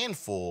a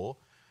handful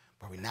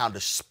where we're now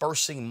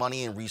dispersing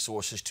money and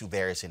resources to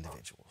various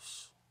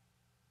individuals.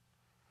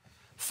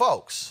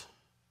 Folks,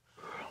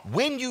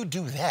 When you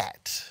do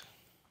that,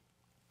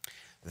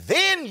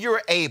 then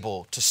you're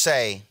able to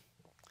say,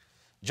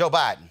 Joe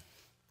Biden,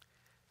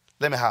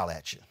 let me holler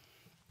at you.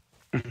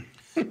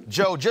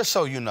 Joe, just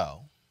so you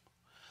know,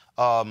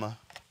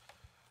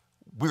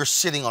 we're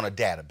sitting on a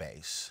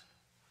database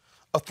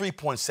of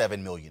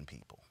 3.7 million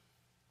people.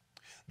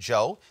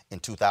 Joe, in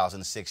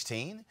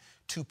 2016,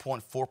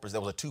 2.4%,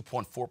 there was a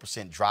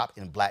 2.4% drop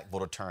in black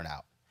voter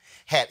turnout.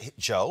 Had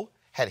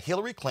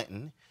Hillary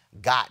Clinton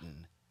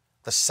gotten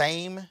the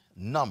same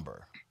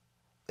number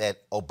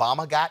that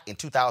Obama got in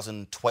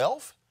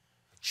 2012,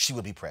 she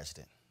would be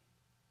president.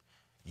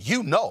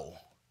 You know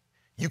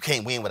you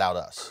can't win without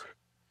us.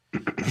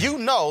 You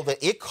know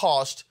that it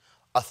cost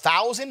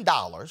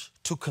 $1,000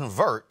 to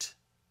convert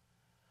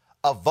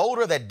a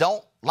voter that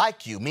don't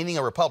like you, meaning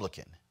a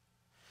Republican,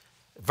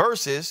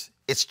 versus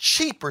it's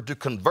cheaper to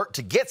convert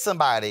to get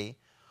somebody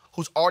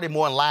who's already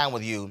more in line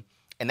with you,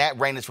 and that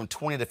ranges from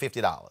 $20 to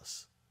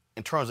 $50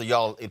 in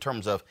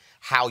terms of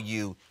how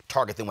you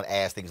target them with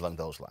ads, things along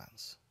those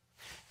lines.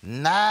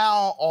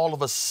 Now, all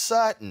of a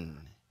sudden,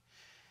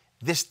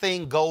 this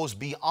thing goes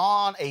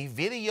beyond a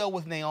video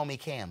with Naomi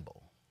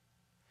Campbell.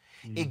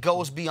 It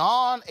goes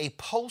beyond a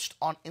post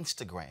on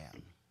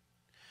Instagram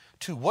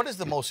to what is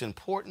the most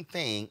important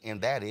thing,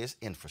 and that is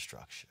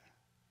infrastructure.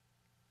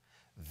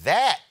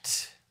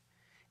 That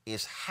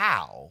is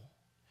how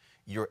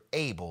you're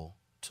able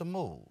to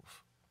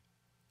move.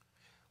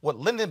 What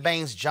Lyndon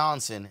Baines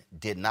Johnson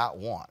did not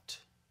want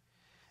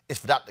is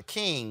for Dr.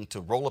 King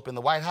to roll up in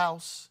the White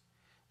House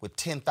with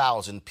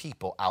 10,000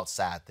 people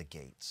outside the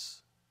gates.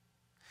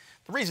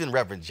 The reason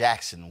Reverend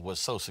Jackson was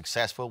so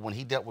successful when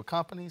he dealt with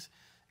companies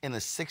in the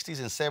 60s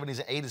and 70s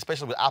and 80s,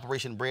 especially with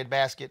Operation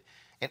Breadbasket,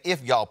 and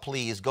if y'all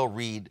please go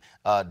read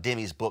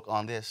Demi's book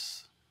on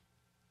this,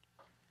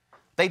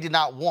 they did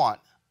not want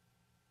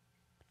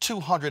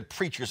 200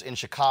 preachers in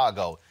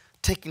Chicago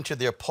taking to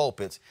their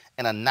pulpits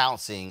and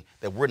announcing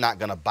that we're not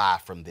going to buy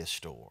from this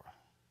store.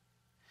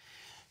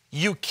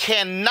 You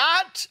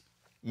cannot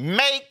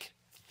make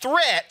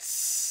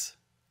threats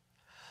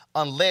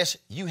unless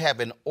you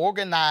have an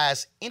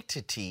organized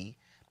entity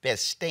that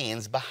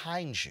stands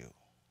behind you.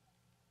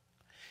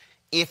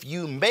 If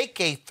you make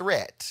a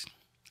threat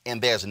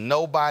and there's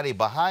nobody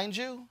behind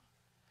you,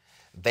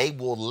 they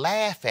will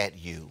laugh at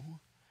you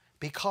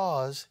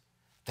because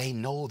they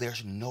know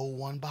there's no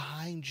one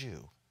behind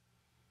you.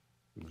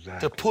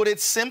 Exactly. To put it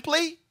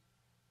simply,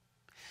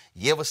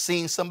 you ever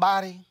seen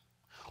somebody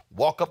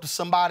walk up to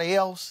somebody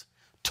else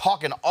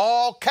talking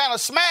all kind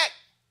of smack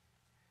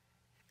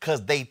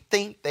because they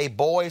think they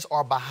boys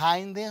are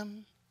behind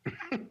them?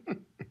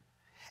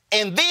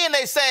 And then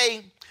they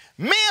say,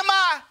 me and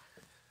my...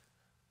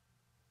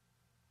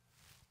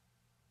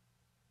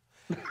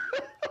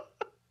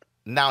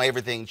 Now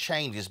everything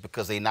changes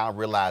because they now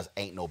realize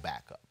ain't no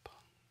backup.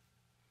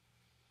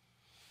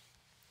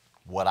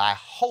 What I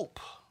hope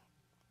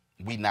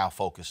we now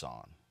focus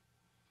on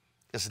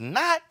is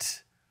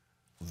not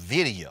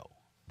video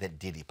that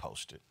Diddy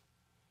posted,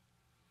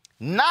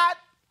 not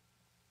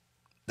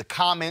the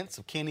comments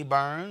of Kenny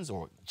Burns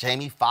or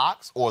Jamie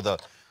Foxx or the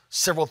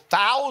several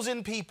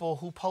thousand people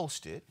who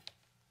posted.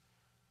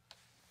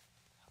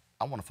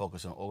 I want to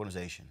focus on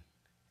organization,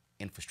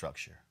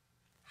 infrastructure.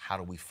 How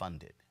do we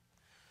fund it?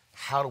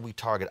 How do we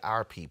target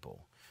our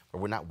people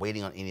where we're not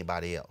waiting on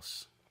anybody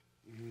else?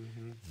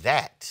 Mm-hmm.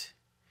 That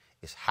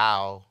is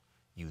how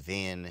you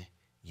then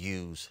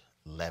use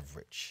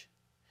leverage.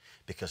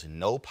 Because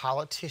no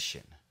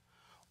politician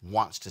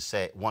wants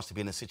to be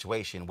in a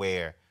situation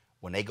where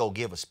when they go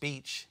give a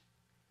speech,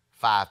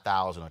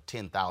 5,000 or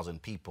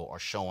 10,000 people are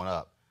showing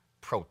up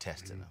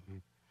protesting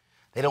them.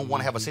 They don't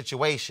want to have a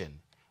situation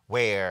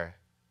where,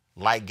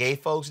 like gay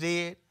folks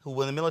did, who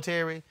were in the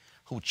military,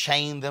 who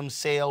chained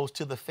themselves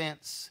to the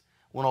fence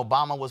when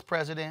Obama was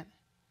president.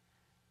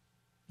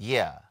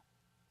 Yeah.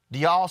 Do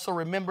you also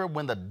remember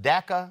when the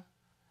DACA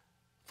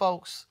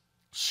folks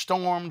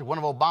stormed one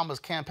of Obama's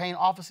campaign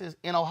offices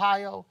in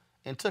Ohio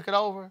and took it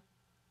over?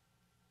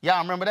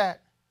 Y'all remember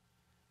that?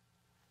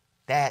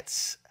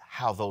 That's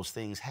how those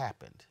things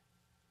happened.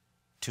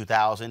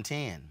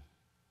 2010,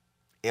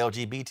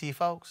 LGBT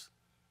folks,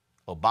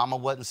 Obama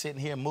wasn't sitting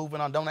here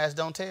moving on Don't Ask,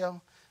 Don't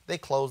Tell. They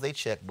closed their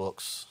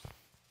checkbooks.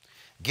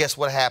 Guess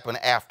what happened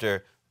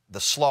after the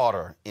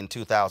slaughter in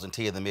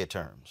 2010, the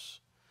midterms?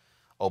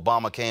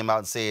 Obama came out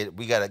and said,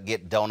 we got to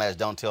get Don't Ask,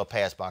 Don't Tell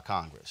passed by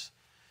Congress.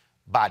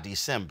 By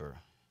December,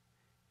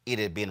 it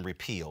had been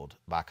repealed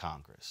by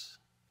Congress.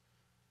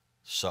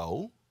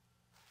 So,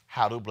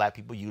 how do black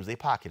people use their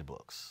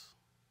pocketbooks?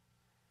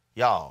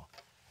 Y'all,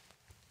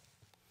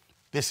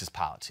 this is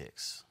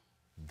politics.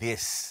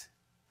 This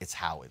is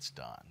how it's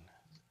done.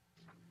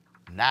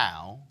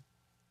 Now,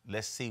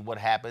 let's see what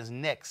happens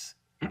next,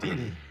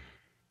 Diddy.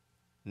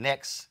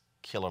 Next,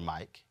 Killer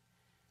Mike.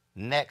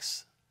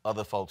 Next,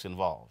 other folks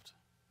involved.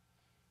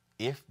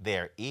 If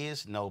there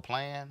is no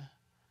plan,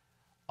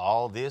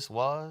 all this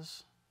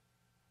was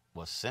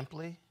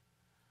simply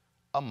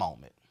a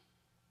moment.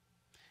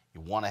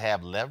 You want to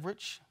have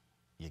leverage,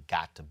 you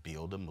got to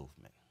build a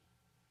movement.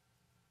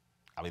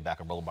 I'll be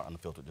back on Roland Martin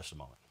Unfiltered in just a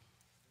moment.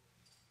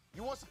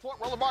 You want to support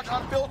Roland Martin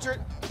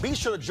Unfiltered? Be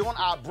sure to join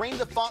our Bring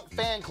the Funk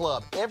fan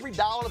club. Every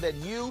dollar that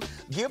you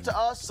give to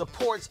us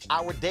supports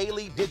our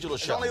daily digital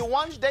show. There's only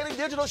one daily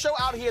digital show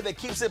out here that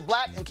keeps it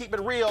black and keep it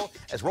real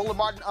as Roland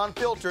Martin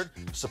Unfiltered.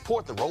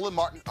 Support the Roland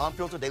Martin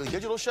Unfiltered daily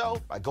digital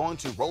show by going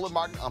to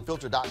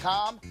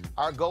RolandMartinUnfiltered.com.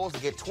 Our goal is to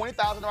get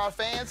 20,000 of our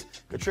fans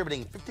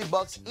contributing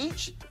 $50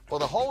 each for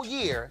the whole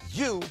year.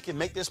 You can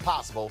make this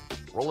possible.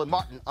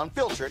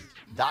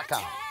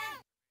 RolandMartinUnfiltered.com.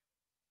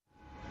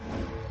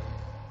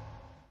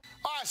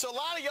 All right, so a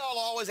lot of y'all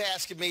are always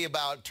asking me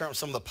about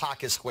some of the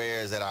pocket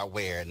squares that I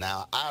wear.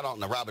 Now,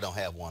 Robert don't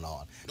have one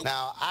on.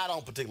 Now, I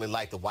don't particularly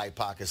like the white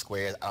pocket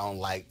squares. I don't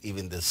like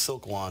even the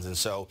silk ones. And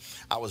so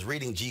I was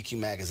reading GQ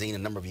magazine a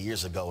number of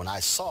years ago, and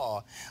I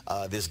saw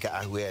this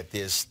guy who had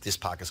this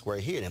pocket square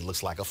here, and it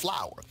looks like a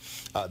flower.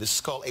 This is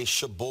called a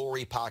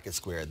shibori pocket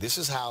square. This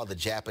is how the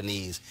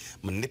Japanese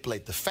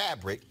manipulate the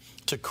fabric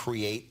to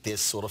create this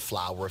sort of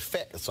flower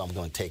effect. So I'm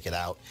going to take it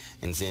out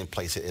and then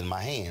place it in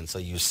my hand so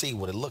you see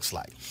what it looks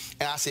like.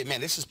 And I said, man,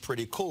 this is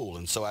pretty cool.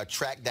 And so I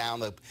tracked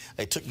down,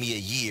 it took me a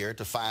year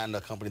to find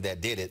a company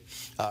that did it.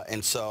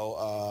 And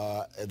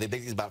so they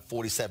make these about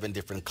 47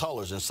 different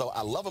colors. And so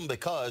I love them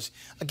because,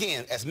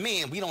 again, as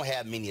men, we don't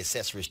have many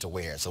accessories to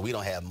wear, so we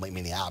don't have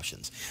many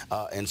options.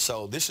 And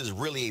so this is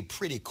really a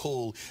pretty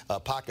cool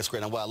pocket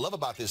square. And what I love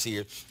about this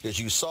here is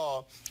you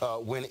saw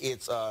when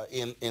it's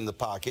in the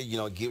pocket, you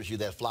know, it gives you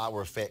that flower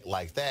effect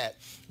like that.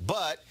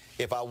 But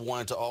if I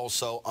wanted to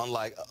also,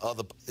 unlike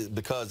other,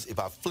 because if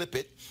I flip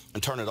it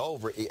and turn it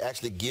over, it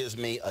actually gives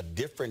me a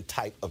different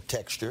type of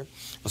texture.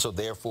 And so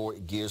therefore,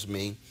 it gives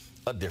me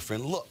a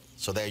different look.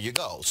 So there you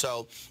go.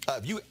 So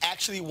if you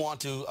actually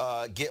want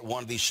to get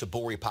one of these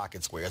shibori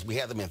pocket squares, we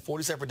have them in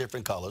 47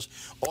 different colors.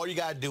 All you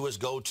got to do is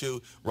go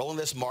to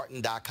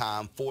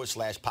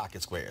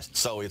RolandSMartin.com/pocket squares.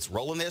 So it's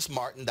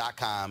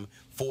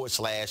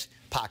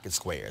RolandSMartin.com/pocket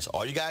squares.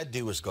 All you got to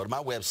do is go to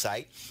my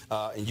website,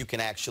 and you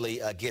can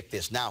actually get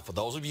this. Now, for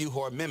those of you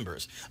who are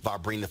members of our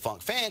Bring the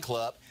Funk fan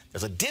club,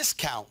 there's a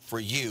discount for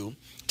you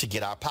to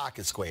get our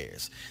pocket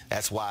squares.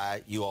 That's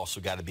why you also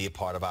got to be a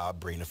part of our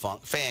Bring the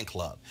Funk fan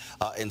club.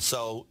 And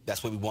so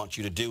that's what we want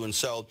you to do. And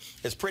so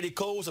it's pretty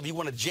cool. So if you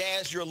want to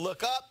jazz your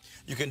look up,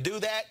 you can do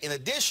that. In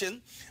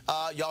addition,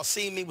 y'all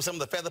see me with some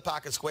of the feather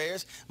pocket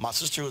squares. My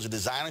sister, who's a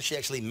designer, she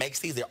actually makes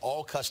these. They're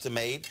all custom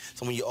made.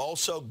 So when you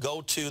also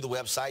go to the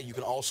website, you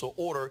can also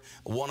order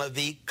one of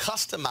the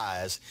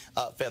customized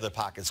feather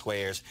pocket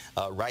squares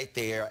right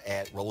there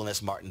at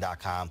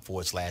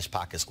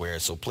RolandSMartin.com/pocket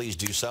squares. So please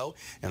do so.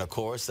 And of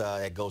course,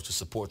 that goes to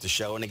support the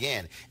show. And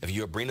again, if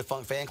you're a Bring the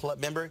Funk fan club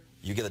member,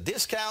 you get a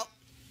discount.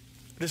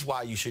 This is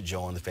why you should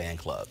join the fan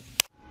club.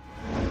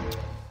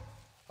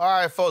 All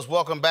right, folks,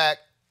 welcome back.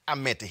 I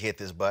meant to hit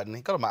this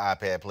button. Go to my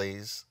iPad,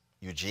 please.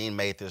 Eugene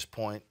made this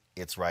point.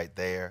 It's right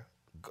there.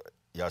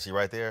 Y'all see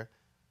right there?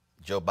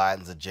 Joe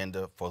Biden's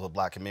agenda for the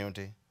black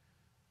community.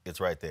 It's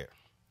right there.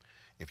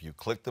 If you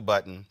click the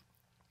button,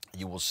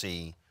 you will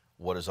see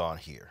what is on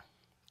here.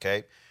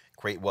 Okay?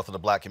 Create wealth in the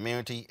black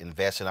community,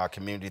 invest in our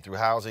community through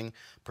housing,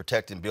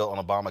 protect and build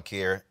on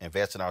Obamacare,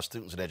 invest in our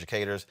students and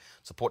educators,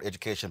 support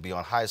education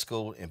beyond high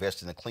school,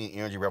 invest in the clean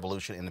energy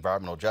revolution and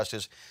environmental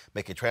justice,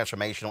 make a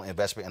transformational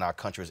investment in our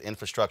country's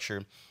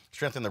infrastructure,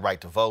 strengthen the right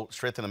to vote,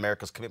 strengthen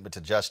America's commitment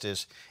to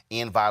justice,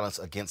 end violence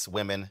against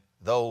women.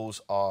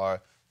 Those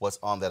are what's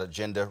on that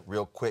agenda.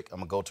 Real quick, I'm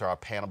going to go to our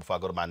panel before I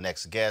go to my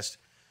next guest.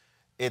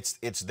 It's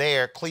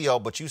there, Cleo,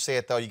 but you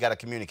said, though, you got to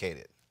communicate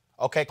it.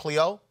 Okay,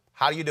 Cleo,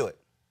 how do you do it?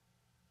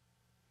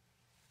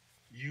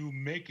 You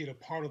make it a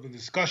part of the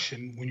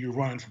discussion when you're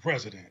running for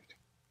president.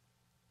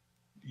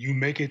 You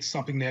make it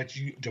something that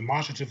you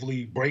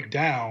demonstratively break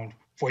down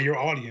for your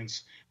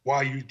audience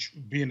while you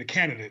being a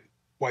candidate,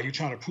 while you're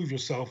trying to prove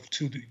yourself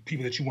to the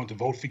people that you want to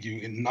vote for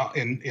you in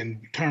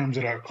terms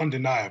that are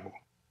undeniable.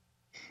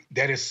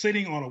 That is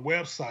sitting on a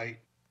website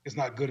is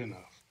not good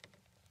enough.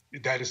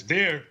 That is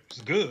there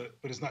is good,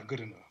 but it's not good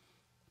enough.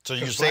 So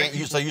you're saying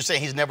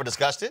he's never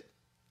discussed it?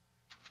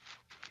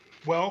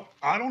 Well,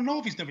 I don't know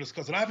if he's never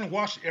discussed it. I haven't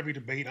watched every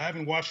debate. I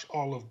haven't watched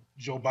all of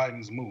Joe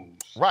Biden's moves.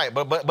 Right,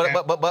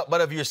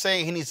 but if you're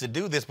saying he needs to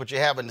do this, but you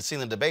haven't seen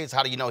the debates,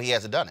 how do you know he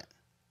hasn't done it?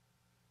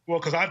 Well,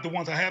 because the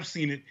ones I have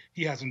seen it,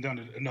 he hasn't done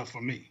it enough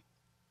for me.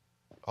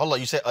 Hold on,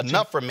 you said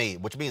enough for me,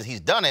 which means he's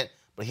done it,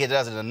 but he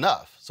doesn't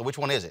enough. So which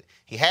one is it?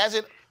 He has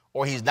it,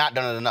 or he's not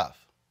done it enough?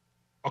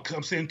 Okay,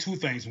 I'm saying two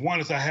things. One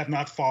is I have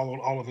not followed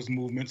all of his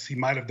movements. He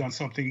might have done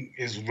something,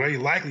 is very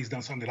likely he's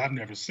done something that I've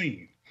never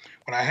seen.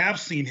 But I have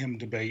seen him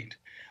debate.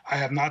 I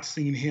have not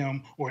seen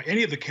him or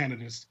any of the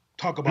candidates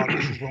talk about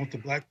issues wrong with the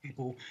black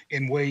people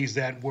in ways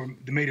that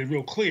made it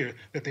real clear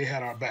that they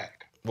had our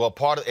back. Well,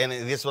 and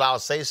this is what I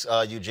would say,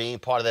 Eugene,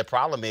 part of that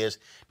problem is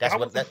that's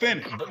but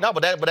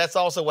that's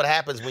also what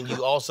happens when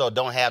you also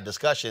don't have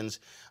discussions,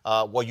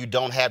 where you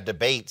don't have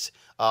debates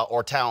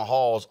or town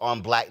halls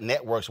on black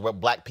networks where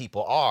black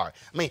people are.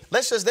 I mean,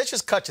 let's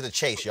just cut to the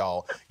chase,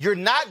 y'all. You're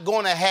not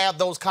going to have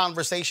those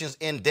conversations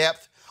in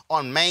depth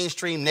on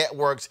mainstream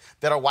networks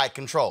that are white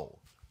controlled.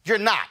 You're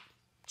not.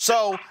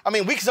 So, I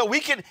mean, we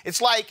can,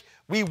 it's like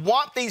we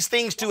want these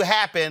things to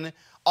happen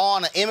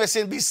on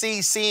MSNBC,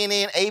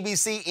 CNN,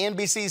 ABC,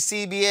 NBC,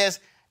 CBS,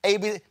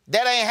 ABC.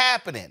 That ain't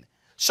happening.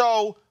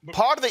 So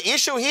part of the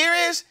issue here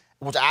is,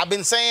 which I've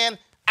been saying,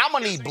 I'm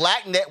going to need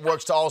black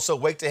networks to also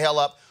wake the hell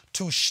up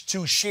to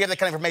share that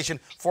kind of information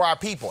for our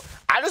people.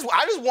 I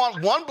just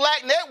want one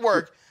black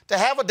network to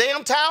have a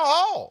damn town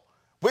hall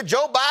with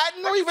Joe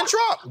Biden or even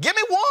Trump. Give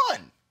me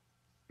one.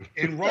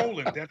 And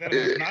Roland, that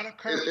has not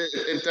occurred.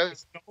 It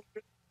does.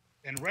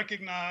 And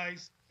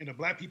recognize, and the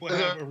black people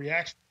have a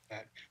reaction to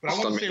that. But I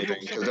want to say real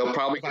quick, they'll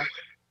probably,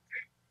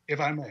 if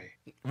I may.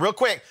 Real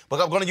quick,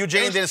 but I'm going to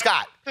Eugene, then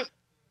Scott.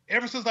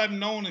 Ever since I've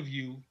known of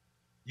you,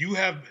 you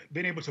have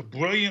been able to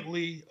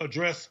brilliantly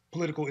address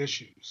political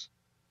issues.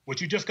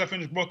 What you just got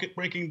finished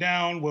breaking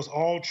down was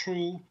all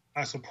true.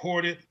 I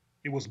support it.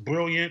 It was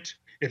brilliant.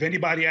 If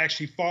anybody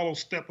actually followed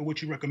step of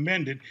what you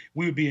recommended,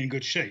 we would be in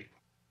good shape.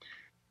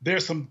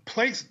 There's some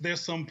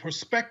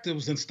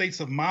perspectives and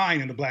states of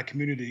mind in the black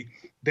community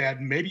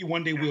that maybe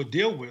one day we'll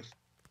deal with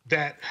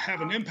that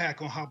have an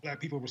impact on how black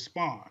people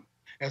respond,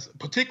 as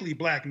particularly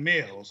black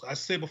males. I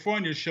said before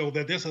on your show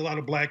that there's a lot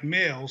of black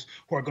males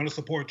who are going to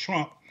support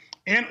Trump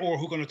and or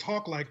who are going to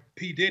talk like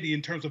P. Diddy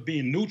in terms of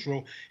being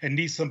neutral and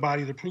need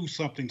somebody to prove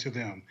something to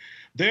them.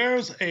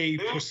 There's a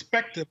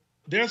perspective,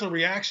 there's a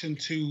reaction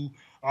to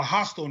a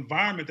hostile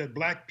environment that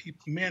black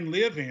men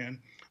live in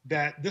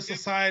that this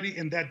society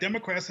and that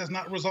Democrats has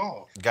not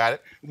resolved.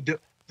 Got it.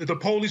 The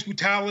police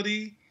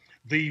brutality,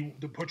 the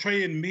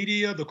portrayal in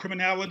media, the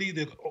criminality,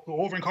 the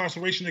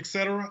over-incarceration, et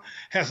cetera,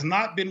 has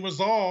not been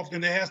resolved,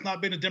 and there has not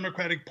been a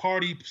Democratic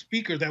Party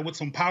speaker that with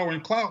some power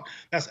and clout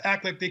that's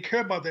act like they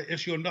care about that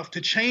issue enough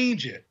to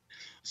change it.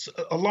 So,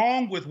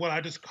 along with what I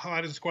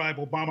described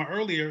Obama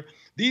earlier,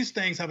 these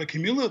things have a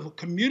cumulative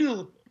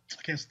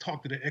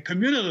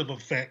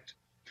effect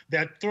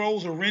that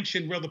throws a wrench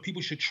in whether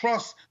people should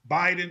trust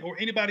Biden or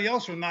anybody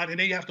else or not, and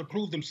they have to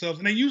prove themselves,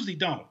 and they usually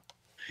don't.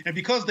 And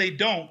because they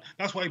don't,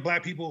 that's why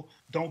black people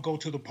don't go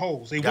to the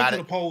polls. They went to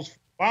the polls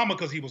for Obama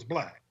because he was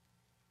black.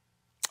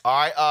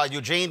 All right,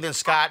 Eugene, then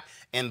Scott,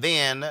 and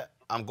then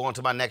I'm going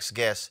to my next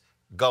guest.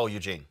 Go,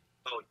 Eugene.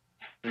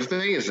 The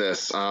thing is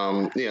this,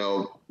 you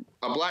know,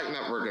 a black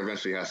network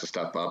eventually has to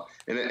step up.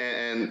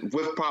 And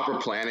with proper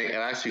planning, it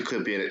actually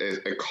could be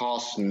a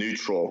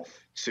cost-neutral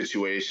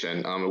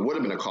situation. It would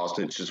have been a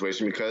cost-neutral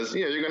situation because,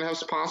 you know, you're going to have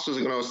sponsors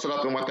that are going to sit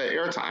up and want that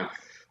airtime.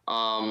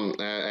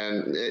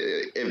 And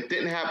it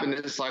didn't happen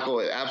this cycle.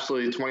 It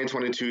absolutely,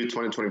 2022,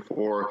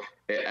 2024,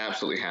 it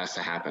absolutely has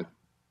to happen.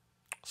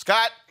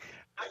 Scott?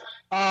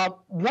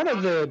 One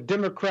of the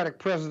Democratic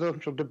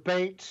presidential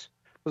debates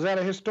was at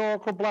a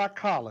historical black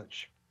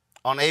college.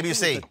 On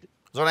ABC. It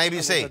was on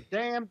ABC.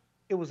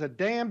 It was a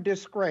damn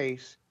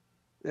disgrace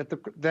that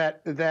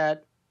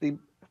the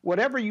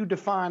whatever you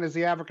define as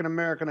the African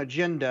American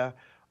agenda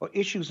or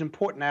issues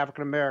important to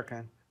African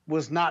American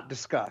was not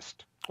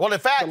discussed. Well, in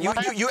fact,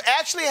 you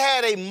actually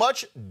had a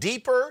much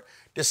deeper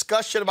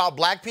discussion about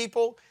black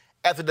people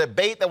at the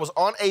debate that was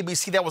on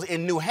ABC that was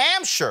in New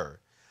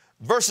Hampshire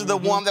versus the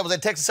one that was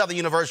at Texas Southern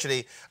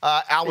University.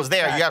 I was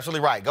there. You're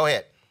absolutely right. Go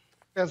ahead.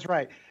 That's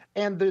right.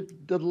 And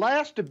the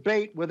last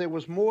debate where there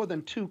was more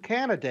than two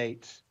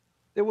candidates,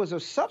 there was a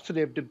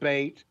substantive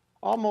debate.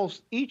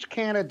 Almost each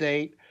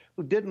candidate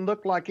who didn't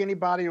look like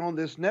anybody on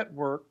this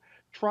network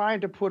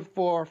trying to put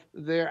forth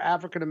their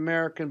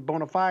African-American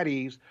bona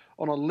fides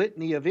on a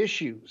litany of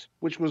issues,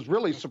 which was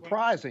really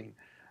surprising.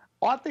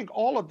 I think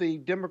all of the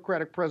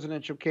Democratic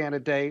presidential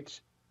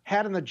candidates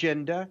had an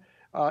agenda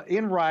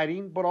in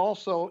writing, but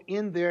also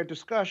in their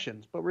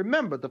discussions. But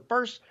remember, the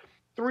first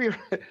three,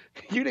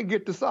 you didn't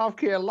get to South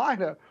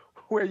Carolina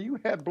where you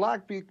had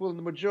black people in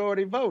the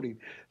majority voting.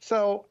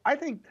 So I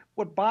think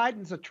what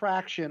Biden's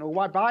attraction, or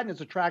why Biden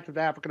is attractive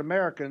to African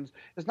Americans,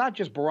 is not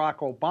just Barack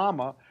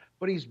Obama,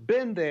 but he's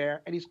been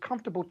there and he's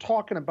comfortable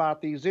talking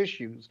about these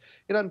issues.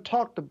 He doesn't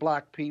talk to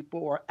black people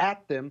or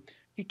at them.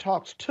 He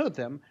talks to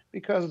them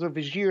because of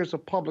his years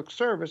of public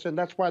service, and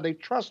that's why they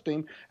trust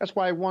him. That's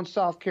why he won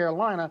South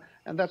Carolina,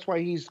 and that's why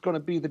he's going to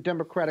be the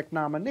Democratic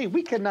nominee.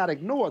 We cannot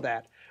ignore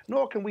that,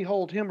 nor can we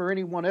hold him or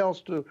anyone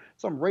else to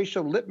some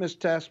racial litmus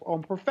test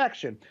on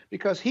perfection,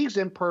 because he's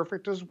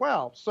imperfect as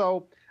well.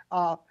 So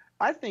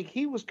I think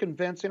he was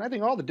convincing. I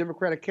think all the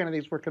Democratic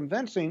candidates were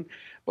convincing.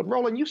 But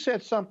Roland, you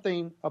said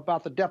something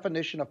about the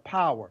definition of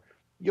power.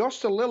 Your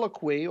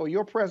soliloquy or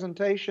your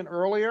presentation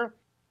earlier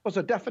was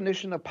a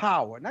definition of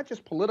power, not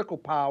just political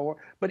power,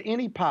 but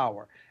any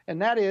power, and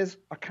that is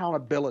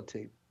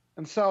accountability.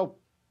 And so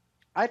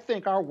I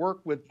think our work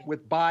with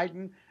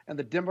Biden and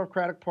the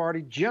Democratic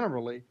Party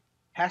generally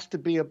has to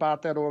be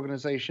about that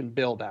organization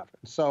build-out.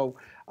 So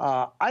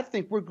I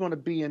think we're going to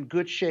be in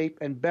good shape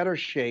and better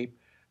shape,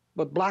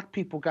 but black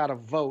people got to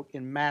vote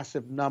in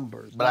massive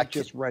numbers, not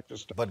just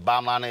register. But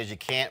bottom line is you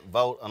can't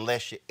vote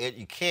unless you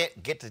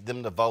can't get to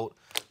them to vote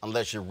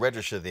unless you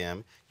register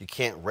them. You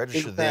can't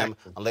register them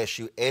unless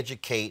you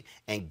educate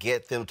and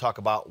get them to talk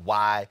about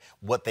why,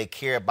 what they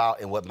care about,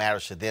 and what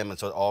matters to them. And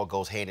so it all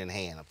goes hand in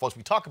hand. And folks,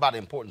 we talk about the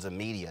importance of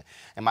media.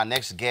 And my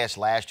next guest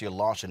last year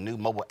launched a new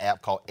mobile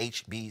app called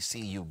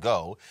HBCU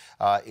Go.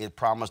 It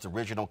promised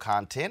original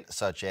content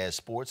such as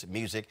sports,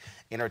 music,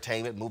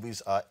 entertainment,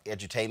 movies,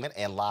 edutainment,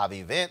 and live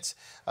events.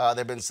 There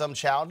have been some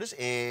challenges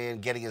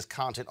in getting his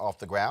content off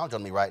the ground.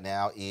 Joining me right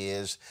now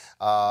is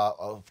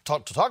to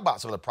talk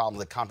about some of the problems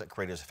that content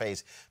creators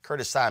face.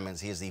 Curtis Simons,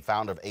 he is the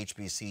founder of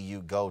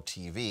HBCU Go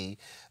TV.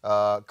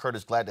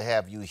 Curtis, glad to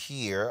have you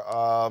here.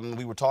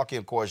 We were talking,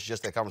 of course,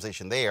 just that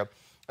conversation there.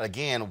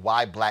 Again,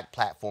 why black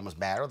platforms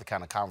matter, the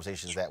kind of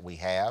conversations that we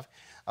have.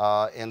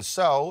 And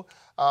so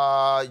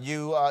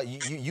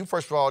you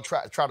first of all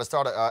try to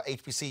start a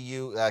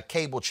HBCU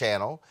cable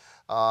channel.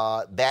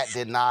 That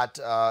did not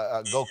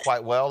go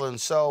quite well. And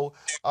so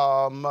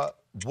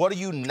what are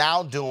you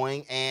now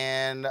doing,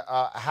 and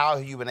how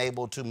have you been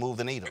able to move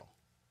the needle?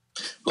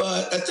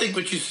 Well, I think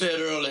what you said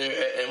earlier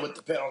and what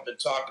the panel's been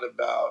talking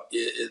about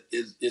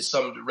is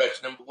some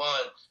direction. Number one,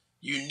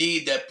 you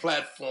need that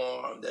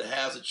platform that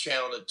has a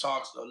channel that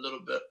talks a little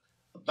bit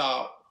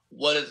about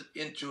what is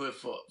into it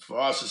for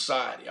our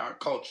society, our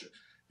culture.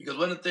 Because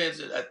one of the things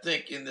that I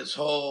think in this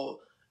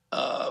whole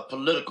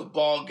political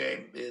ball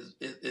game is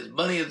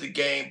money is the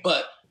game,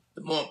 but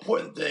the more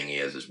important thing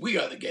is we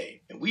are the game.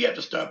 And we have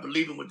to start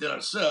believing within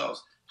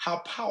ourselves how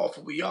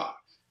powerful we are.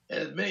 And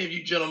as many of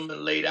you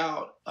gentlemen laid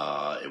out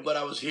in what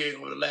I was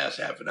hearing over the last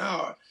half an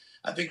hour,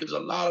 I think there's a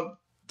lot of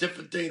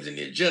different things in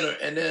the agenda.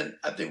 And then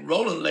I think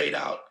Roland laid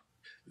out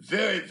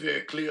very,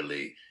 very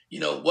clearly,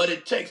 what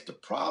it takes. The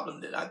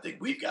problem that I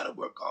think we've got to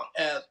work on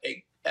as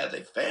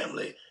a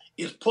family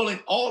is pulling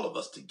all of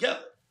us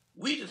together.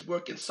 We just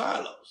work in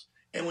silos.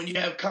 And when you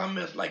have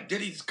comments like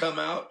Diddy's come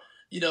out,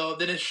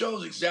 then it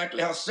shows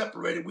exactly how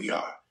separated we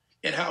are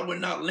and how we're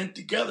not linked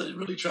together to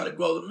really try to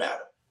grow the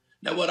matter.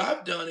 Now, what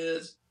I've done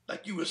is,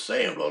 like you were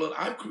saying, Roland,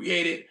 I've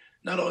created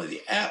not only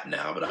the app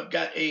now, but I've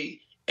got a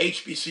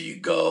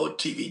HBCU Go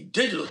TV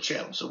digital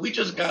channel. So we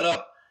just got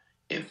up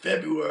in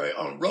February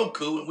on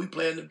Roku, and we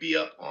plan to be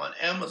up on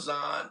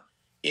Amazon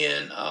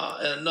in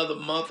another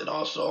month and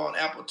also on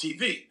Apple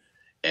TV.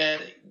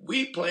 And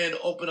we plan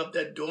to open up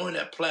that door and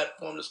that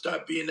platform to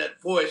start being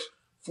that voice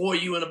for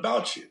you and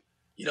about you.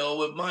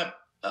 With my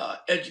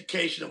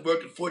education and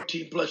working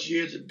 14 plus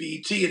years at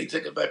BET and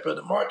Executive Vice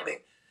President of Marketing,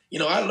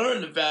 I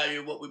learned the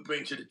value of what we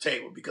bring to the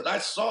table because I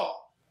saw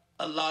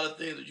a lot of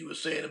things that you were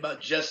saying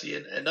about Jesse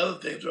and other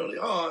things early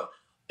on,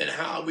 and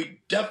how we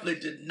definitely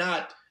did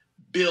not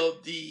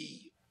build the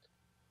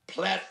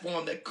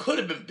platform that could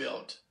have been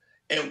built.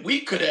 And we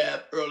could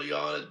have early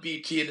on as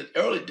BET in the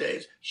early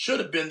days should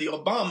have been the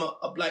Obama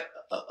of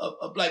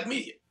black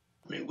media.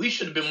 I mean, we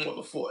should have been more of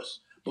a force,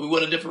 but we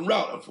went a different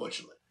route,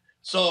 unfortunately.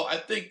 So I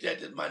think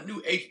that my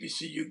new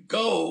HBCU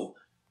Go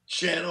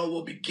channel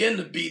will begin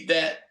to be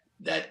that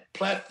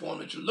platform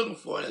that you're looking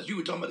for. And as you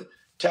were talking about the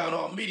town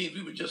hall meetings,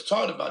 we were just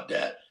talking about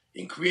that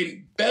in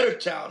creating better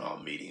town hall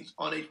meetings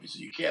on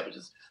HBCU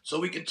campuses so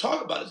we can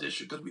talk about this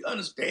issue because we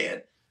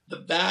understand the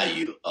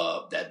value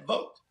of that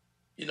vote.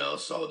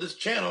 So this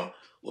channel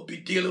will be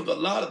dealing with a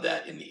lot of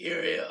that in the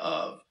area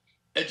of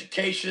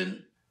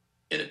education,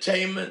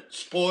 entertainment,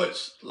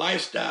 sports,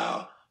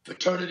 lifestyle,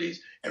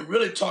 fraternities, and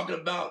really talking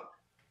about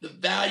the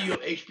value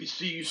of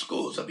HBCU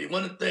schools. I mean,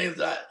 one of the things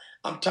that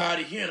I'm tired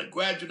of hearing, a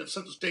graduate of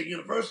Central State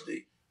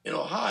University in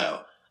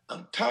Ohio,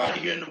 I'm tired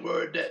of hearing the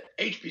word that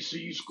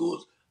HBCU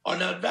schools are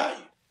not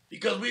valued,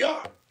 because we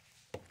are.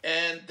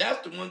 And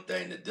that's the one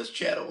thing that this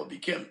channel will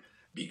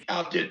be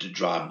out there to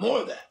drive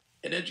more of that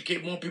and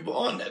educate more people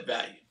on that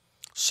value.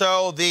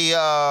 So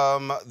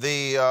and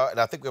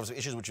I think we have some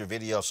issues with your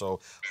video, so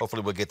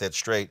hopefully we'll get that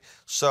straight.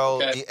 So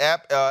The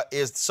app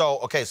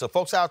so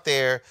folks out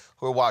there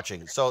who are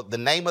watching, so the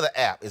name of the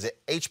app, is it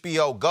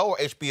HBO Go or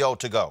HBO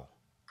to go?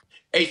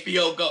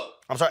 HBO Go.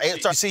 I'm sorry,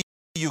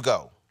 HBCU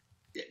Go.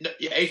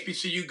 Yeah,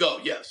 HBCU Go,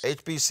 yes.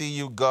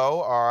 HBCU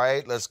Go, all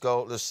right, let's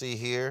go, let's see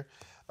here.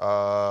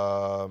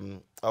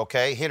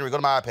 Okay, Henry, go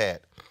to my iPad.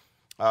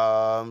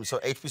 So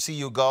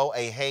HBCU Go,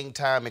 a hang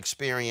time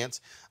experience.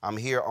 I'm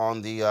here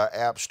on the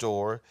App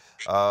Store.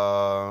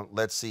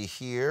 Let's see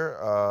here.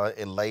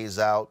 It lays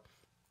out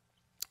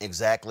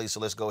exactly. So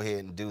let's go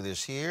ahead and do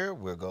this here.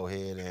 We'll go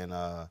ahead and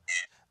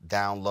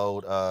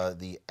download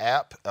the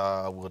app.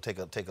 We'll take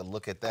a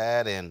look at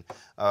that and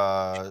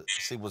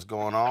see what's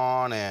going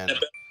on. And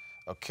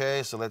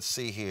okay, so let's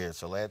see here.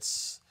 So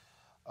let's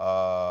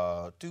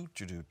let's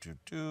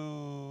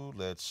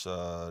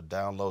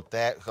download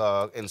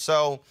that. And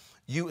so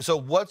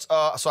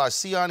so I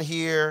see on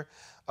here,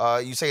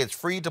 you say it's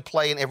free to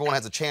play and everyone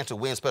has a chance to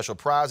win special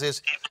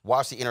prizes.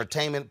 Watch the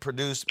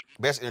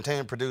best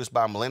entertainment produced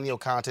by millennial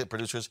content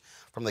producers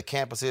from the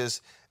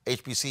campuses.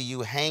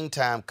 HBCU Hang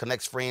Time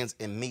connects friends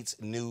and meets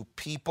new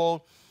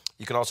people.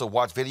 You can also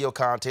watch video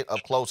content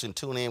up close and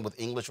tune in with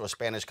English or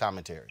Spanish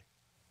commentary.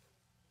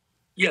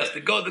 Yes,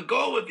 the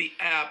goal with the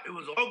app, it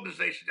was an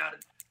organization out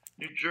of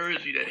New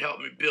Jersey that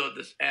helped me build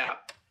this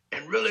app.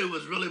 And really, it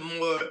was really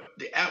more,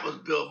 the app was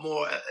built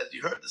more, as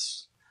you heard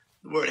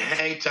the word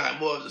hang time,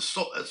 more of a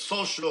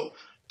social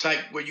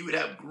type where you would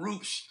have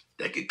groups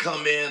that could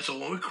come in. So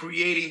when we're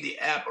creating the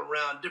app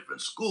around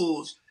different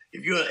schools,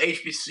 if you're an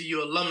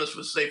HBCU alumnus,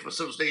 for say, for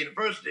Central State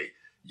University,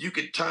 you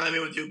could time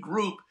in with your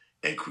group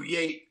and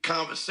create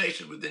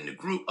conversations within the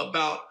group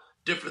about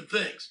different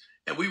things.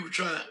 And we were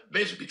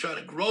basically trying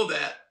to grow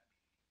that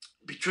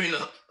between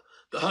the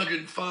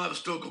 105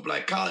 historical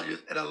Black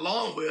colleges, and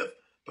along with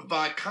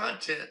provide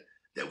content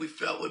that we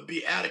felt would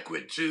be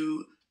adequate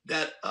to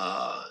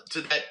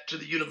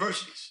the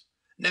universities.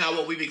 Now,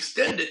 what we've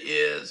extended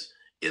is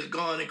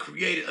gone and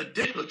created a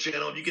digital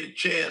channel. If you get a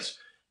chance,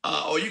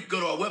 or you can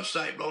go to our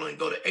website, Roland, and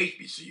go to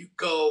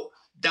hbcugo.tv,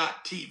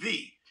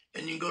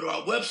 and you can go to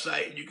our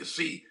website and you can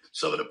see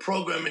some of the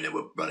programming that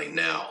we're running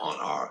now on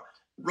our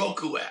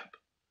Roku app.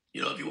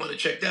 If you want to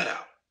check that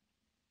out.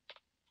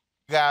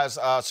 Guys,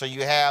 so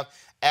you have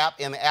app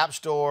in the App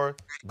Store,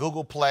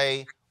 Google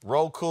Play,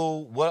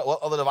 Roku, what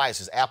other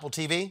devices? Apple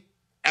TV?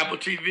 Apple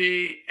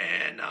TV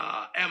and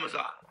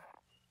Amazon.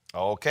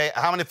 Okay.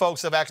 How many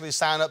folks have actually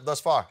signed up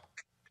thus far?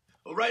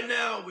 Well, right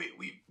now,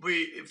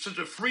 we since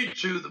we're free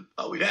to,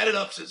 we've had it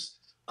up since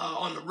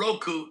on the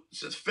Roku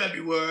since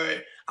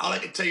February. All I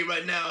can tell you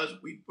right now is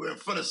we're in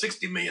front of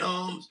 60 million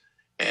homes,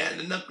 and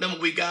the number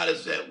we got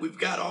is that we've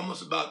got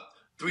almost about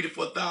 3,000 to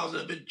 4,000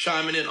 have been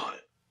chiming in on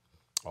it.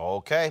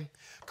 Okay.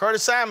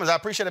 Curtis Simons, I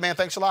appreciate it, man.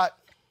 Thanks a lot.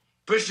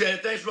 Appreciate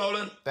it. Thanks,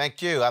 Roland.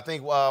 Thank you. I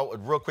think,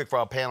 real quick for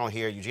our panel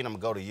here, Eugene, I'm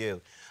going to go to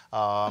you.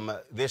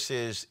 This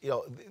is,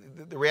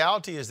 the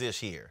reality is this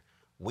here.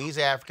 We as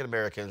African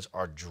Americans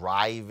are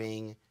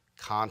driving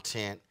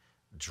content,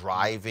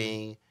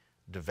 driving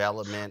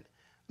development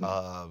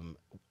on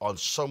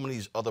so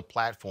many other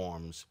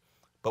platforms,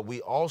 but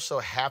we also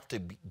have to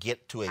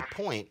get to a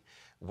point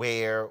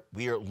where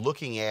we are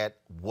looking at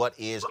what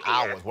is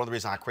ours. One of the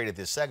reasons I created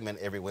this segment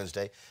every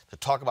Wednesday to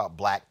talk about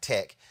Black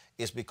tech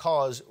is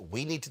because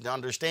we need to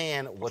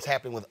understand what's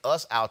happening with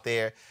us out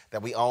there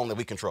that we own, that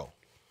we control.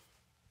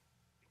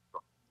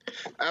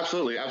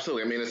 Absolutely,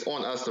 absolutely. I mean, it's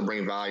on us to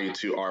bring value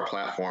to our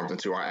platforms and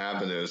to our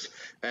avenues.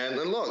 And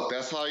look,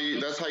 that's how you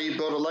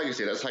build a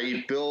legacy. That's how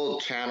you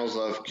build channels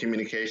of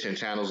communication,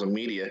 channels of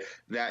media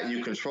that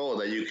you control,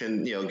 that you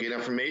can, get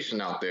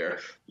information out there.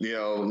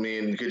 I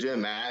mean, could you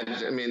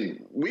imagine? I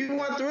mean, we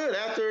went through it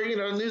after,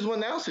 the News One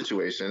Now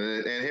situation,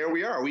 and here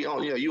we are. We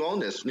own, you own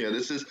this.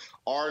 This is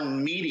our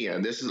media.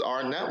 This is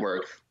our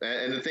network.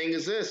 And the thing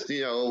is this,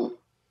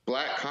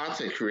 Black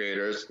content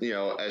creators,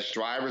 as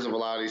drivers of a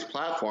lot of these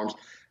platforms,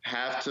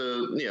 have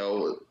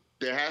to,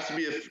 there has to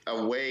be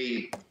a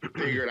way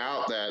figured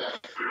out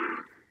that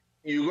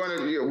you're going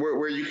to,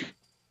 where you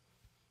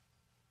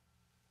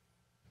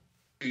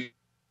can,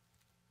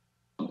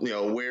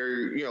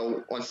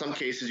 where, on some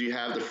cases you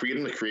have the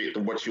freedom to create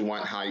what you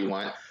want, how you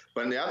want,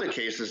 but in the other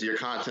cases, your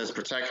content is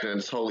protected in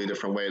a totally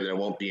different way than it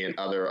won't be in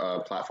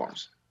other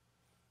platforms.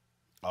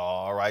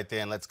 All right,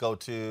 then let's go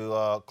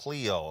to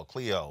Cleo.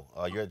 Cleo,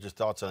 your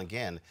thoughts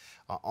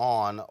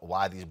on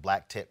why these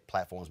Black tech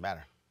platforms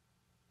matter.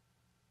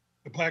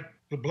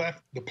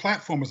 The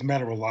platforms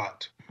matter a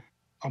lot.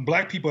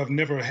 Black people have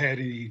never had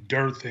any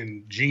dearth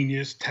in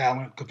genius,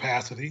 talent,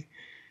 capacity.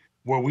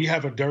 Where we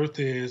have a dearth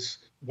is,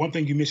 one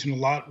thing you mentioned a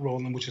lot,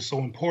 Roland, which is so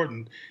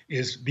important,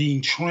 is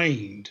being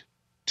trained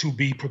to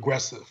be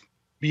progressive,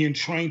 being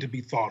trained to be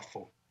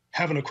thoughtful,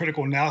 having a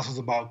critical analysis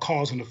about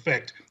cause and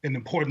effect and the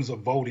importance of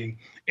voting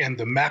and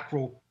the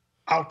macro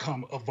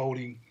outcome of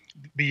voting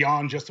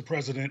beyond just the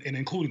president and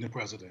including the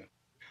president.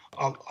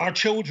 Our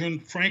children,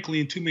 frankly,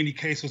 in too many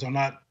cases are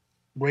not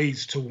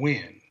raised to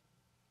win.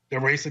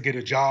 They're raised to get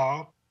a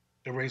job,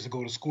 they're raised to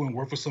go to school and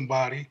work for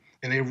somebody,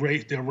 and they're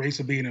raised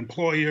to be an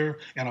employer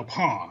and a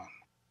pawn.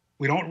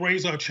 We don't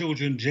raise our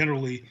children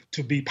generally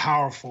to be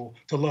powerful,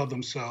 to love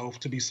themselves,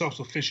 to be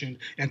self-sufficient,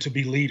 and to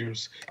be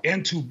leaders,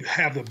 and to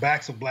have the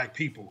backs of Black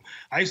people.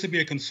 I used to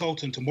be a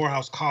consultant to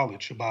Morehouse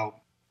College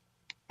about,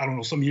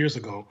 some years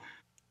ago.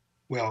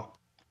 Well,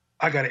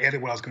 I got to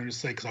edit what I was going to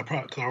say because I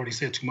already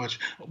said too much.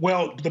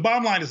 Well, the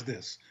bottom line is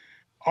this.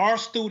 Our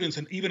students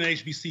and even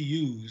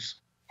HBCUs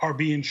are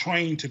being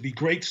trained to be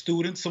great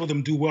students. Some of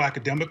them do well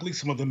academically,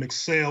 some of them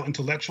excel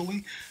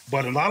intellectually,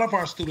 but a lot of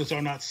our students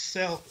are not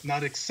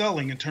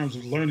excelling in terms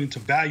of learning to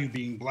value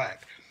being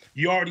Black.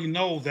 You already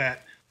know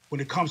that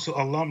when it comes to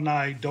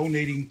alumni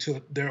donating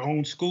to their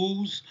own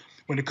schools,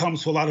 when it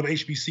comes to a lot of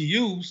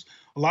HBCUs,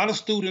 a lot of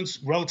students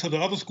relative to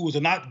other schools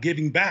are not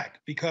giving back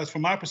because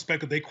from my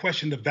perspective, they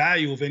question the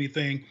value of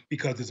anything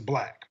because it's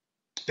Black.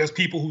 There's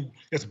people who,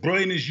 as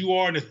brilliant as you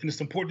are, and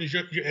as important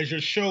as your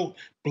show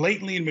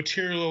blatantly and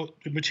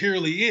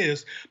materially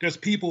is, there's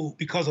people,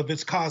 because of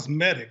its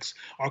cosmetics,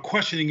 are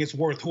questioning its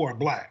worth who are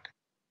Black.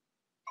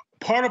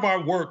 Part of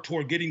our work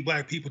toward getting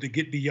Black people to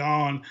get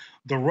beyond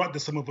the rut that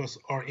some of us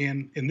are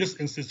in this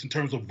instance, in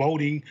terms of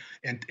voting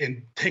and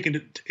taking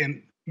it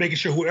and making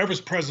sure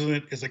whoever's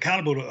president is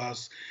accountable to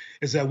us,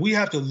 is that we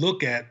have to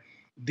look at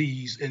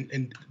these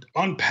and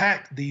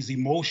unpack these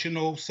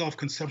emotional,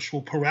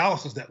 self-conceptual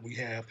paralysis that we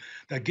have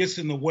that gets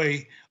in the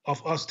way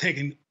of us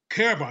taking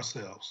care of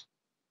ourselves.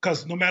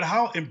 Because no matter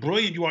how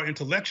brilliant you are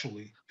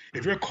intellectually,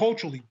 if you're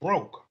culturally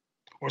broke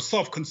or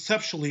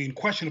self-conceptually in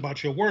question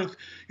about your worth,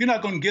 you're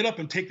not going to get up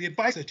and take the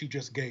advice that you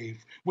just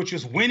gave, which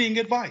is winning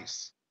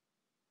advice.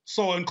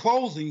 So in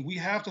closing, we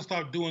have to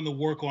start doing the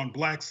work on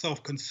Black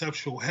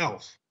self-conceptual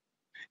health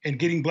and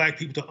getting Black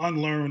people to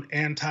unlearn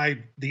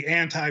the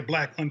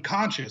anti-Black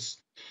unconscious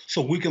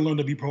so we can learn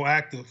to be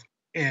proactive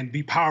and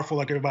be powerful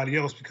like everybody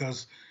else,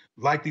 because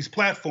like these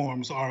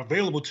platforms are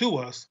available to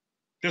us,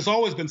 there's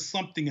always been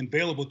something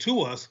available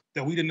to us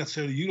that we didn't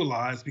necessarily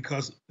utilize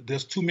because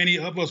there's too many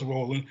of us,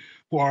 Roland,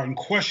 who are in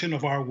question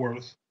of our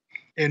worth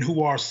and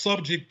who are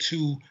subject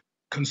to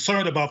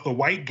concern about the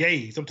white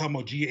gaze. I'm talking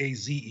about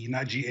G-A-Z-E,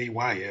 not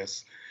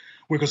G-A-Y-S.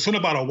 We're concerned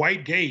about a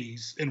white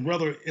gaze and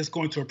whether it's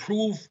going to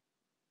approve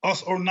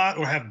us or not,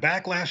 or have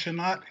backlash or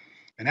not.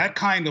 And that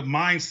kind of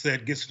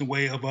mindset gets in the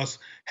way of us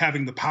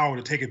having the power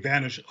to take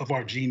advantage of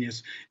our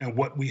genius and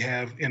what we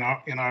have in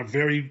our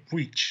very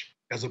reach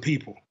as a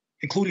people,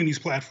 including these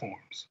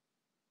platforms.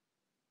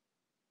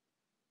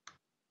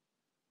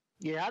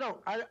 Yeah,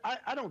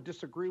 I don't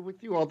disagree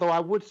with you, although I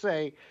would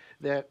say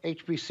that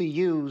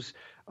HBCUs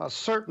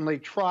certainly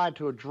try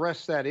to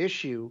address that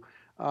issue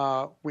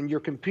when you're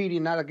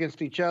competing not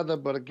against each other,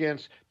 but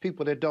against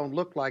people that don't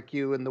look like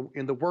you in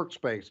the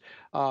workspace,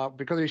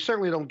 because you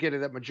certainly don't get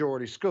it at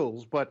majority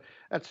schools. But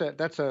that's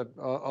a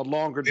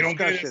longer discussion. They don't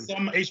get it at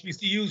some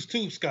HBCUs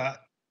too,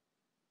 Scott.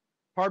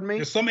 Pardon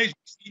me?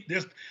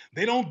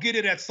 They don't get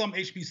it at some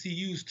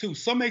HBCUs too.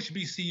 Some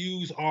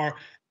HBCUs are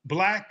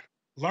Black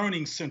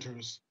learning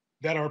centers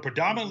that are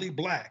predominantly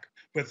Black.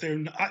 But they're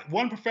not.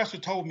 One professor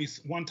told me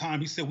one time,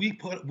 he said,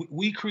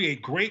 we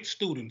create great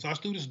students. Our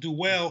students do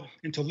well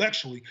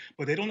intellectually,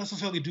 but they don't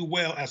necessarily do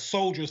well as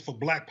soldiers for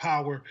Black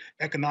power,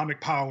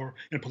 economic power,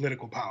 and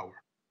political power.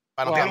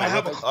 Final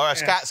comment. All right,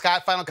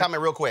 Scott, final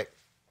comment real quick.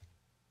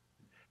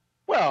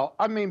 Well,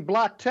 I mean,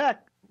 Black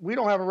tech, we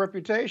don't have a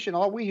reputation.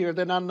 All we hear,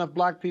 there are not enough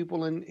Black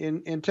people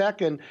in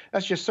tech, and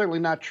that's just certainly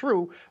not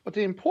true. But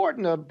the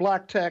importance of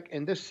Black tech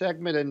in this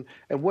segment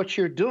and what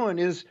you're doing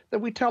is that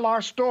we tell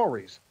our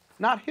stories,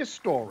 not his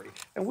story.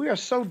 And we are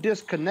so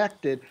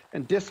disconnected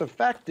and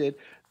disaffected,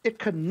 it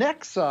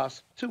connects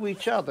us to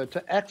each other,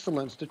 to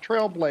excellence, to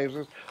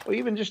trailblazers, or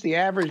even just the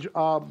average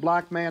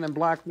Black man and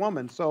Black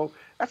woman. So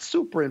that's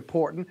super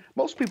important.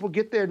 Most people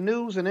get their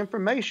news and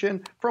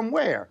information from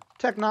where?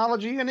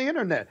 Technology and the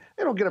internet.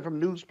 They don't get it from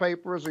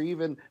newspapers or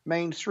even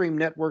mainstream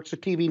networks or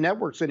TV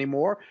networks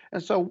anymore.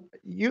 And so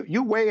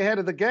you're way ahead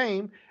of the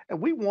game, and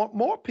we want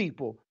more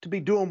people to be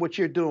doing what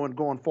you're doing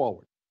going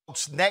forward.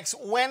 Next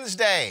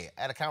Wednesday,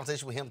 I had a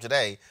conversation with him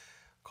today.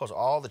 Of course,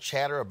 all the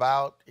chatter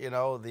about,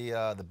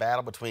 the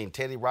battle between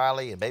Teddy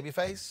Riley and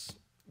Babyface.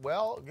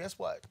 Well, guess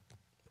what?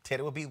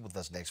 Teddy will be with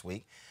us next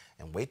week.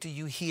 And wait till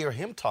you hear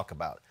him talk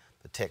about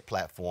the tech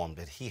platform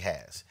that he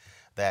has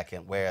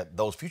where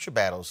those future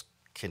battles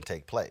can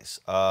take place.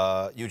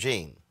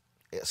 Eugene,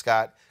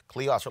 Scott,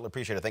 Cleo, I certainly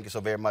appreciate it. Thank you so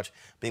very much for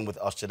being with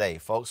us today.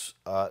 Folks,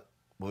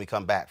 when we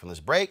come back from this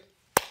break,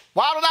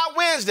 Wild 'N Out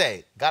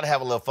Wednesday. Got to have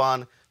a little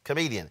fun.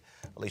 Comedian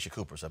Alicia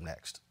Cooper's up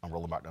next on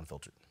Roland Martin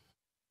Unfiltered.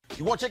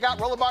 You want to check out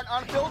Roland Martin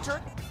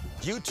Unfiltered?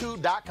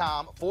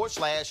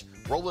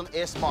 YouTube.com/Roland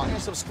S. Martin.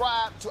 And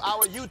subscribe to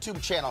our YouTube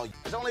channel.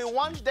 There's only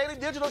one daily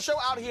digital show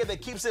out here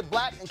that keeps it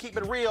black and keep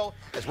it real.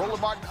 It's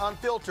Roland Martin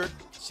Unfiltered.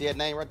 See that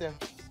name right there?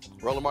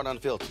 Roland Martin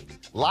Unfiltered.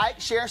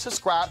 Like, share, and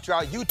subscribe to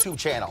our YouTube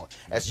channel.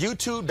 That's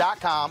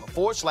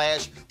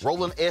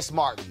YouTube.com/Roland S.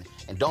 Martin.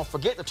 And don't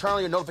forget to turn on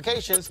your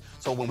notifications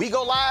so when we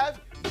go live,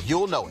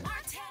 you'll know it.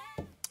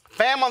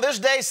 Fam, on this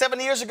day,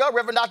 7 years ago,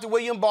 Reverend Dr.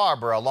 William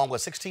Barber, along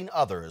with 16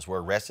 others,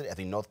 were arrested at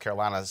the North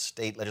Carolina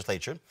State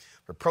Legislature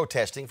for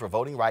protesting for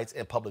voting rights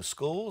in public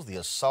schools, the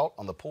assault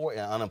on the poor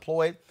and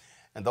unemployed,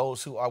 and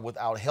those who are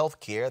without health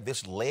care.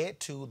 This led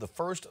to the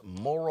first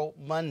Moral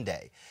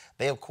Monday.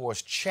 They, of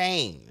course,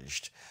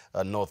 changed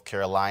North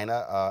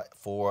Carolina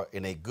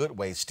in a good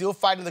way, still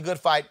fighting the good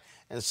fight.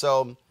 And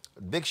so,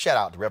 big shout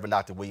out to Reverend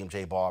Dr. William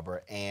J.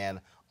 Barber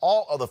and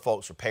all other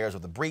folks, repairs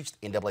of the breach,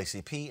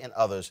 NAACP, and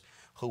others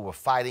who were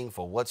fighting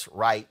for what's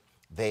right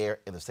there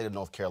in the state of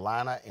North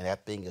Carolina, and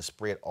that thing is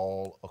spread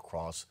all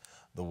across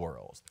the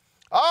world.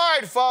 All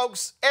right,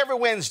 folks, every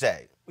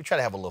Wednesday, we try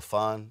to have a little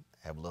fun,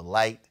 have a little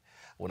light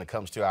when it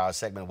comes to our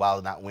segment,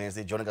 Wild 'N Out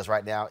Wednesday. Joining us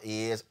right now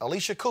is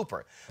Alicia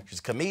Cooper. She's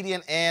a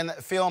comedian and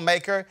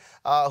filmmaker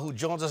who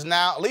joins us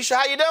now. Alicia,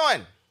 how you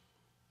doing?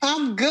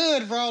 I'm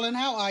good, Roland.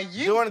 How are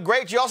you? Doing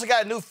great. You also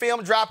got a new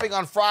film dropping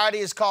on Friday.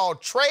 It's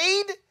called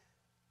Trade.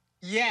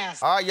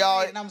 Yes. All right,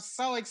 y'all. And I'm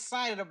so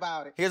excited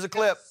about it. Here's a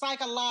clip. It's a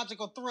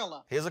psychological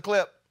thriller. Here's a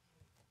clip.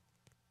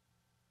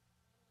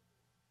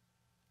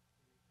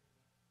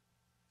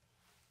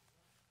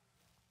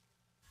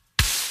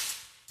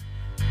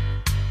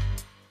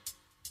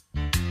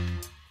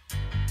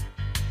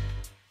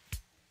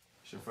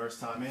 It's your first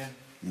time in?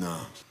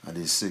 Nah, I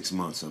did 6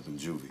 months up in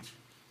juvie.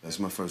 That's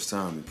my first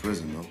time in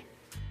prison, though.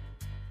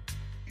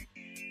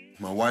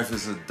 My wife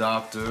is a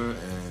doctor,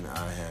 and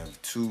I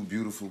have 2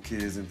 beautiful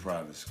kids in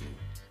private school.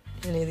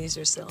 Any of these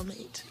are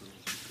cellmate?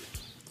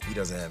 He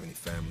doesn't have any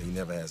family. He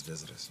never has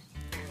visitors.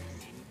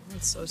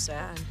 That's so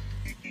sad.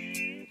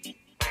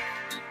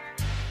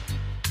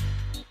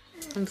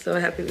 I'm so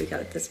happy we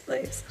got this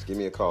place. Just give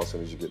me a call as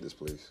soon as you get this,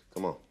 please.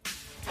 Come on.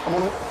 Come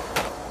on.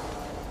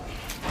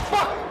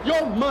 Fuck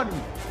your money.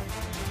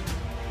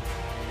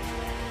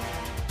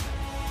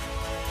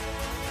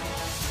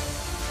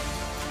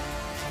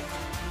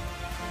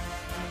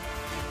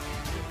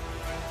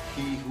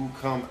 He who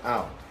come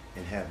out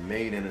and have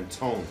made an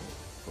atonement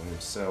for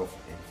himself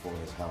and for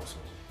his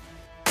household.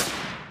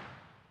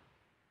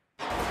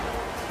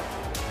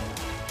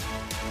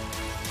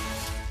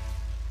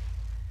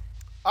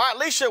 All right,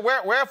 Alicia,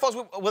 where folks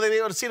will they be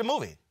able to see the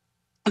movie?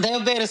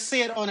 They'll be able to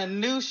see it on a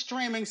new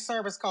streaming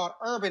service called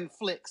Urban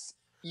Flix.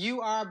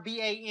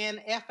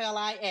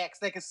 URBANFLIX.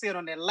 They can see it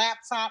on their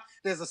laptop.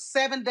 There's a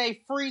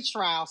 7-day free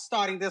trial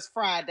starting this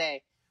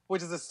Friday,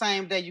 which is the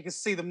same day you can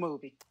see the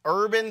movie.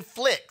 Urban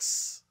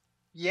Flix.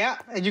 Yeah,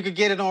 and you can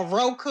get it on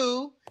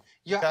Roku,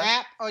 your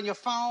app on your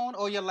phone,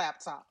 or your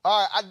laptop.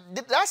 All right,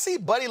 did I see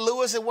Buddy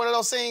Lewis in one of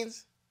those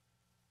scenes?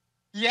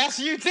 Yes,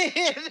 you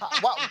did.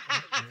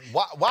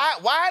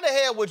 Why the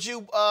hell would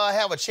you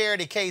have a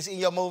charity case in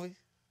your movie?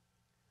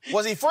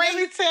 Was he free? Let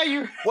me tell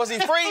you. Was he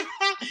free?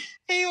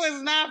 He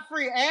was not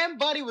free. And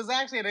Buddy was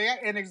actually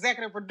an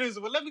executive producer.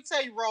 But let me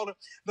tell you, Roland,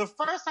 the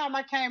first time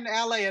I came to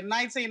LA in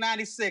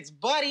 1996,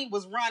 Buddy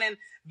was running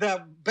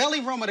the belly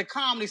room of the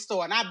Comedy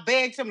Store. And I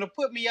begged him to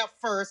put me up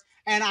first,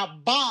 and I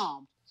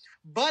bombed.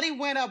 Buddy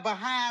went up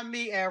behind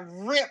me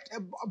and ripped,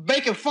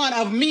 making fun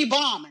of me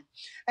bombing.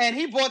 And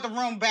he brought the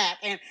room back.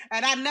 And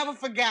I never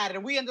forgot it.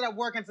 And we ended up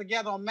working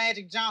together on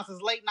Magic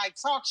Johnson's late night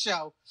talk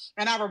show.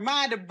 And I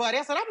reminded Buddy,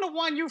 I said, I'm the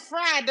one you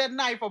fried that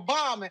night for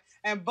bombing.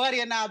 And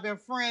Buddy and I have been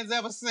friends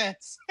ever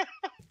since.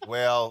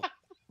 Well,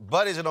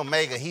 Buddy's an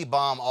Omega. He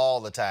bomb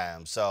all the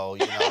time. So,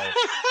 you know,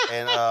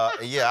 and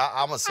yeah,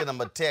 I'm going to send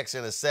him a text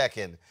in a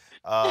second.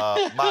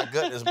 My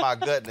goodness.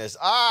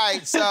 All right,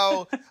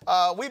 so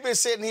we've been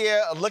sitting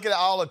here looking at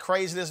all the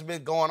craziness that's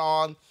been going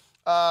on.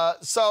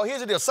 So here's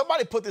the deal.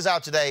 Somebody put this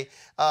out today.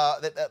 I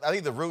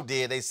think The Root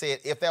did. They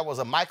said if there was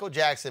a Michael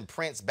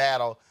Jackson-Prince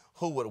battle,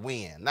 who would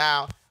win?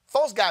 Now,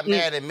 folks got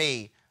mad at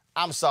me.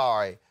 I'm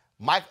sorry.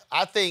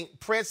 I think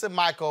Prince and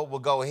Michael will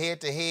go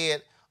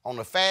head-to-head on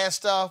the fast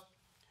stuff.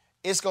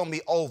 It's going to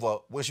be over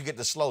once you get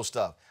the slow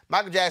stuff.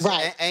 Michael Jackson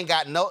ain't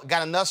got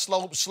enough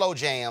slow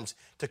jams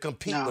to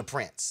compete with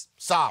Prince.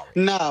 Sorry.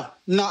 No.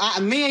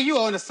 Me and you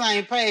are on the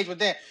same page with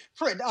that.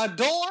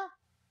 Adore?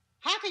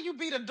 How can you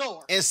beat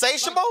Adore?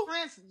 Insatiable? Like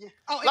Prince,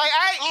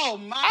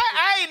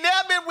 I ain't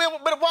never been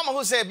with a woman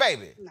who said,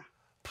 baby,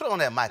 put on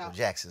that Michael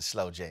Jackson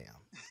slow jam.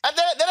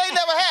 That ain't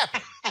never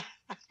happened.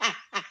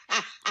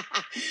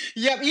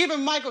 Yep,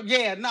 even Michael, you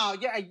and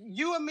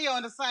me are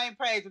on the same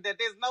page with that.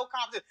 There's no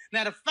competition.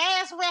 Now, the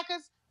fast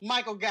records,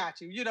 Michael got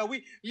you.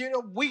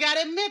 We got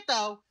to admit,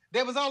 though,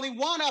 there was only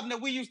one of them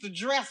that we used to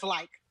dress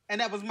like,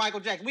 and that was Michael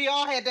Jackson. We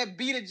all had that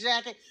beater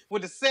jacket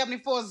with the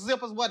 74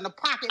 zippers, wasn't a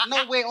pocket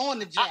nowhere on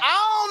the jacket.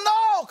 I don't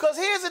know, because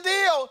here's the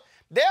deal.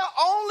 There are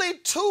only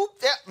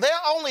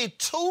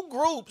two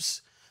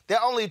groups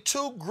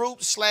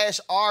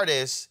 /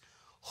 artists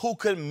who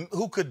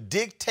could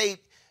dictate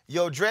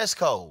your dress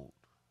code.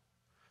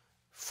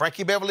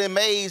 Frankie Beverly and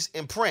Maze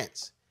and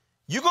Prince.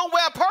 You gonna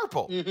wear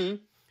purple. Mm-hmm.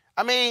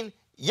 I mean,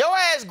 your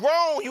ass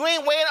grown. You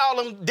ain't wearing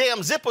all them damn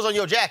zippers on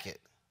your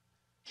jacket.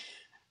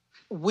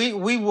 We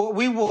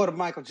wore the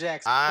Michael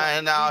Jackson.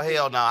 Hell no.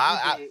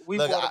 I wore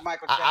the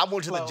Michael Jackson. I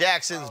went to the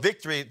Jackson's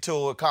Victory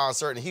Tour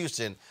concert in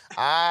Houston.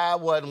 I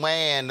wasn't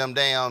wearing them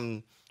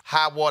damn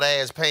high water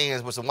ass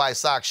pants with some white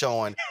socks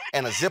showing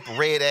and a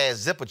red ass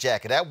zipper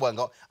jacket. That wasn't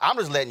going. I'm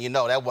just letting you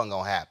know that wasn't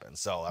gonna happen.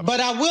 So,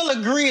 but I will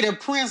agree that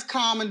Prince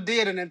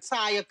commandeered an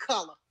entire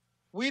color.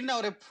 We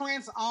know that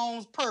Prince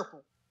owns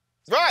purple.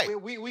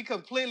 Right. We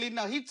completely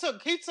know he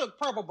took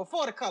purple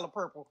before the color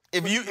purple.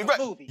 If you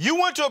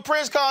went to a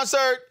Prince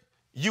concert,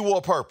 you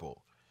wore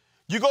purple.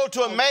 You go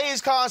to a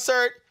Maze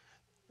concert,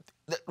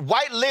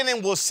 white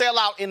linen will sell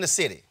out in the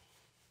city.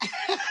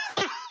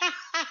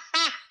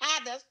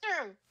 That's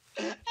true.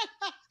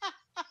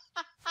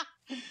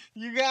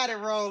 You got it,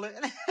 Roland.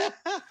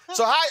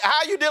 So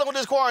how you dealing with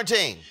this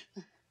quarantine?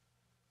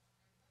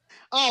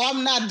 Oh,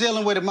 I'm not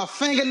dealing with it. My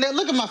fingernails.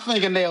 Look at my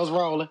fingernails,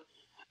 Roland.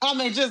 I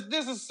mean,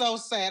 this is so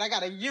sad. I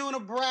got a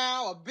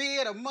unibrow, a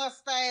beard, a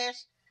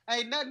mustache.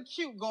 Ain't nothing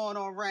cute going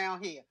on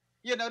around here.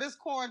 You know, this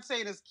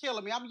quarantine is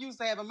killing me. I'm used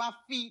to having my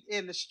feet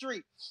in the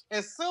street.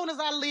 As soon as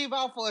I leave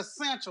out for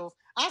essentials,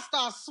 I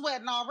start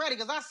sweating already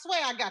because I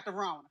swear I got the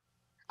Rona.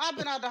 I've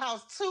been out the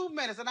house 2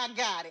 minutes and I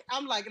got it.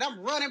 I'm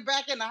running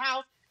back in the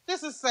house.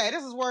 This is sad.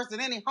 This is worse than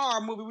any horror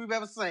movie we've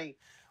ever seen.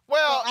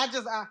 Well,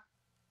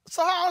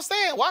 so I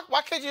understand.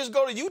 Why can't you just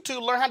go to YouTube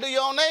and learn how to do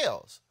your own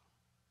nails?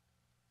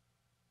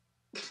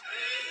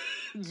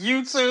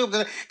 YouTube,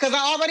 because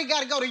I already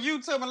got to go to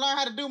YouTube and learn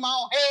how to do my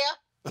own hair.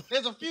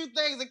 There's a few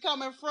things that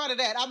come in front of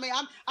that. I mean,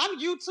 I'm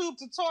YouTube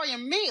tutorial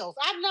meals.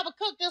 I've never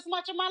cooked this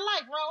much in my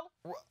life, Roland.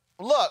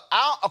 Look,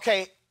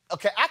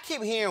 I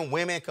keep hearing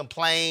women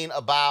complain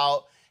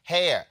about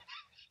hair.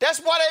 That's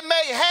why they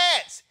make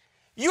hats.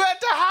 You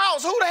at the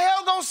house. Who the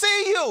hell gonna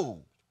see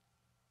you?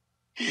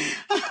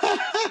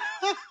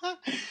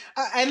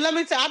 And let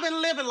me tell you, I've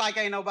been living like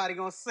ain't nobody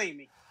gonna see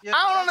me. You know,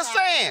 I don't that's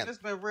understand. It's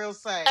been real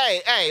sad.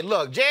 Hey,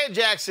 look, Janet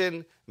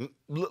Jackson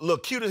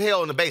look cute as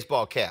hell in the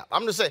baseball cap.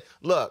 I'm just saying,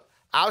 look,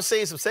 I've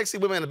seen some sexy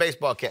women in the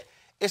baseball cap.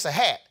 It's a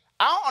hat.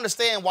 I don't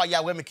understand why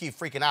y'all women keep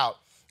freaking out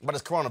about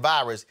this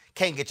coronavirus,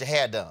 can't get your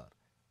hair done.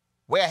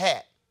 Wear a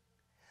hat.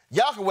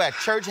 Y'all can wear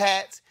church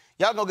hats.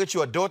 Y'all gonna get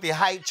you a Dorothy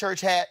Height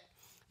church hat.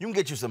 You can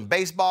get you some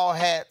baseball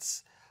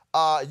hats.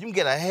 You can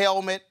get a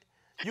helmet.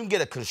 You can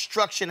get a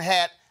construction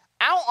hat.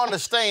 I don't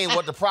understand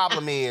what the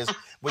problem is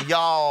with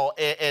y'all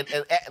and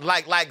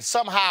like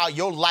somehow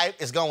your life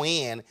is going to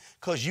end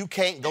because you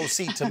can't go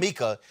see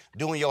Tamika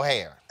doing your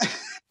hair.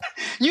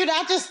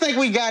 I just think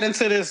we got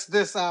into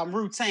this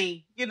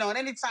routine. You know, and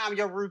anytime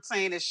your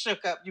routine is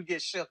shook up, you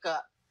get shook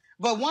up.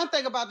 But one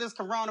thing about this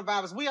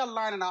coronavirus, we are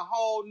learning a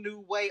whole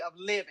new way of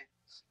living.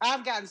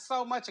 I've gotten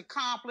so much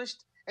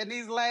accomplished in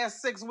these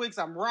last 6 weeks.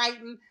 I'm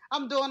writing.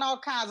 I'm doing all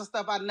kinds of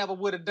stuff I never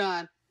would have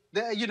done,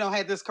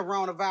 had this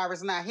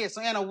coronavirus not hit.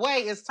 So in a way,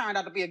 it's turned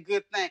out to be a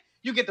good thing.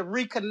 You get to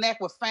reconnect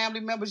with family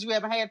members you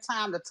haven't had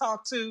time to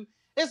talk to.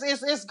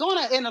 It's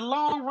going to, in the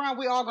long run,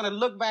 we are going to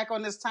look back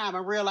on this time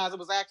and realize it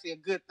was actually a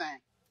good thing.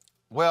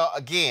 Well,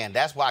 again,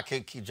 that's why I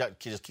keep trying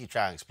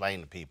to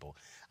explain to people.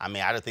 I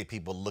mean, I don't think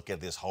people look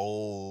at this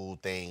whole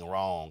thing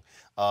wrong.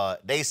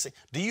 They say,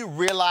 do you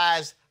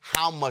realize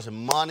how much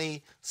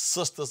money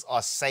sisters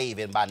are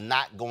saving by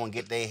not going to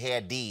get their hair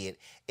did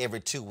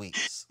every 2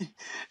 weeks?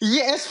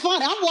 Yeah, it's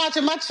funny. I'm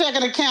watching my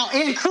checking account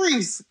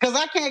increase because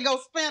I can't go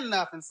spend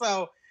nothing.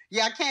 So,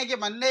 yeah, I can't get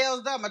my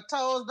nails done, my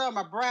toes done,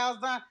 my brows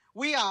done.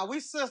 We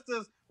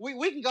sisters,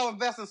 we can go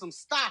invest in some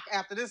stock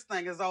after this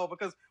thing is over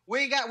because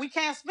we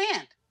can't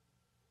spend.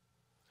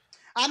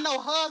 I know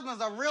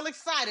husbands are real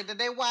excited that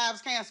their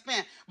wives can't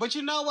spend. But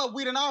you know what?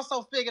 We done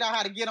also figured out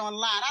how to get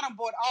online. I done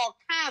bought all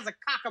kinds of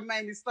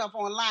cockamamie stuff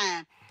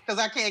online because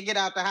I can't get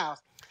out the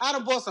house. I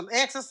done bought some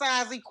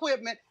exercise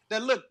equipment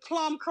that look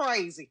plumb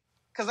crazy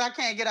because I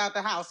can't get out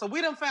the house. So we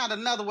done found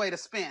another way to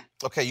spend.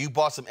 Okay, you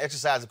bought some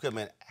exercise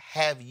equipment.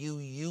 Have you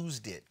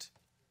used it?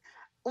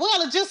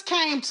 Well, it just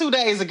came 2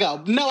 days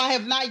ago. No, I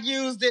have not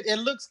used it. It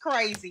looks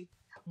crazy.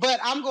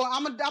 But I'm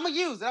gonna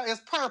use it.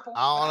 It's purple.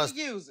 I'm gonna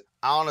use it.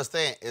 I don't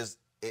understand.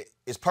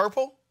 It's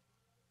purple?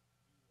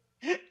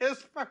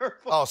 It's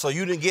purple. Oh, so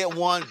you didn't get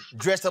one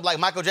dressed up like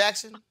Michael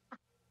Jackson?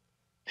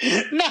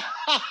 No.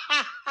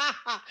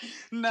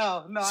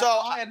 No. So,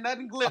 I had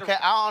nothing glitter. Okay,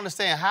 I don't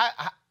understand.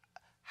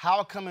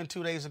 How it coming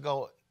 2 days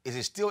ago? Is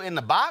it still in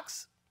the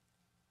box?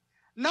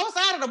 No, it's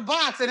out of the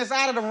box and it's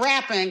out of the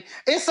wrapping.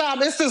 It's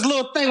this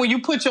little thing where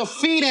you put your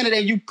feet in it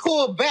and you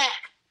pull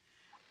back.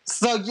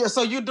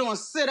 So you're doing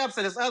sit-ups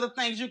and there's other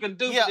things you can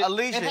do. Yeah,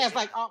 Alicia, it has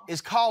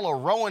it's called a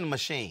rowing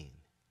machine.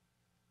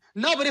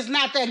 No, but it's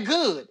not that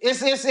good.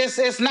 It's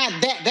not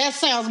that. That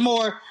sounds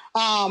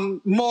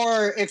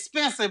more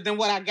expensive than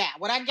what I got.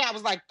 What I got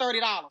was like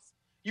 $30.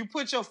 You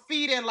put your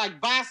feet in like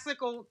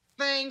bicycle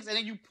things and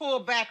then you pull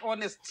back on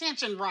this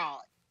tension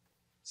rod.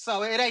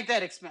 So it ain't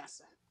that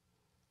expensive.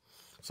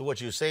 So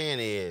what you're saying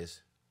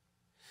is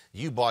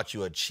you bought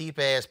you a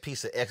cheap-ass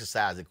piece of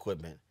exercise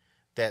equipment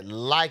that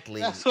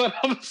likely That's what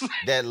I'm saying.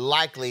 That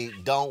likely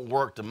don't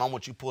work the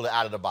moment you pull it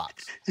out of the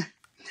box.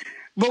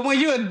 But when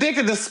you're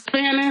addicted to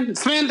spending,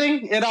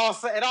 it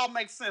all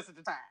makes sense at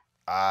the time.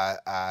 I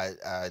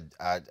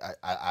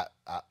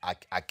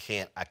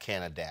can't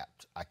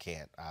adapt. I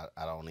can't.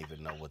 I don't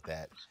even know what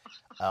that.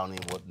 I don't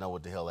even know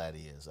what the hell that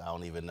is. I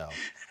don't even know.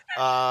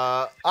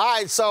 All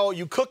right. So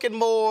you cooking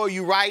more?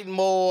 You writing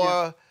more?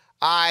 Yeah.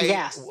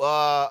 Yes.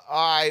 All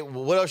right.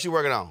 What else you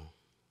working on?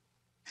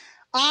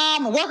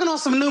 Working on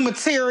some new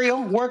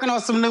material.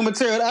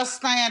 Us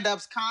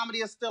stand-ups, comedy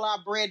is still our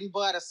bread and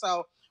butter.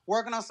 So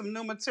working on some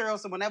new material.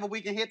 So whenever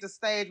we can hit the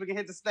stage, we can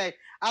hit the stage.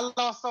 I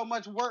lost so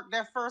much work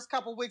that first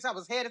couple of weeks. I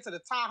was headed to the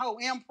Tahoe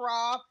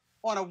Improv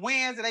on a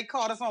Wednesday. They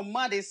called us on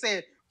Monday.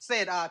 Said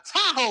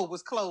Tahoe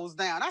was closed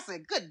down. I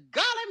said, good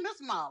golly,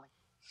 Miss Molly.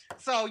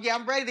 So yeah,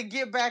 I'm ready to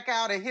get back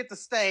out and hit the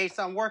stage.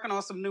 So I'm working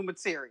on some new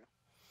material.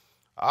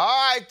 All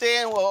right,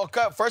 then. Well,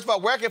 first of all,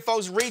 where can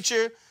folks reach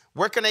you?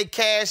 Where can they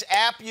cash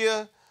app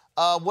you?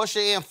 What's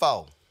your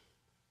info?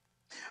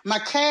 My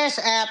cash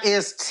app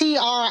is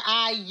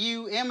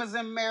TRIU, M as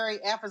in Mary,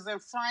 F as in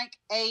Frank,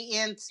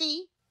 ANT.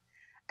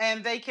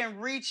 And they can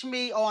reach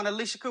me on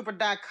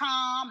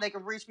AliciaCooper.com. They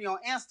can reach me on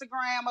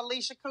Instagram,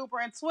 Alicia Cooper,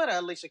 and Twitter,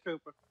 Alicia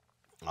Cooper.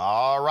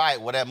 All right.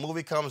 Well, that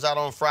movie comes out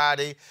on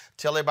Friday.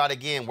 Tell everybody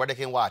again where they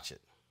can watch it.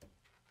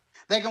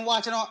 They can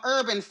watch it on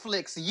Urban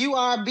Flix,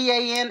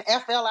 URBANFLIX.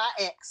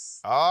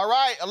 All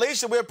right.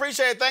 Alicia, we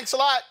appreciate it. Thanks a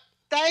lot.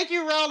 Thank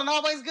you, Roland.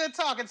 Always good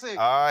talking to you.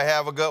 All right,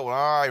 have a good one.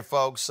 All right,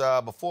 folks,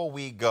 before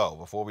we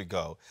go,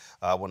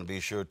 I want to be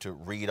sure to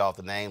read off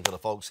the names of the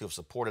folks who have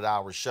supported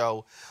our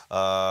show.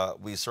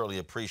 We certainly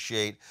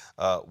appreciate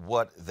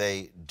what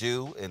they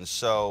do. And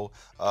so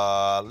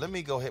let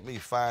me go ahead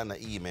and find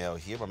the email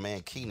here. My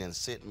man Keenan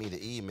sent me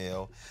the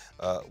email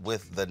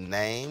with the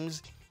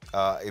names.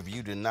 If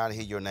you did not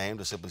hear your name,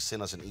 just simply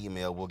send us an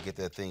email. We'll get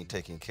that thing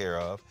taken care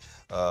of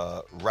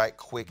right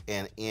quick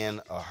and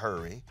in a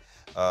hurry.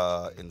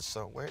 And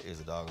so where is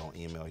the doggone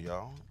email,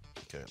 y'all?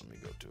 Okay, let me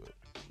go to it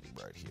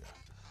right here.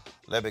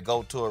 Let me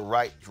go to it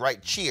right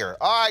cheer.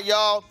 All right,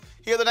 y'all.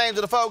 Here are the names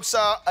of the folks.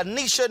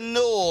 Anisha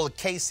Newell,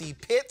 Casey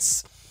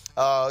Pitts,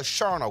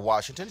 Sharna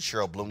Washington,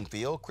 Cheryl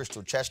Bloomfield,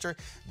 Crystal Chester,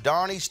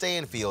 Darnie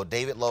Stanfield,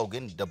 David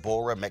Logan,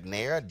 Deborah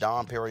McNair,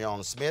 Don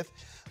Perrion Smith,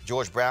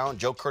 George Brown,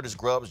 Joe Curtis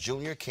Grubbs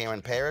Jr.,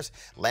 Karen Paris,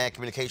 Land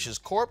Communications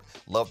Corp.,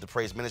 Love to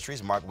Praise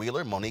Ministries, Mark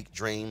Wheeler, Monique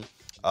Dream,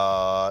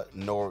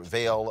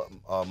 Norvale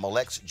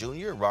Molex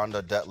Jr.,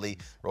 Rhonda Dudley,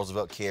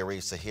 Roosevelt Carey,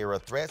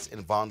 Sahira Threats,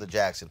 and Vonda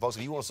Jackson. Folks,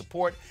 if you want to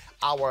support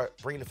our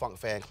Bring the Funk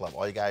fan club,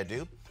 all you got to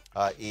do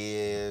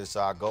is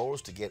our goal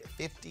is to get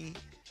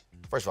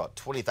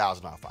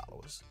 20,000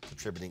 followers,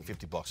 contributing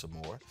 $50 or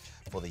more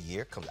for the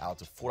year. Comes out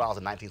to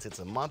 $4.19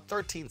 a month,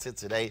 13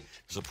 cents a day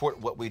to support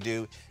what we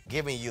do,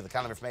 giving you the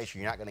kind of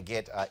information you're not going to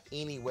get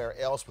anywhere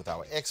else with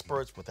our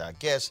experts, with our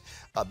guests.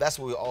 That's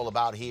what we're all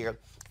about here.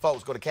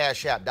 Folks, go to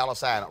Cash App,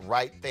 $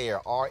 right there,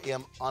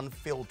 RM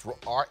Unfiltered,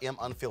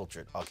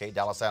 okay,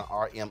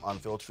 $ RM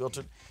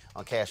Unfiltered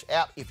on Cash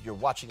App. If you're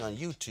watching on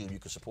YouTube, you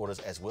can support us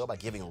as well by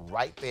giving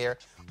right there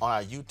on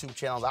our YouTube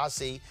channels. I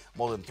see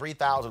more than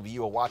 3,000 of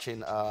you are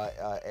watching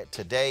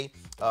today,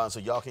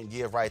 so y'all can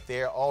give right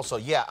there. Also,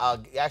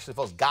 actually,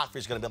 folks,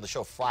 Godfrey's going to be on the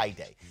show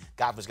Friday.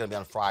 Godfrey's going to be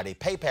on Friday.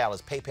 PayPal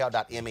is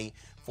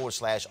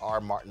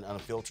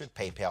paypal.me/RMartinUnfiltered,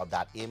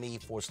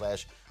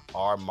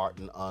 paypal.me/R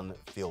Martin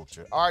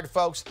Unfiltered. All right,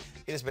 folks,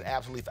 it has been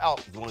absolutely.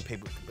 If you want to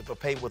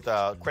pay with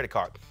a credit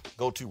card,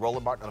 go to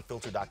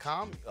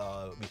RolandMartinUnfiltered.com.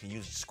 We can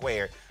use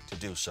Square to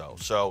do so.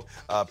 So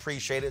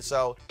appreciate it.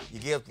 So you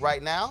give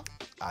right now,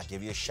 I'll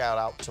give you a shout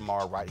out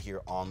tomorrow right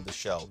here on the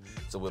show.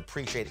 So we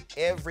appreciate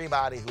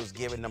everybody who's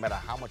given, no matter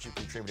how much you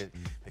contributed,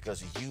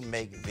 because you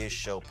make this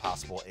show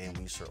possible, and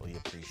we certainly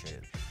appreciate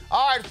it.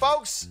 All right,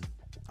 folks,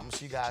 I'm gonna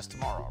see you guys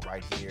tomorrow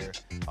right here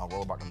on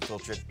Roland Martin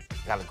Unfiltered.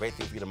 Got a great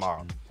thing for you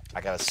tomorrow. I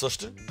got a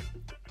sister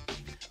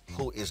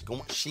who is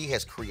she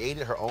has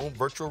created her own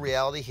virtual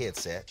reality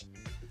headset.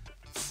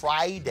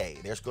 Friday,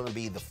 there's going to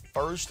be the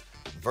first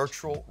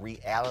virtual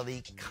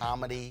reality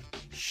comedy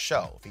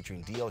show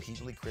featuring D.L.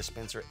 Hughley, Chris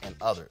Spencer, and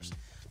others.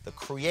 The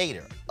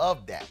creator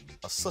of that,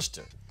 a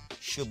sister,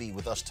 she'll be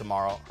with us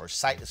tomorrow. Her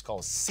site is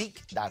called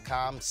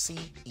Seek.com,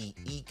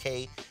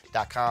 CEEK.com.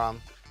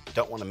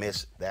 Don't want to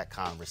miss that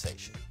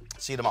conversation.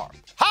 See you tomorrow.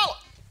 Holla!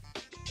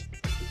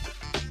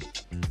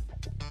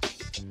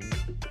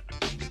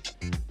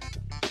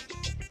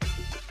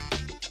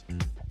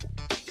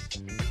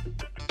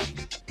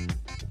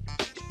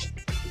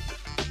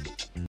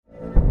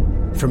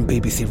 From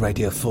BBC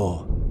Radio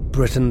 4,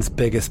 Britain's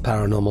biggest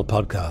paranormal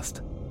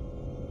podcast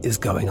is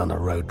going on a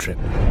road trip.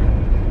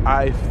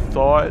 I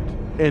thought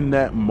in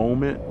that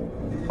moment,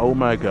 oh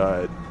my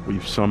God,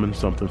 we've summoned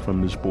something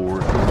from this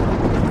board.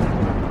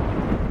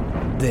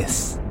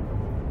 This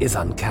is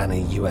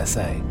Uncanny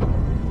USA.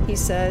 He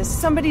says,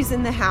 somebody's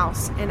in the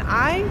house, and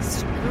I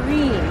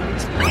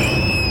screamed.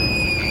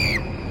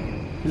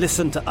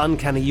 Listen to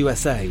Uncanny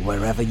USA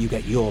wherever you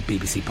get your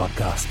BBC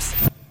podcasts,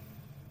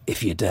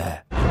 if you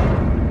dare.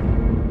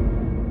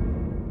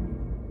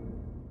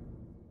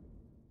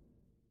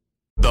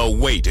 The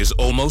wait is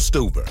almost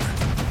over.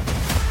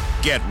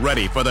 Get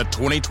ready for the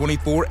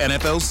 2024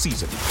 NFL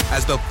season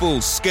as the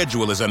full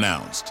schedule is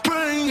announced.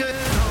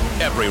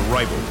 Every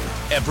rivalry,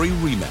 every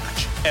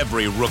rematch,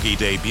 every rookie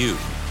debut,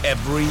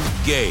 every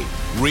game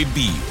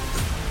revealed.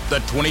 The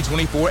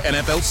 2024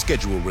 NFL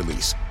schedule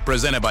release,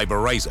 presented by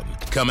Verizon,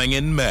 coming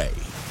in May.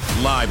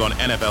 Live on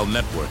NFL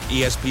Network,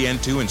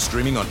 ESPN2, and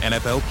streaming on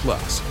NFL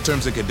Plus.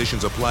 Terms and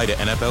conditions apply to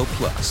NFL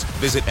Plus.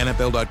 Visit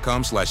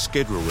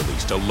NFL.com/schedule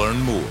release to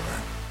learn more.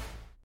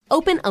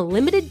 Open a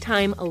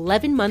limited-time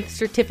 11-month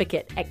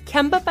certificate at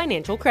Kemba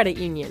Financial Credit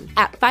Union.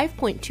 At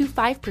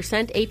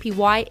 5.25%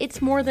 APY,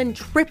 it's more than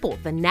triple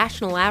the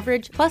national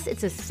average, plus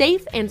it's a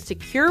safe and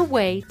secure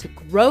way to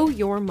grow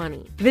your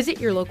money.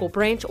 Visit your local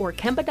branch or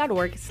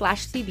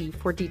kemba.org/cb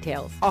for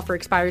details. Offer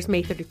expires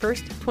May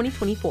 31st,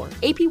 2024.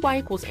 APY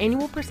equals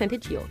annual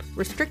percentage yield.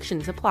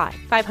 Restrictions apply.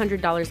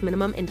 $500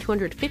 minimum and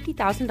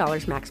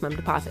 $250,000 maximum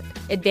deposit.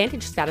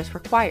 Advantage status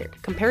required.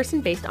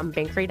 Comparison based on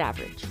bank rate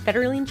average.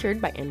 Federally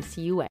insured by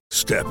NCUA.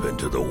 Step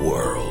into the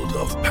world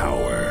of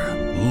power,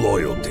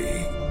 loyalty,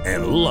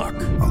 and luck.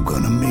 I'm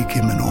gonna make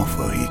him an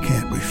offer he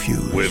can't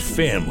refuse. With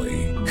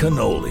family,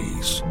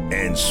 cannolis,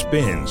 and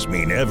spins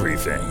mean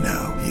everything.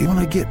 Now, you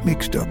wanna get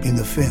mixed up in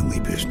the family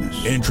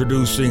business.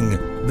 Introducing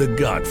The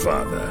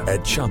Godfather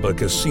at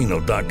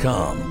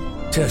ChumbaCasino.com.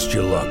 Test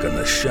your luck in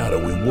the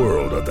shadowy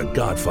world of The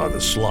Godfather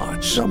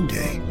slot.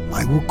 Someday,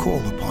 I will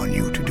call upon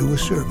you to do a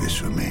service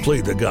for me. Play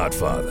The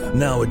Godfather,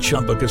 now at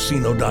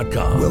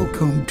ChumbaCasino.com.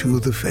 Welcome to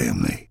the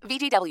family.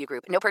 VGW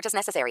Group. No purchase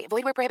necessary.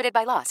 Void where prohibited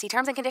by law. See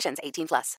terms and conditions. 18+.